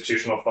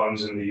institutional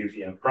funds in the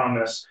UVM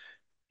Promise.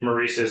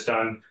 Maurice has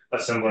done a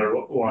similar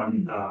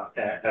one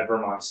at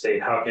Vermont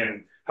State. How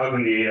can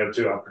the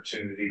 802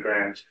 opportunity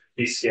grant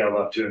be scaled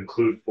up to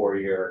include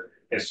four-year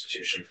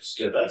institutions?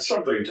 Yeah, that's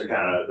something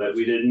that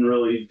we didn't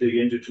really dig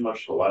into too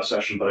much the last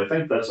session, but I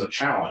think that's a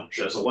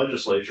challenge. As a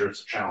legislature,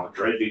 it's a challenge,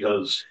 right?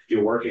 Because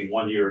you're working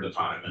 1 year at a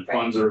time and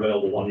funds are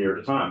available 1 year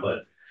at a time.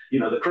 But,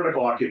 the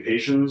critical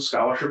occupations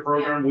scholarship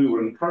program, we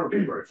were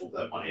incredibly grateful for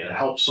that money. It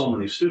helped so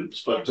many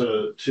students. But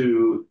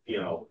to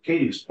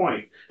Katie's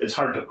point, it's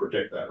hard to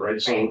predict that,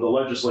 right? So the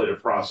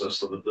legislative process,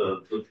 so that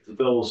the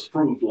bill was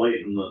approved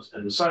late in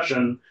the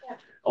session.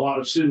 A lot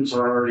of students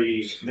are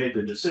already made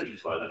the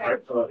decisions by then, right?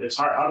 It's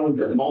hard. How do we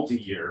get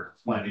multi-year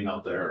planning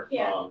out there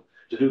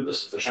to do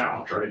this? It's a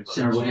challenge, right?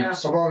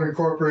 How about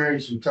incorporating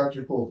some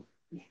technical,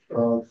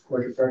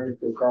 like a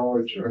technical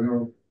college? I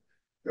know,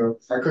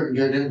 I couldn't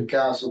get into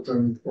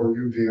Castleton or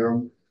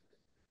UVM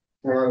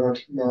when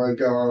I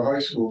got out of high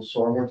school,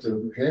 so I went to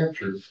New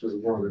Hampshire to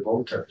one of the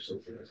VOTECs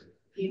up there,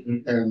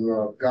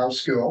 and got a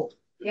skill.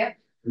 Yep.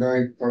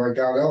 And when I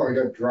got out, I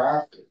got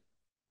drafted.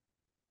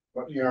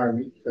 But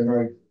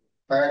and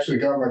I actually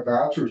got my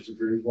bachelor's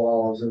degree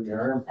while I was in the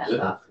Army.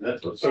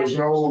 There's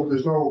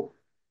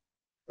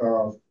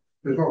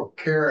no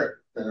carrot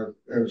and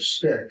a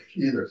stick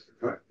either.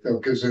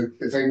 Because if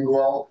they can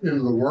go out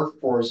into the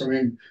workforce,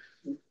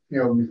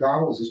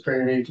 McDonald's is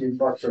paying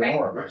 $18 an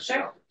hour.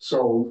 Sure.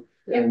 So,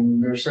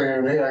 and they're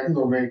saying, hey, I can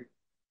go make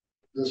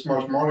this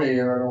much money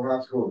and I don't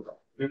have to go to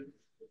college.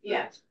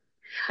 Yeah.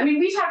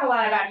 We talk a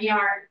lot about,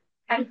 our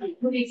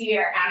employees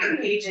year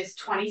after age is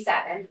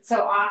 27.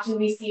 So often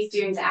we see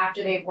students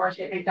after they've worked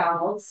at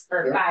McDonald's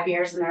for 5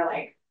 years and they're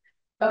like,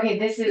 okay,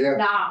 this is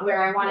not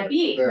where I want to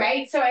be,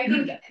 right? So I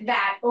think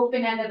that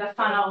open end of the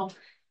funnel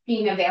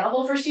being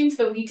available for students,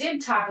 but we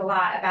did talk a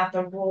lot about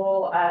the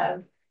role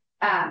of,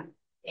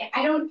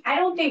 I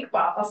don't think,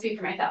 well, I'll speak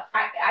for myself.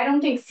 I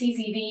don't think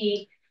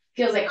CCB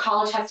feels like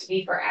college has to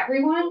be for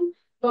everyone,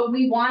 but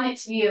we want it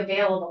to be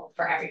available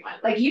for everyone.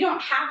 Like, you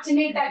don't have to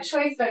make that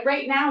choice, but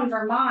right now in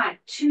Vermont,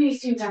 too many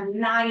students are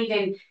not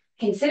even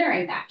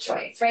considering that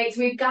choice, right? So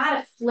we've got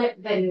to flip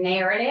the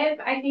narrative,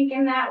 I think,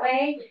 in that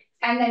way,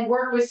 and then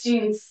work with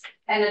students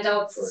and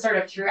adults sort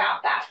of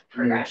throughout that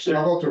progression.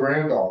 How about the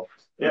Randolph?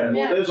 Yeah,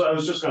 well, I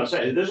was just gonna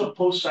say, there's a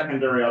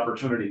post-secondary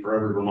opportunity for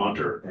every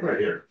Vermonter right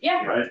here.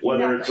 Yeah. Right,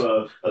 whether it's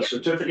a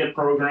certificate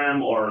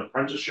program or an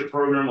apprenticeship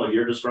program like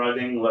you're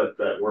describing,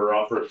 that were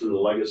offered through the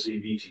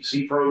legacy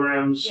VTC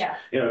programs. Yeah.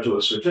 To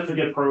a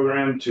certificate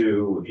program,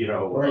 to,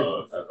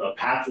 a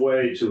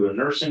pathway to a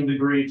nursing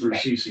degree through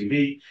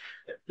CCV,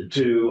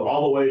 to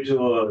all the way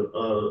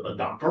to a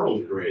doctoral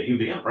degree at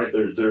UVM, right?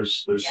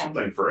 There's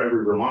something for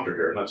every Vermonter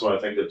here, and that's why I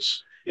think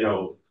it's,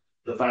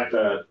 the fact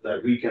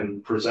that we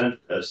can present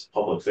as the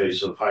public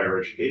face of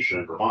higher education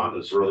in Vermont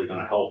is really going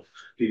to help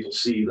people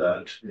see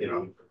that,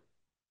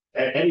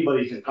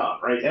 anybody can come,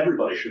 right?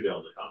 Everybody should be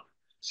able to come.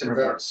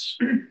 Senator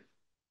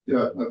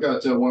Yeah, I've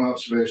got one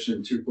observation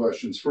and 2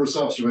 questions. First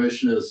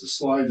observation is the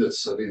slide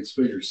that's, I think it's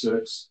figure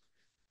 6.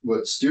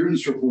 What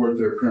students report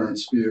their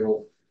parents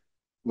feel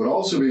would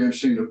also be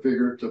interesting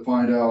to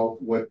find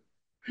out what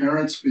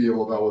parents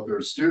feel about what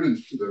their children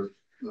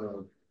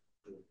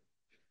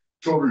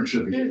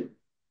should be doing.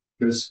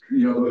 Because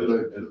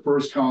the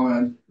first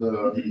comment,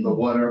 the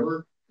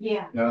whatever,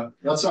 yeah,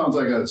 that sounds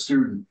like a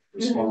student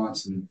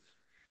response, and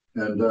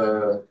I'm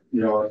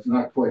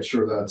not quite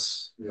sure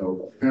that's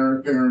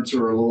parents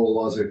are a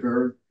little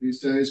laissez-faire these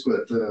days,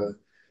 but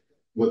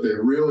what they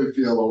really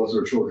feel about what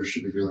their children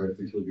should be doing, I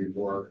think, would be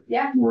more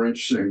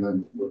interesting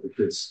than what the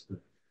kids.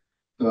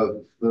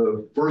 The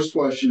first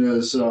question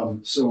is, so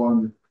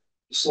on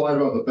the slide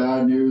about the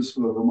bad news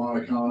for the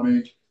Vermont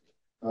economy,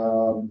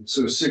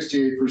 so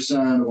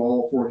 68% of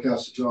all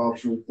forecasted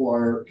jobs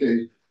require,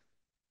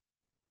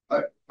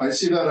 I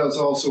see that as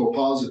also a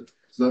positive.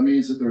 So that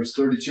means that there's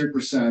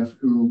 32%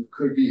 who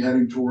could be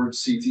heading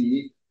towards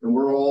CTE. And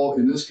we're all,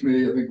 in this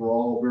committee, I think we're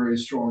all very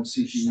strong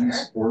CTE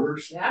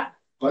supporters. Yeah.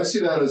 I see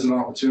that as an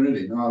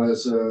opportunity, not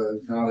as a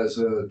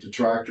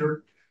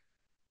detractor.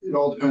 It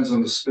all depends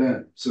on the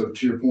spin. So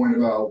to your point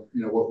about,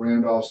 what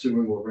Randolph's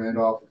doing, what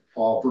Randolph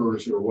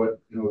offers, or what,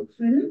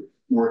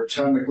 more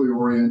technically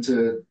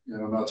oriented,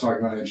 I'm not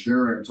talking about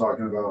engineering, I'm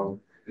talking about,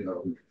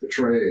 the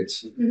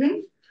trades.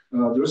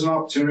 There's an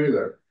opportunity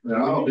there. We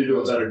need to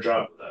do a better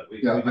job with that. We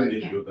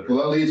need to do a better job.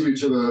 Well, that leads me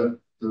to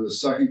the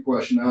second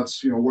question.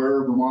 That's, where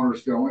are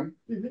Vermonters going?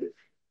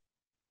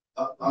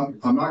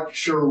 I'm not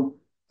sure.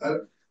 I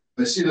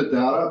see the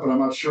data, but I'm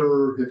not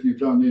sure if you've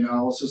done the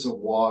analysis of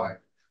why.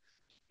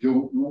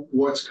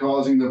 What's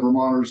causing the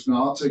Vermonters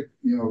not to,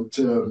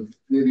 to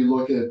maybe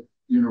look at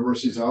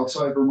universities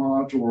outside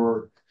Vermont,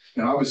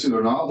 and obviously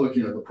they're not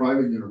looking at the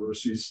private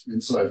universities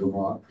inside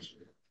Vermont,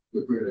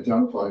 that we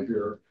identified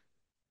here.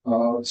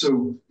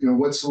 So,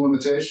 what's the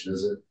limitation?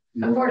 Is it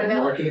affordability,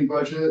 marketing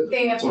budget?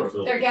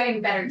 They're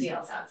getting better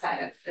deals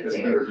outside of the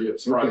state. Better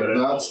deals. Okay,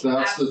 that's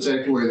the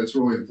takeaway that's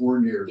really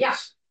important here. Yeah.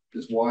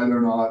 Is why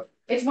they're not.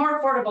 It's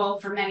more affordable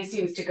for many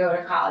students to go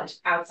to college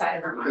outside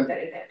of Vermont than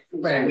it is.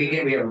 Right,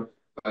 we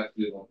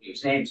won't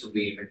use names,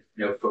 we even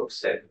know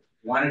folks that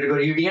wanted to go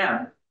to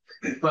UVM,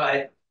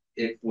 but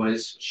it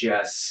was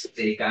just,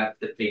 they got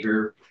the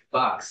bigger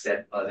bucks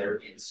at other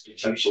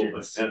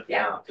institutions.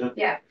 Yeah.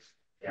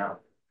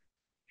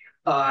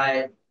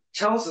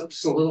 Tell us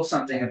just a little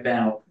something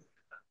about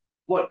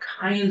what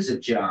kinds of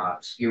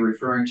jobs you're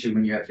referring to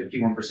when you have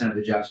 51% of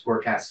the jobs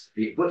forecast to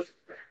be.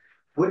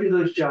 What do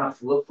those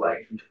jobs look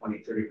like in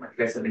 2031? Do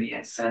you guys have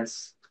any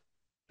sense?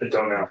 I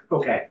don't know.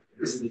 Okay,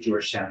 this is the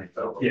Georgetown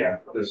info. Yeah,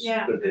 this is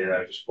the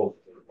data I just pulled.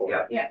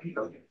 Yeah.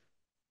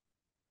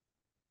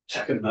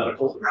 Tech and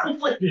medical.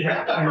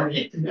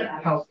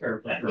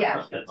 Healthcare.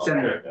 Yeah.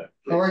 Senator.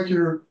 I like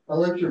your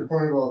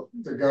point about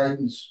the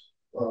guidance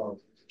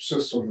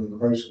system in the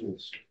high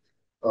schools.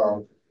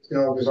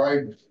 Because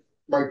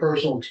my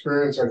personal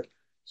experience at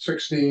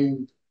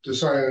 16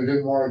 decided I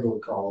didn't want to go to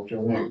college. I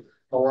wanted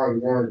to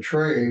learn a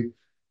trade.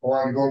 I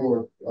wanted to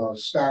go to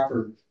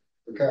Stafford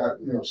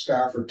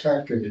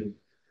Tech, and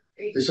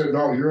they said,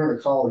 no, you're in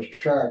a college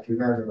track. You're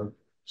not gonna.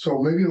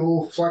 So maybe a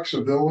little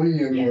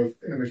flexibility in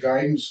the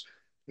guidance,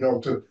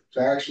 to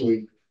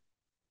actually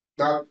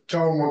not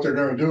tell them what they're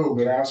going to do,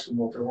 but ask them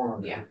what they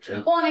want. Yeah.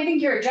 Well, and I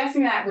think you're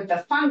addressing that with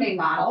the funding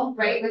model,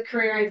 right? With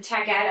career and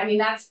tech ed. I mean,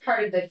 that's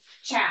part of the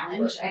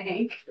challenge, I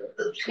think.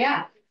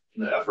 Yeah.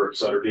 The efforts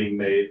that are being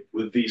made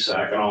with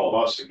VSAC and all of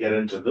us to get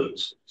into middle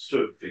schools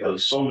too,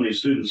 because so many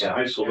students in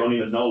high school don't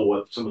even know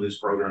what some of these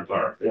programs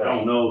are. They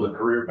don't know the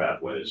career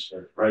pathways,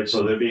 right?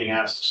 So they're being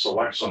asked to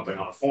select something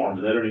on a form,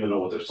 and they don't even know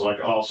what they're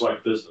selecting. I'll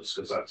select business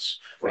because that's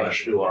what I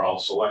should do, or I'll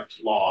select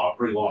law,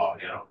 pre-law. I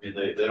mean,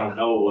 they don't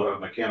know what a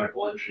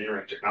mechanical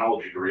engineering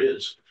technology degree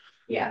is.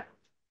 Yeah.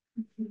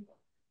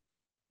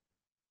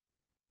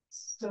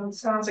 So it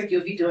sounds like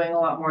you'll be doing a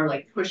lot more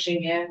like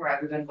pushing in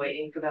rather than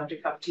waiting for them to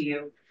come to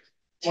you.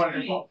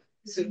 Wonderful,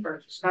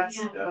 super.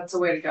 That's the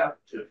way to go.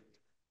 Yeah.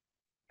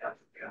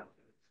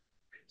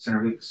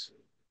 Senator Weeks.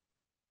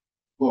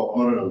 Well,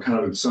 I don't know, kind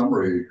of in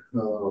summary,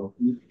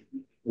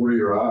 what are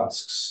your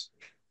asks?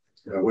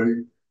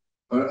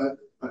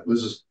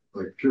 Was this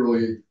like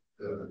purely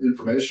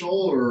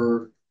informational,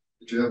 or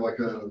did you have like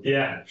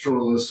a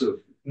short list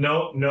of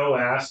no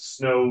asks,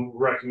 no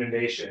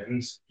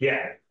recommendations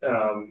yet.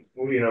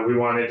 We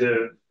wanted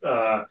to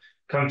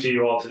come to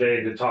you all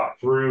today to talk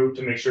through,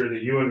 to make sure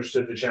that you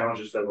understood the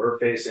challenges that we're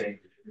facing,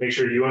 make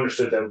sure you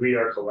understood that we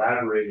are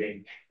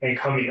collaborating and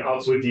coming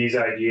up with these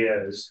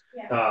ideas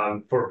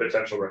for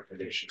potential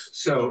recommendations.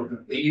 So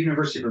the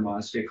University of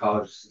Vermont State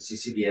College and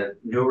CCB had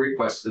no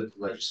requests to the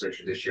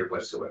legislature this year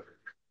whatsoever.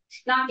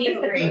 Not these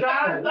three.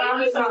 I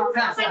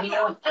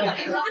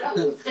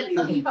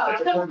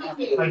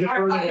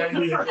defer to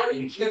Andy.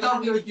 You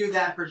thought we would do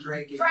that for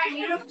drinking. Right,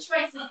 you don't have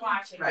choice of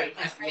watching. Right.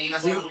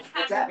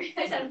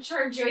 I'm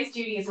sure Joyce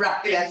Judy is.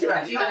 Right, that's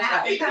right. You don't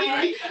have to come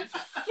in.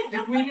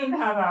 If we didn't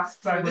have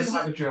asks, I wouldn't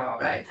have a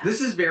job. Right, this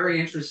is very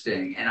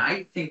interesting, and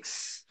I think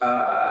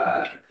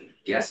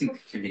guessing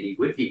committee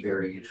would be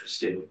very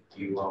interested if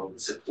you all would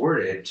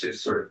support it to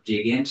sort of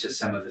dig into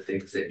some of the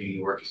things that New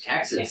York and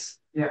Texas.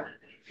 Yeah.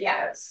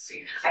 Yes,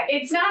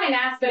 it's not an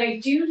ask, but I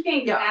do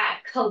think that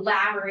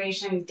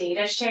collaboration,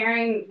 data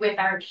sharing with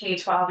our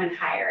K-12 and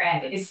higher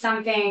ed is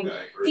something.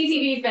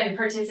 CCB's been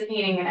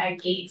participating in a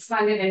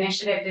Gates-funded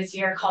initiative this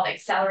year called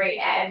Accelerate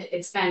Ed.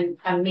 It's been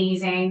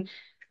amazing,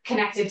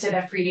 connected to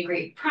the Free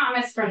Degree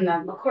Promise from the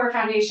McClure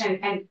Foundation.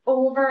 And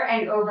over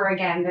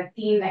again, the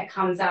theme that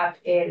comes up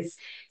is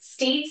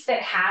states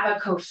that have a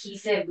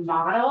cohesive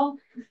model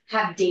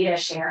have data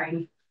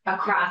sharing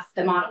across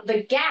the model.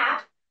 The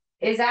gap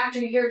is after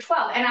year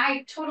 12. And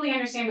I totally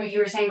understand what you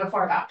were saying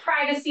before about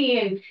privacy,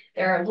 and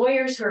there are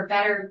lawyers who are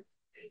better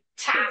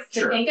tasked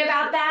to think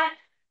about that.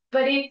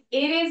 But it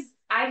is,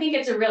 I think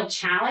it's a real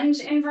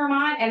challenge in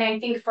Vermont. And I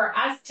think for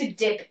us to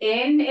dip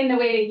in the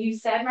way that you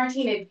said,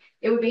 Martine,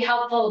 it would be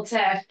helpful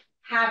to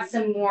have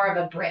some more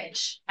of a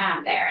bridge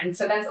there. And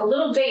so that's a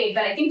little vague,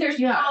 but I think there's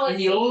policy. In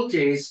the old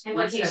days, when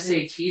implications.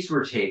 SATs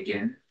were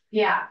taken,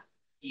 Yeah.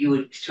 you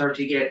would start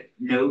to get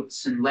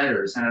notes and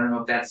letters. And I don't know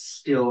if that's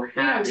still happening.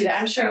 We don't do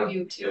that. I'm sure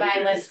you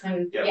buy lists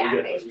and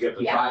We get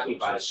the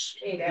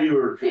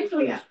fewer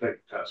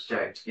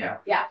tests.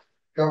 Yeah.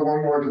 Got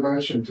one more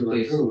dimension to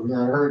it too. And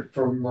I heard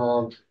from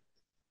on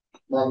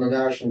the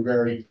National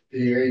Guard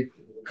PA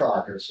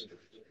caucus.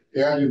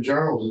 The adjutant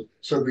general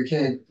said we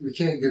can't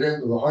get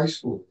into the high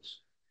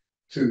schools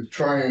to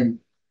try and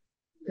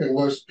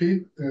enlist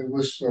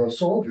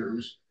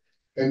soldiers.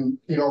 And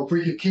if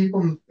we could keep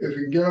them, if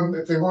we can get them,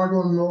 if they want to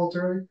go in the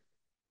military,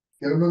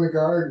 get them in the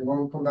Guard and let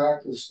them come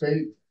back to the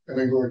state and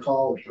then go to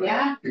college. Right?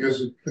 Yeah.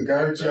 Because the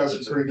Guard's got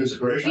some pretty good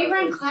grades. We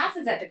run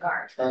classes at the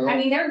Guard. I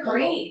mean, they're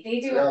great. They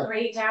do a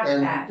great job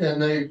with that.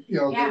 And they,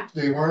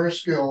 they learn a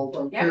skill.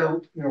 I'm clear,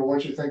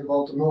 what you think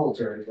about the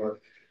military, but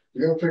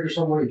we gotta figure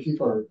some way to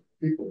keep our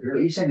people here.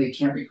 You said they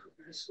can't recruit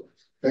in schools.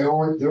 They're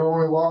only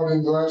allowed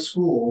into that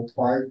school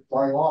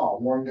by law,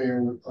 1 day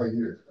a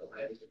year.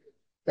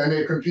 And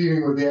they're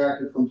competing with the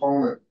active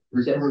component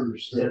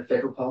recruiters. Is that a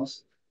federal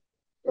policy?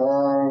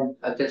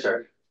 That's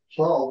right.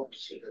 Well,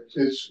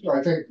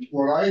 I think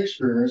what I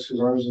experienced,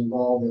 because I was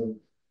involved in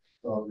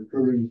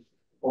recruiting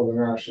for the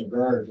National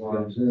Guard while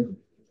I was in,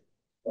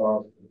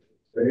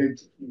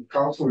 guidance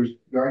counselors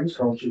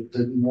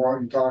didn't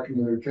want you talking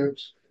to their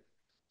kids.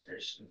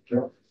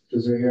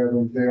 Because they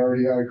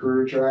already had a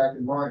career track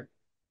in mind.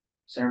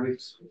 So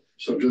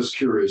I'm just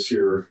curious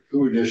here,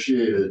 who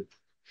initiated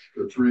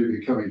the three of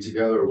you coming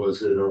together?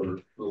 Was it our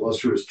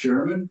illustrious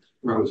chairman?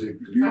 Or was it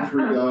you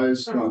three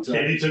guys contacted?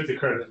 Andy took the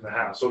credit in the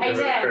house. I did.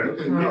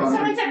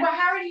 Someone said, well,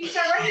 how did you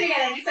start working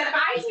together? And he said, if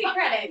I take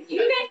credit,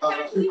 you guys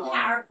have to do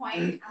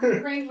PowerPoint.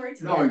 I'm bring words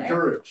together. No,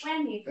 encouraged.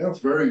 Wendy. That's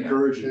very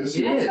encouraging. It is.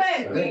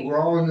 I think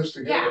we're all in this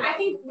together. Yeah, I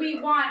think we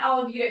want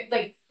all of you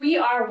to, we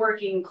are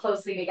working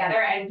closely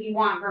together, and we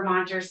want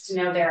Vermonters to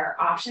know there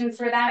are options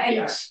for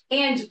them.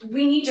 And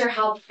we need your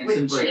help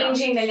with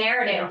changing the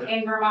narrative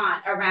in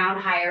Vermont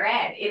around higher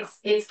ed.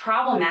 It's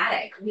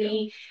problematic.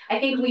 I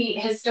think we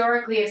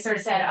historically have sort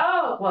of said,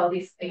 oh, well,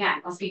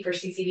 again, I'll speak for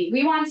CCB.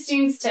 We want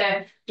students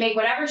to make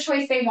whatever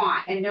choice they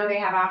want and know they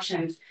have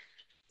options.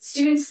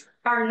 Students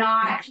are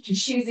not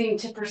choosing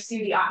to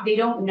pursue they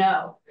don't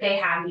know they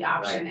have the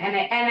option. And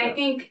I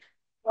think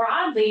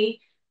broadly,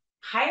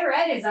 higher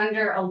ed is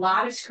under a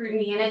lot of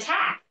scrutiny and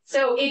attack.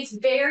 So it's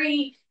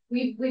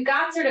we've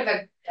got sort of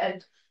a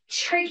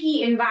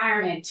tricky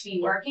environment to be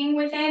working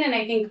within. And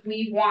I think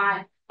we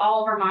want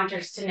all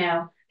Vermonters to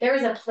know there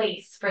is a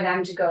place for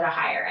them to go to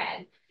higher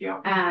ed.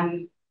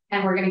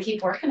 And we're going to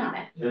keep working on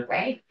it,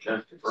 right?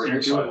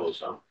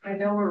 I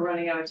know we're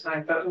running out of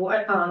time, but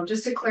what,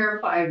 just to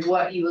clarify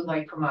what you would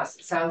like from us,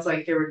 it sounds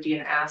like there would be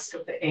an ask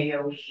of the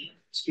AOE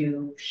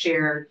to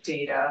share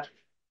data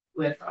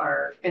with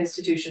our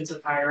institutions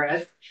of higher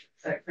ed.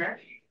 Is that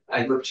correct?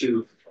 I look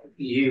to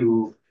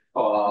you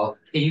And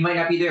you might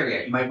not be there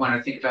yet. You might want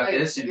to think about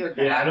this and.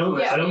 Yeah, I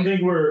don't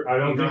think we're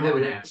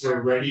ask.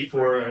 we're ready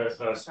for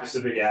a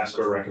specific ask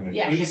or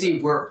recommendation. You can see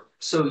we're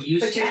so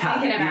used But to you're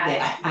having thinking people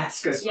about it.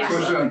 ask us Yeah.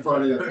 Especially on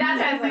Friday. That's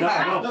what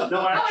I was like.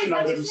 No action Oh,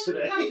 it's items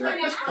today.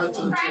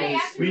 Friday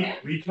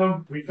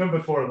afternoon. We come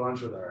before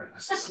lunch with our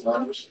asks.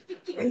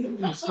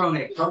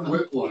 Tony. I'm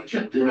with lunch.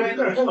 I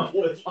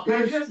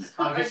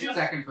Just a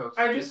second, folks.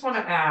 I just wanna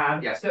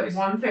add Yes, that please.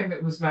 one thing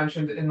that was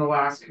mentioned in the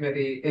last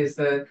committee is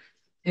that,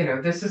 you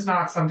know, this is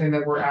not something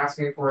that we're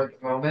asking for at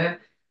the moment.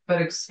 But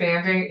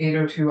expanding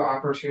 802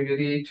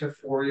 opportunity to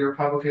four-year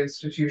public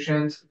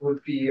institutions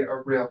would be a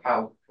real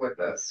help with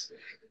this.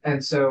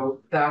 And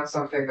so that's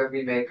something that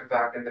we may come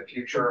back in the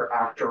future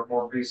after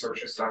more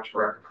research is done to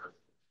recommend.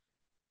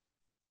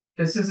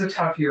 This is a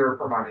tough year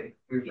for money,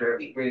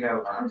 we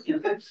know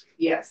that.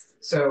 Yes.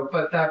 So,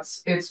 but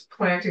it's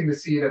planting the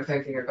seed of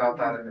thinking about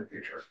that in the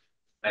future.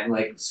 And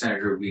like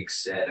Senator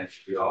Weeks said, I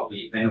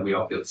know we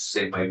all feel the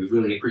same way. We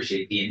really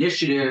appreciate the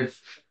initiative,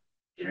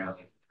 you know,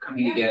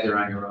 coming together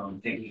on your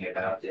own, thinking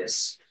about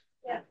this.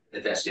 Yeah. The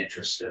best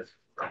interest of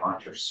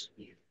Vermonters.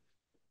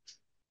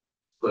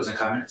 Closing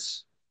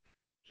comments?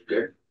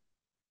 Good.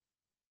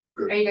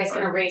 Are you guys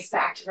gonna race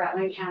back to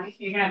Rutland County?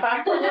 You're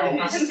gonna.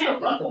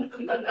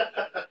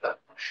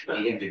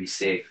 Need him to be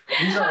safe.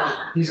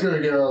 He's gonna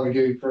get out of the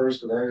gate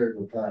first, but I gotta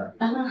go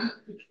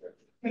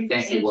back.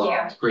 Thank you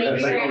all. Great.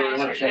 Thank you very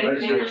much.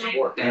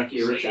 Thank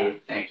you,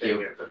 Richard. Thank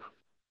you.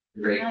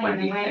 Great,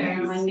 Wendy.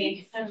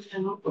 Thank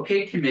you.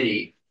 Okay,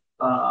 committee.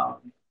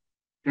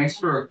 Thanks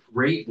for a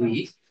great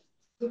week.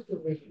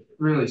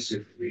 Really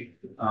super week.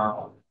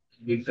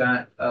 We've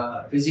got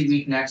a busy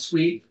week next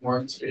week.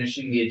 Morgan's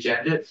finishing the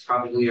agenda. It's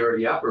probably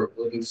already up or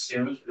looking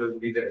soon. It'll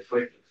be there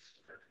quick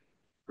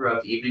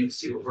throughout the evening to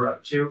see what we're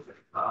up to.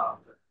 I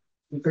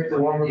think the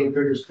one with the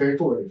biggest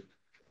takeaway.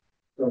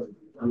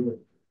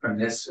 From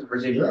this Yeah,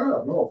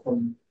 particular. no,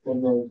 from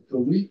the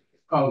week,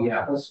 Oh,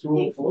 yeah.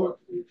 S.204.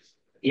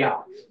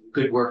 Yeah.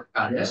 Good work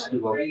on this.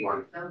 Good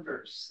work.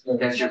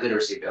 That's your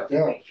literacy bill.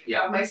 Yeah.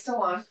 Yeah. Am I still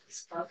on?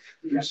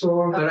 You're still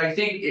on? But I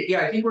think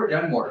we're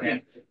done,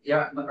 Morgan.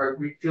 Yeah, are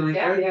we feeling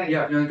Yeah, good? yeah.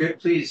 Yeah, feeling good,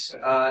 please.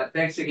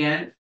 Thanks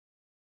again.